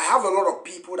have a lot of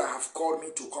people that have called me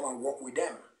to come and work with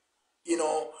them. You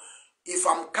know, if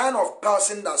I'm kind of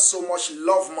person that so much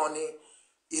love money,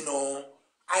 you know,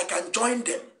 I can join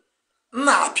them.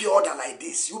 Nah, pure like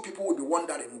this. You people will be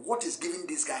wondering what is giving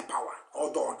this guy power.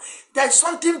 Hold on. There's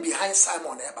something behind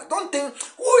Simon Ekpa. Don't think,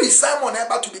 who is Simon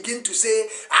Ekpa to begin to say,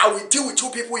 I will deal with you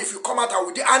people if you come out, I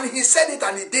will deal. And he said it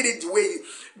and he did it the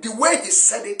way he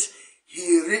said it.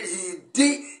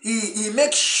 He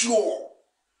makes sure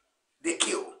they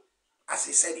kill as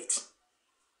he said it.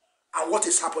 And what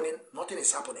is happening? Nothing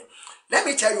is happening. Let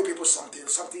me tell you people something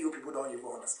you people don't even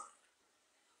understand.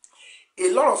 A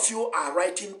lot of you are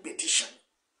writing petition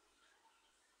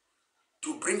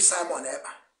to bring Simon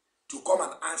Ekpa to come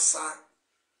and answer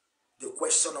the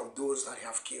question of those that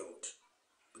have killed,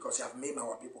 because they have made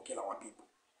our people kill our people.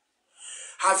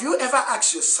 Have you ever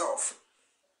asked yourself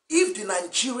if the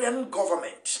Nigerian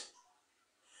government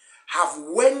have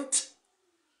went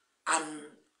and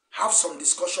have some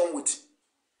discussion with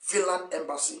Finland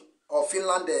embassy or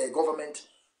Finland government,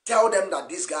 tell them that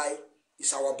this guy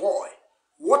is our boy.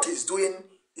 What he's doing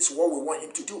is what we want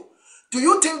him to do. Do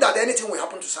you think that anything will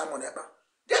happen to Simon Ekpa?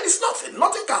 There is nothing.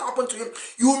 Nothing can happen to him.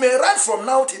 You may run from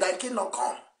now till thy kingdom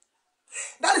come.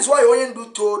 That is why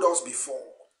Oyendu told us before.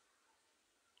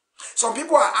 Some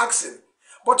people are asking,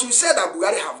 but you said that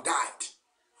Buhari have died.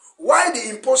 Why the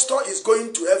impostor is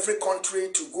going to every country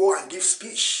to go and give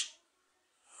speech?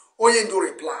 Oyendu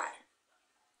replied,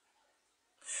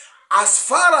 as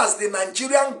far as the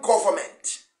Nigerian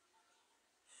government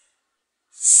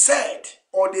said,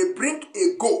 or they bring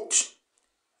a goat,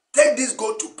 take this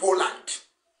goat to Poland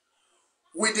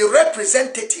with the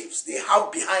representatives they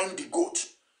have behind the goat,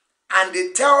 and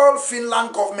they tell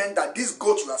Finland government that this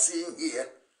goat you are seeing here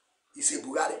is a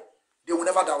Buhari, they will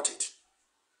never doubt it.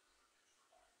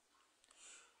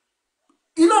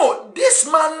 You know,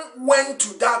 this man went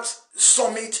to that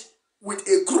summit with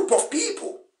a group of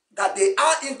people that they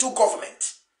are into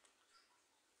government.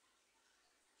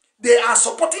 They are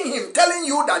supporting him, telling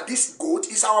you that this goat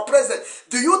is our president.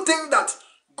 Do you think that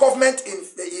government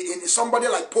in somebody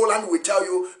like Poland will tell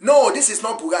you, no, this is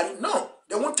not Buhari? No,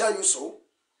 they won't tell you so.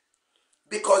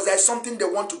 Because there's something they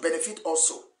want to benefit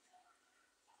also.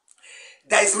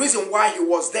 There is a reason why he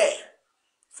was there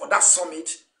for that summit.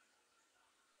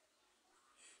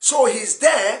 So he's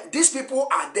there, these people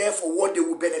are there for what they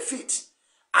will benefit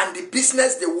and the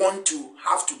business they want to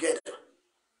have together.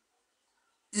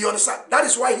 You understand? That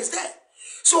is why he's there.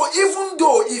 So even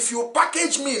though if you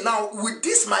package me now with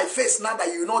this my face, now that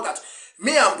you know that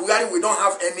me and Buhari, we don't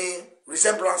have any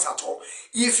resemblance at all.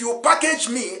 If you package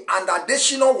me and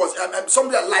Adesina was,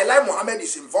 somebody like Lai Mohammed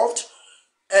is involved,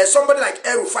 somebody like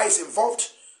El-Rufai is involved,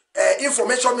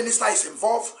 information minister is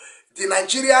involved, the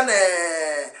Nigerian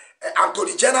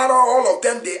Attorney General, all of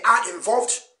them, they are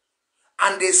involved,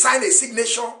 and they sign a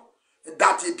signature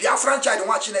that the Biafran child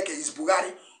Nwachineke is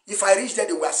Buhari. If I reach there,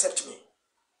 they will accept me.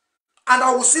 And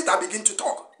I will sit and begin to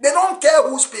talk. They don't care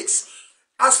who speaks.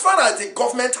 As far as the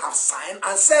government have signed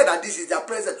and said that this is their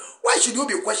president, why should you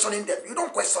be questioning them? You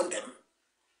don't question them.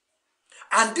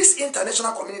 And this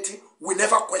international community will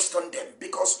never question them.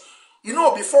 Because, you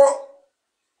know, before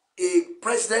a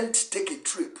president take a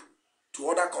trip to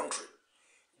other country,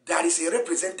 there is a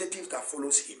representative that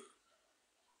follows him.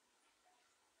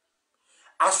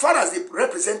 As far as the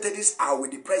representatives are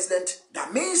with the president,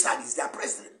 that means that he's their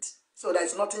president. So there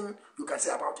is nothing you can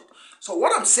say about it. So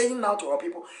what I'm saying now to our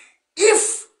people,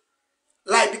 if,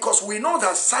 like, because we know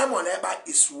that Simon Ekpa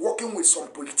is working with some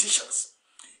politicians,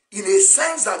 in a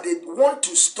sense that they want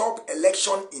to stop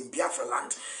election in Biafra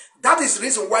land. That is the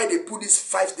reason why they put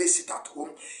this 5-day sit at home.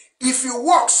 If it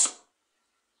works,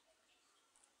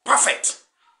 perfect.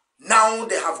 Now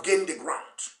they have gained the ground.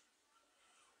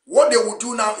 What they will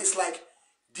do now is like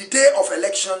the day of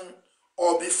election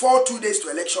or before 2 days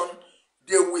to election,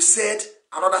 they will set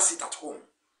another sit at home.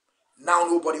 Now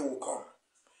nobody will come.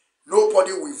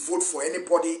 Nobody will vote for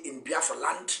anybody in Biafra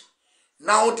land.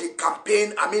 Now the campaign,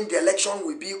 the election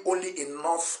will be only in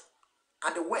North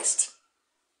and the West.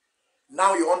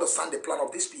 Now you understand the plan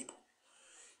of these people.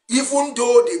 Even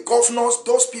though the governors,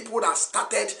 those people that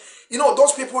started, you know,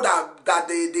 those people that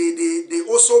they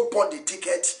also bought the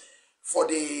ticket for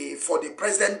the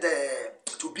president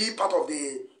to be part of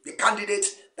the candidate,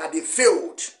 that they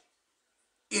failed.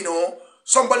 You know,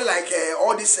 somebody like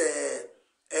all this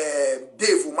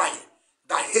Dave Umahi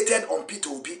that hated on Peter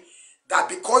Obi, that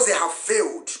because they have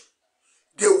failed,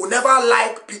 they will never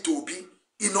like Peter Obi,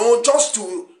 you know, just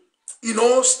to, you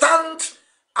know, stand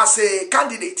as a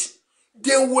candidate.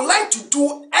 They would like to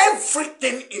do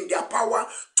everything in their power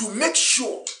to make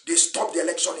sure they stop the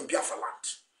election in Biafra land.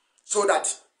 So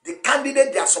that the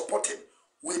candidate they are supporting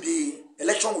will be,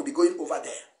 election will be going over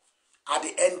there. At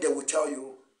the end, they will tell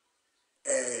you,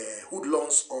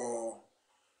 hoodlums or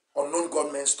unknown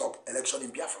gunmen stop election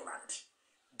in Biafra land.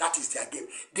 That is their game.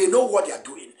 They know what they are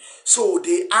doing. So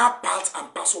they are part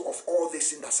and parcel of all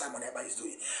this thing that Simon Ekpa is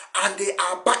doing. And they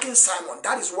are backing Simon.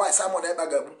 That is why Simon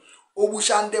Ekpa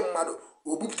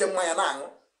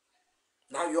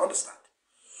now you understand.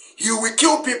 He will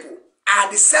kill people.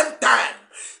 At the same time,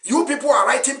 you people are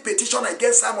writing petition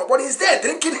against Simon, but he's there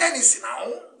drinking Hennessy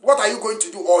now. What are you going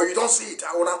to do? Or you don't see it?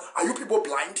 Are you people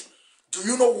blind? Do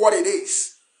you know what it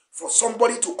is for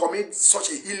somebody to commit such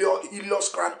a heinous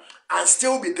crime and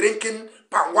still be drinking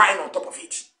palm wine on top of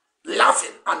it,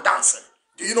 laughing and dancing?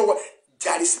 Do you know what?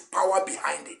 There is power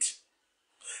behind it.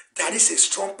 There is a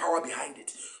strong power behind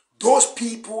it. Those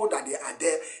people that they are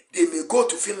there, they may go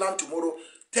to Finland tomorrow,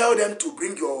 tell them to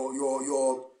bring your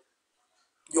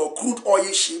crude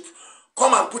oil ship,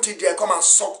 come and put it there, come and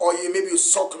suck oil, maybe you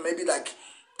suck maybe like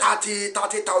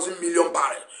 30,000 million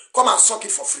barrels. Come and suck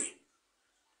it for free.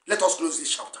 Let us close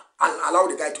this chapter and allow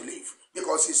the guy to leave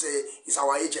because he's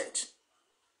our agent.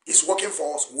 He's working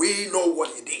for us. We know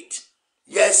what he did.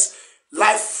 Yes,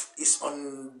 life is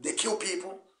on, they kill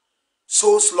people,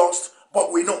 souls lost,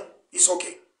 but we know it's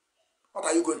okay. What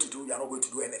are you going to do? You are not going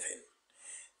to do anything.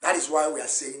 That is why we are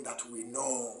saying that we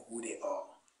know who they are.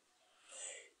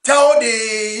 Tell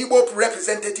the Ipob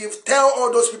representative, tell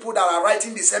all those people that are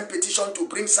writing the same petition to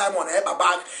bring Simon Ekpa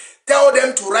back, tell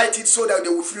them to write it so that they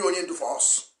will free Onyendu for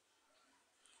us.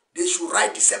 They should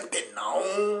write the same thing now.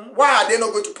 Why are they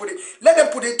not going to put it? Let them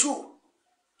put it too,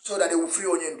 so that they will free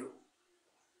Onyendu.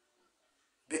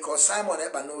 Because Simon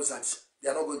Ekpa knows that they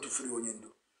are not going to free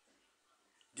Onyendu.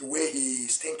 The way he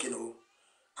is thinking,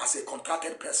 as a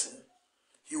contracted person,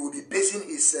 he will be basing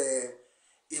his,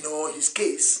 his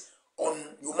case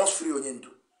on you must free Onyendu.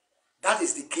 That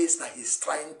is the case that he's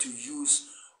trying to use,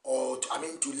 or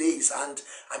to lay his hand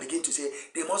and begin to say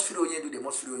they must free Onyendu, they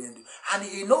must free Onyendu, and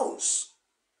he knows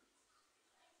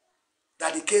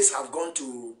that the case have gone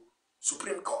to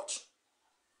Supreme Court.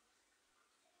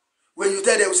 When you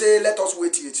tell them, say, let us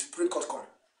wait till Supreme Court come.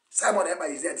 Simon Ekpa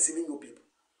is there deceiving you people.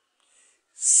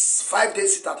 5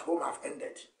 days sit at home have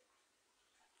ended.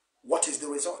 What is the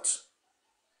result?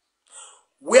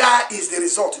 Where is the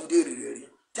result in Diri?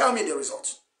 Tell me the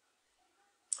result.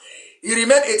 He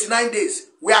remained 89 days.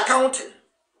 We are counting.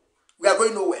 We are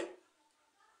going nowhere.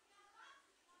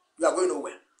 We are going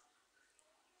nowhere.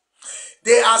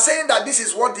 They are saying that this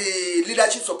is what the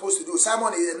leadership is supposed to do.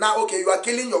 Simon is now, okay, you are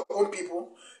killing your own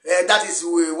people. That is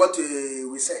what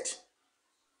we said.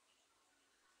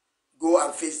 Go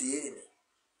and face the enemy.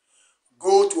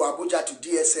 Go to Abuja to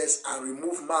DSS and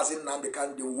remove Mazi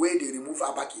Nwachineke the way they remove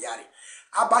Abba Kyari.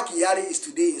 Abba Kyari is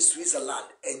today in Switzerland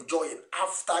enjoying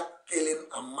after killing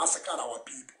and massacring our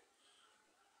people.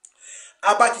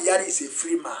 Abba Kyari is a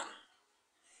free man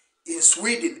in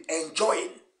Sweden enjoying.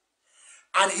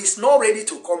 And he's not ready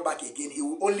to come back again. He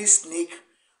will only sneak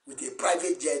with a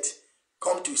private jet,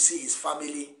 come to see his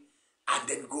family, and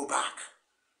then go back.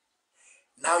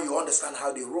 Now you understand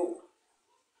how they roll.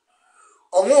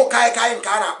 Onwo Kai Kai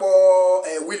Nkana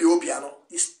Willie Obiano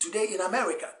is today in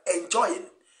America enjoying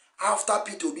after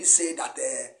P2B said that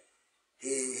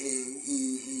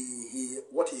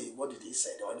what did he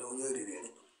say?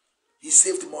 He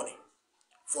saved money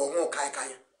for Onwo Kai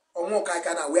Kai. Onwo Kai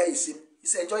Kai now where is he?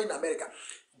 He's enjoying America.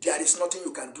 There is nothing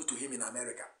you can do to him in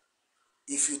America.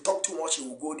 If you talk too much, he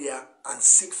will go there and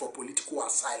seek for political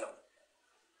asylum.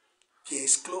 He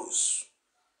is close.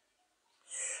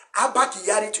 Abba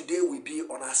Kyari today will be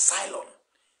on asylum.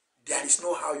 There is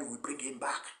no how you will bring him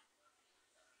back.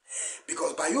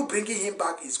 Because by you bringing him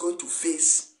back, he's going to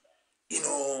face,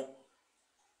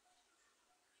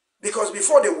 because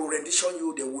before they will rendition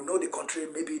you, they will know the country,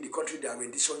 maybe the country they are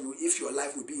rendition you, if your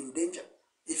life will be in danger.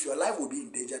 If your life will be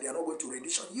in danger, they are not going to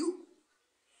rendition you.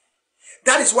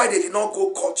 That is why they did not go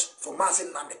court for Mazi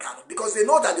Nwachineke, because they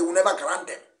know that they will never grant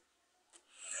them.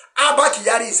 Abba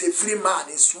Kyari is a free man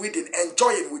in Sweden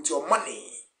enjoying with your money.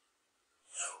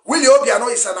 Willie Obiano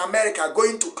is in America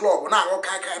going to club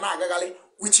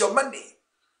with your money.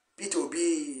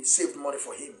 P2B saved money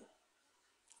for him.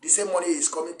 The same money is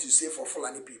coming to save for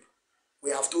Fulani people. We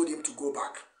have told him to go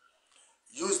back.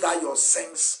 Use that your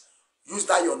sense, use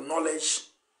that your knowledge,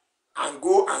 and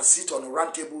go and sit on a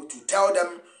round table to tell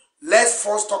them, let's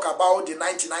first talk about the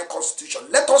 99 Constitution.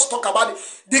 Let us talk about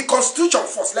the Constitution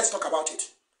first. Let's talk about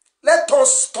it. Let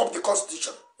us stop the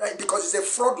Constitution, right? Because it's a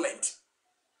fraudulent.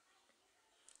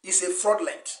 It's a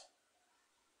fraudulent.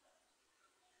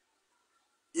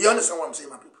 You understand what I'm saying,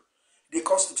 my people? The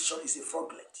Constitution is a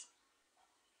fraudulent.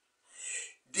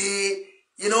 They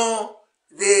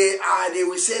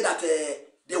will say that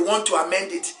they want to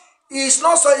amend it. It's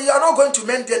not so. You are not going to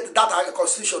amend that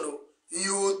Constitution.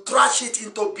 You trash it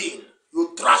into bin.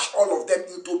 You trash all of them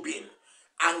into bin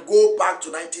and go back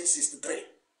to 1963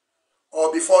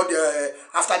 or before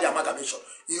after the amalgamation.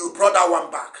 You brought that one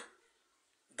back.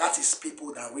 That is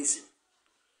people that reason.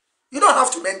 You don't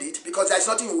have to mend it because there is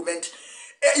nothing you mend.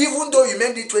 Even though you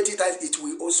mend it 20 times, it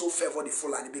will also favor the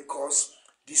Fulani because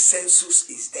the census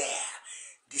is there.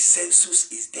 The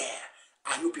census is there.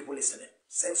 Are you people listening?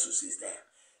 Census is there.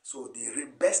 So the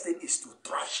best thing is to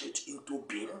trash it into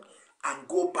bin and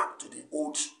go back to the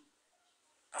old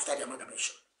after the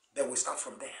amalgamation. Then we start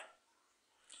from there.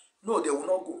 No, they will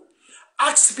not go.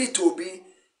 Ask P2B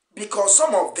because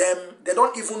some of them, they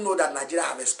don't even know that Nigeria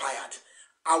have expired.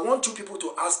 I want you people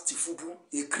to ask Tifubu,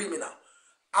 a criminal.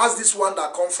 Ask this one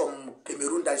that come from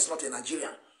Cameroon that is not a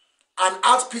Nigerian. And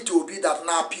ask P2B that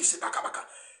now peace.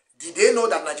 Did they know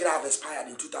that Nigeria have expired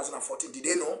in 2014? Did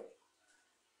they know?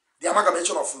 The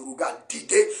amalgamation of Uruga,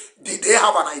 did they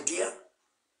have an idea?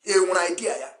 An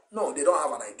idea, yeah? No, they don't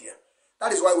have an idea.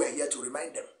 That is why we're here to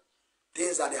remind them.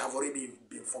 Things that they have already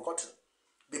been forgotten.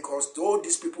 Because though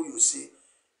these people you see,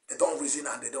 they don't reason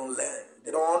and they don't learn.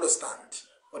 They don't understand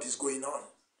what is going on.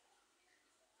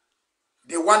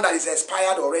 The one that is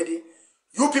expired already,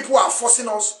 you people are forcing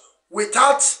us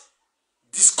without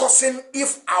discussing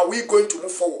if are we going to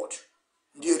move forward.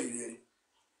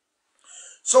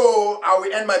 So I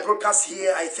will end my broadcast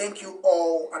here. I thank you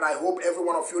all and I hope every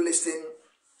one of you listening.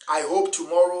 I hope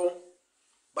tomorrow,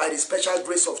 by the special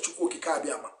grace of Chukwu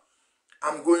Kikabiama,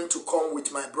 I'm going to come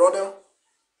with my brother,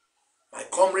 my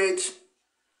comrade,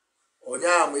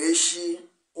 Onyameshi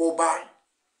Oba,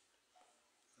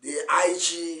 the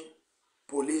IG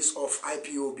police of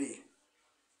IPOB.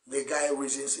 The guy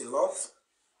reasons a lot.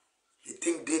 He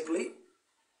thinks deeply.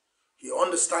 He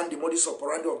understands the modus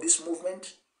operandi of this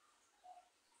movement.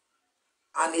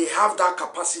 And he have that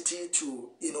capacity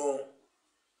to,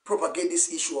 propagate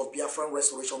this issue of Biafran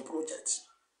restoration projects.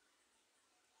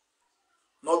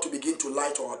 Not to begin to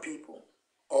lie to our people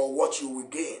or what you will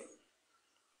gain.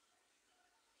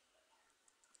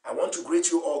 I want to greet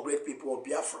you all, great people of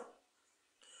Biafra.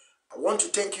 I want to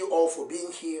thank you all for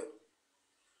being here.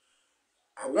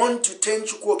 I want to thank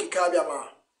Chukwu Kikabiama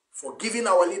for giving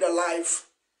our leader life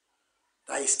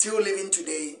that is still living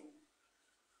today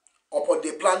upon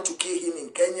the plan to kill him in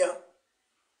Kenya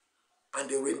and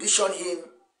they rendition him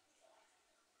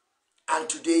and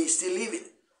today he's still living.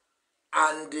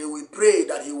 And we pray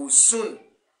that he will soon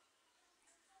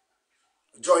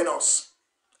join us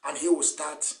and he will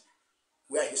start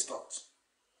where he starts.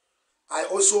 I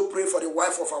also pray for the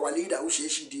wife of our leader,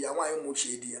 Usheshidia,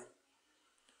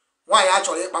 why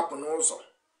actually Papunozo.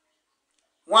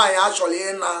 Why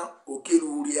actually na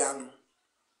Okiru Uriano.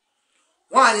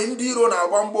 Why Indiro na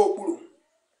Wambo Kuru.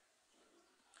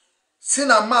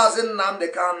 Sina Mazi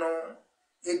Nwachineke Kanu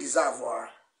a deserve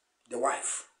the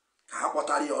wife.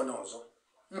 Kapotali onozo.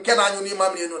 Mkena anyuni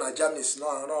mamni na James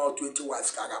no 20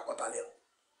 wives kaga potali.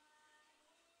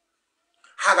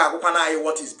 Haga kupana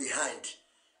what is behind.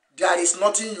 There is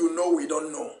nothing you know we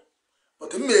don't know.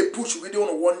 But we may push we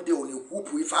don't one day on a whoop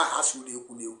if I has with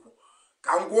you.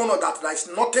 Can go on that there is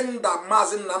nothing that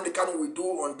Mazi Nwachineke Kanu will do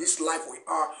on this life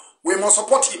we must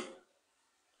support him.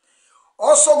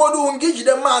 Also go do engage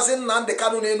the Mazi Nwachineke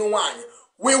Kanu nenu wanye.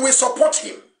 We will support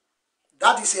him.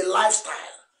 That is a lifestyle.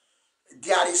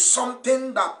 There is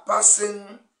something that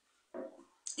person,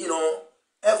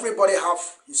 everybody have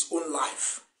his own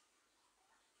life.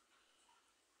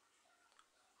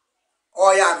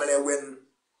 Oh yeah,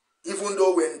 even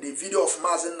though when the video of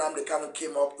Mazi Nwachineke Kanu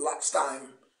came up last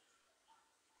time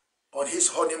on his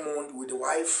honeymoon with the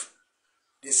wife,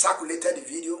 they circulated the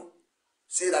video,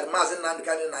 say that Mazi Nwachineke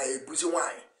Kanu na a busy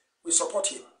wine. We support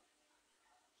him.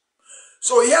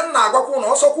 So here na agwakwu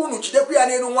also kunu jidekwu ya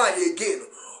n'enu nwanyị again.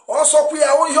 Also kwu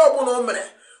ya onye obuno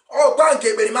omere. O gba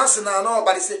nke Berimasi na no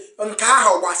bari say nke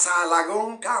ahụ gbasala go,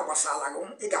 nke ahụ gbasala go.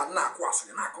 Ị ga na akwa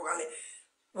asịrị na akọgale.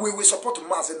 We will support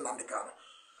Mazi Nwachineke Kanu.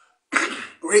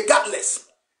 Regardless.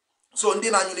 So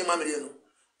ndi na anyuni mamiri enu.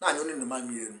 Na anyuni no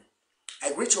mamiri enu.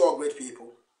 I greet you all great people.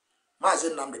 Mazi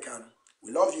Nwachineke Kanu.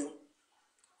 We love you.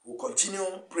 We'll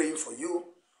continue praying for you.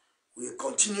 We'll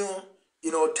continue,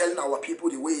 telling our people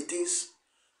the way it is.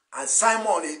 And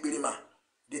Simon Ekberima,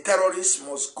 the terrorist,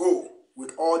 must go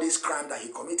with all this crime that he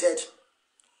committed.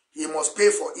 He must pay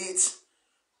for it.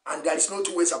 And there is no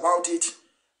two ways about it.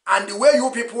 And the way you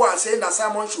people are saying that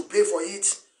Simon should pay for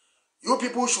it, you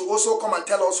people should also come and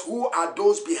tell us who are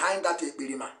those behind that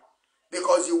Ekberima.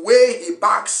 Because the way he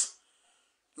barks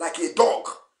like a dog,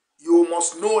 you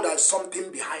must know there's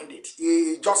something behind it.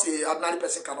 Just an ordinary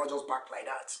person cannot just bark like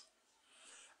that.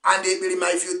 And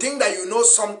if you think that you know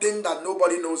something that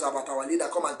nobody knows about our leader,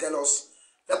 come and tell us.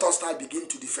 Let us start begin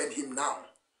to defend him now.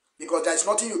 Because there is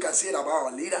nothing you can say about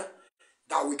our leader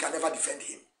that we can never defend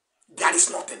him. There is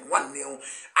nothing. One nil.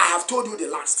 I have told you the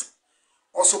last.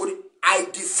 Also, I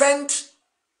defend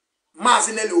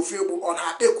Mazi Nwachineke on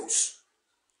her echoes.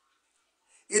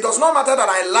 It does not matter that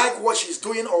I like what she's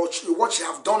doing or what she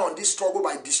have done on this struggle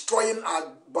by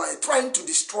trying to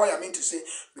destroy,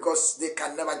 because they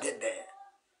can never get there.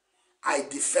 I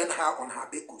defend her on her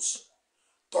echoes.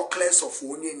 Talk less of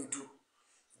Onye Ndu.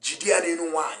 Jidia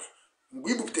Nenu Wanye.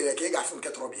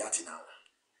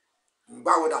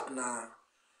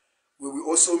 We will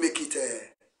also make it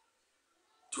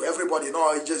to everybody.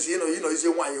 No, it's just, it's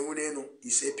a one,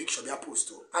 it's a picture they are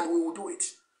posted. And we will do it.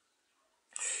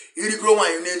 You grow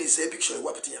one, is a picture of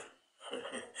what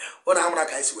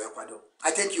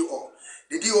I thank you all.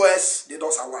 The DOS, the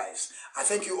DOS are wise. I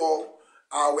thank you all.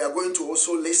 We are going to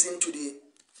also listen to the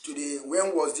to the,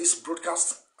 when was this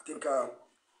broadcast? I think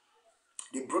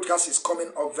the broadcast is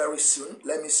coming up very soon.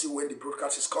 Let me see when the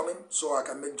broadcast is coming so I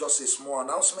can make just a small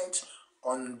announcement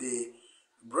on the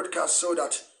broadcast so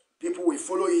that people will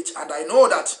follow it. And I know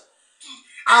that.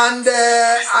 And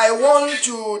I want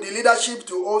the leadership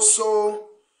to also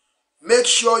make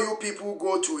sure you people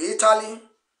go to Italy,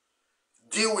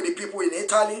 deal with the people in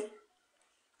Italy.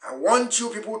 I want you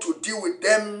people to deal with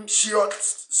them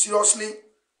seriously.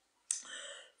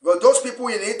 But those people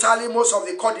in Italy, most of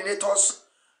the coordinators,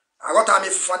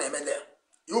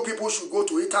 you people should go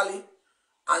to Italy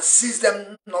and seize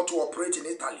them not to operate in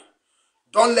Italy.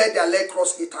 Don't let their leg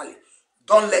cross Italy.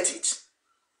 Don't let it.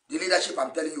 The leadership,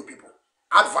 I'm telling you people.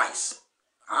 Advice.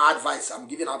 Advice. I'm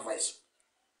giving advice.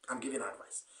 I'm giving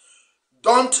advice.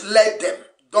 Don't let them.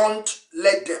 Don't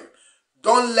let them.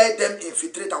 Don't let them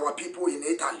infiltrate our people in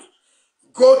Italy.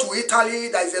 Go to Italy.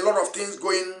 There is a lot of things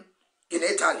going in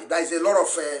Italy. There is a lot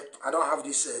of. I don't have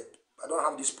this. I don't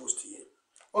have this post here.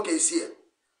 Okay, it's here.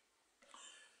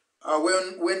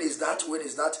 When is that? When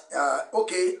is that?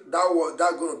 Okay,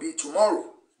 that going to be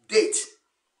tomorrow. Date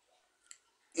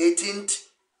 18th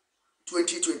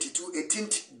 2022,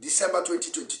 18th December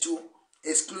 2022.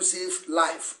 Exclusive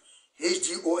live.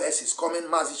 HGOS is coming.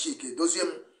 Mazi Nwachineke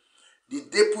Doziem, the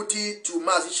deputy to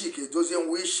Mazi Nwachineke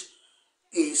Doziem, which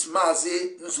is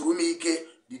Mazi Nwachineke,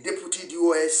 the deputy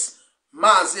DOS.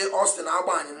 Mazi Austin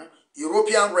Abanim,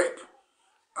 European rep.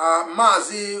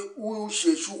 Mazi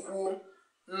Nwachineke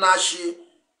Nashi,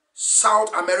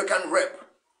 South American rep.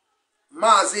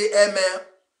 Mazi Eme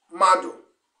Mado,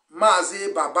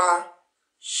 Mazi Baba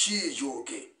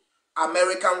Shijoke,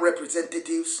 American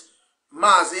representatives.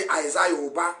 Mazi Isaiah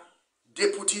Oba,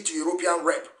 deputy to European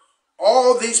rep.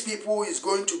 All these people is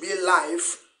going to be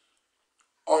live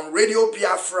on Radio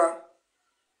Biafra,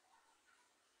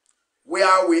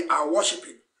 where we are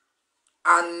worshiping.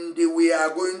 And we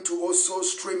are going to also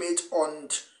stream it on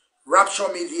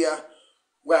Rapture Media.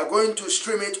 We are going to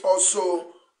stream it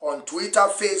also on Twitter,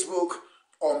 Facebook,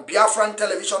 on Biafran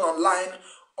Television Online,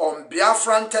 on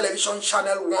Biafran Television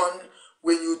Channel 1.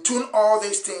 When you tune all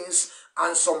these things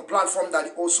and some platform that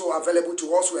is also available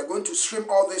to us, we are going to stream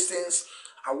all these things.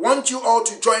 I want you all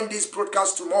to join this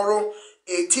broadcast tomorrow,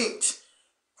 18th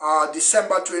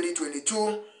December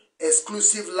 2022,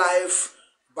 exclusive live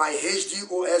by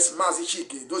HGOS Mazi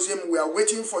Nwachineke Doziem. We are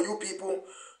waiting for you people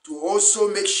to also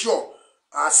make sure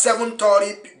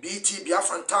 7:30 BT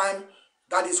Biafran time,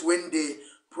 that is when the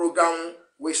program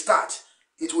will start.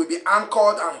 It will be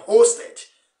anchored and hosted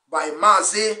by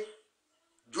Mazi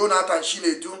Jonathan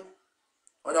Shinedu.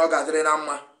 I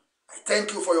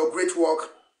thank you for your great work,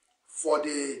 for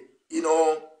the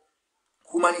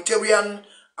humanitarian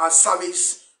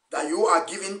service that you are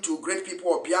giving to great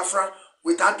people of Biafra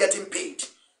without getting paid,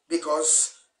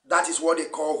 because that is what they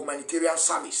call humanitarian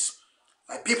service.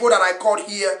 Like people that I called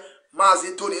here,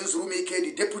 Mazi Tony Nwachineke,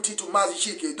 the deputy to Mazi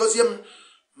Nwachineke Doziem,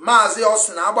 Mazi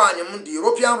Austin Abanim, the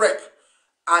European rep,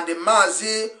 and the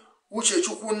Mazi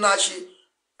Nwachineke Nashi,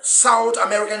 South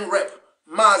American rep,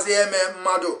 Mazi Eme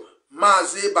Mado,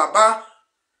 Mazi Baba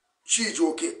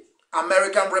Shijoke,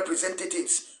 American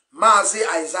representatives, Mazi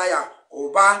Isaiah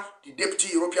Oba, the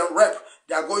deputy European rep.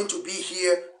 They are going to be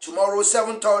here tomorrow,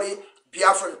 7:30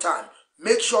 Biafran time.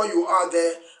 Make sure you are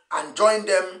there and join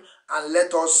them and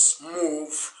let us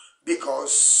move,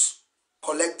 because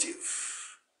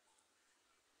collective,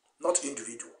 not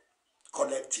individual,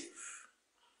 collective,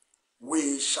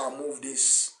 we shall move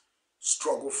this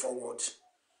struggle forward.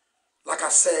 Like I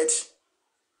said,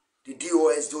 the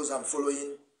DOS, those I'm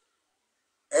following,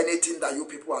 anything that you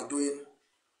people are doing,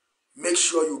 make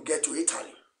sure you get to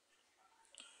Italy.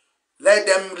 Let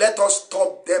us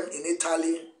stop them in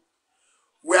Italy.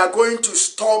 We are going to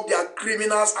stop their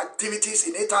criminal activities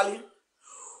in Italy.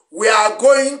 We are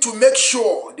going to make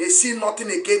sure they see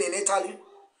nothing again in Italy.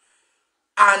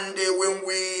 And when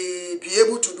we be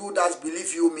able to do that,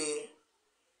 believe you me,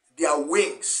 their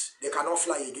wings, they cannot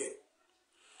fly again.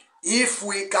 If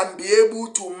we can be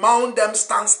able to mount them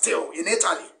stand still in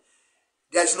Italy,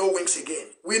 there's no wings again.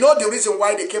 We know the reason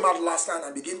why they came out last time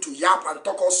and begin to yap and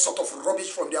talk all sort of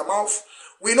rubbish from their mouth.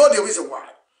 We know the reason why.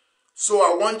 So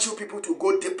I want you people to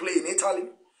go deeply in Italy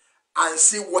and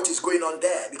see what is going on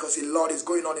there, because a lot is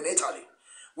going on in Italy.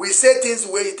 We say things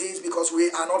the way it is because we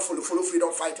are not full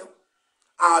freedom fighter.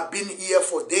 I've been here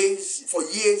for days, for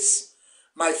years.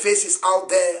 My face is out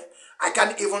there. I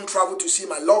can't even travel to see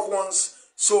my loved ones.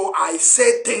 So I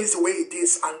say things the way it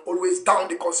is and always down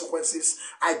the consequences.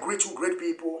 I greet you great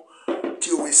people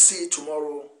till we see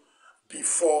tomorrow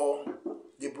before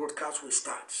the broadcast will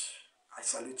start. I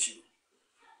salute you.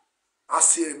 I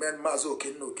still remain Mazo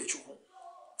Kenno Kechuku.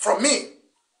 From me,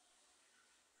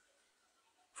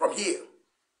 from here.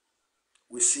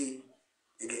 We see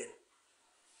again.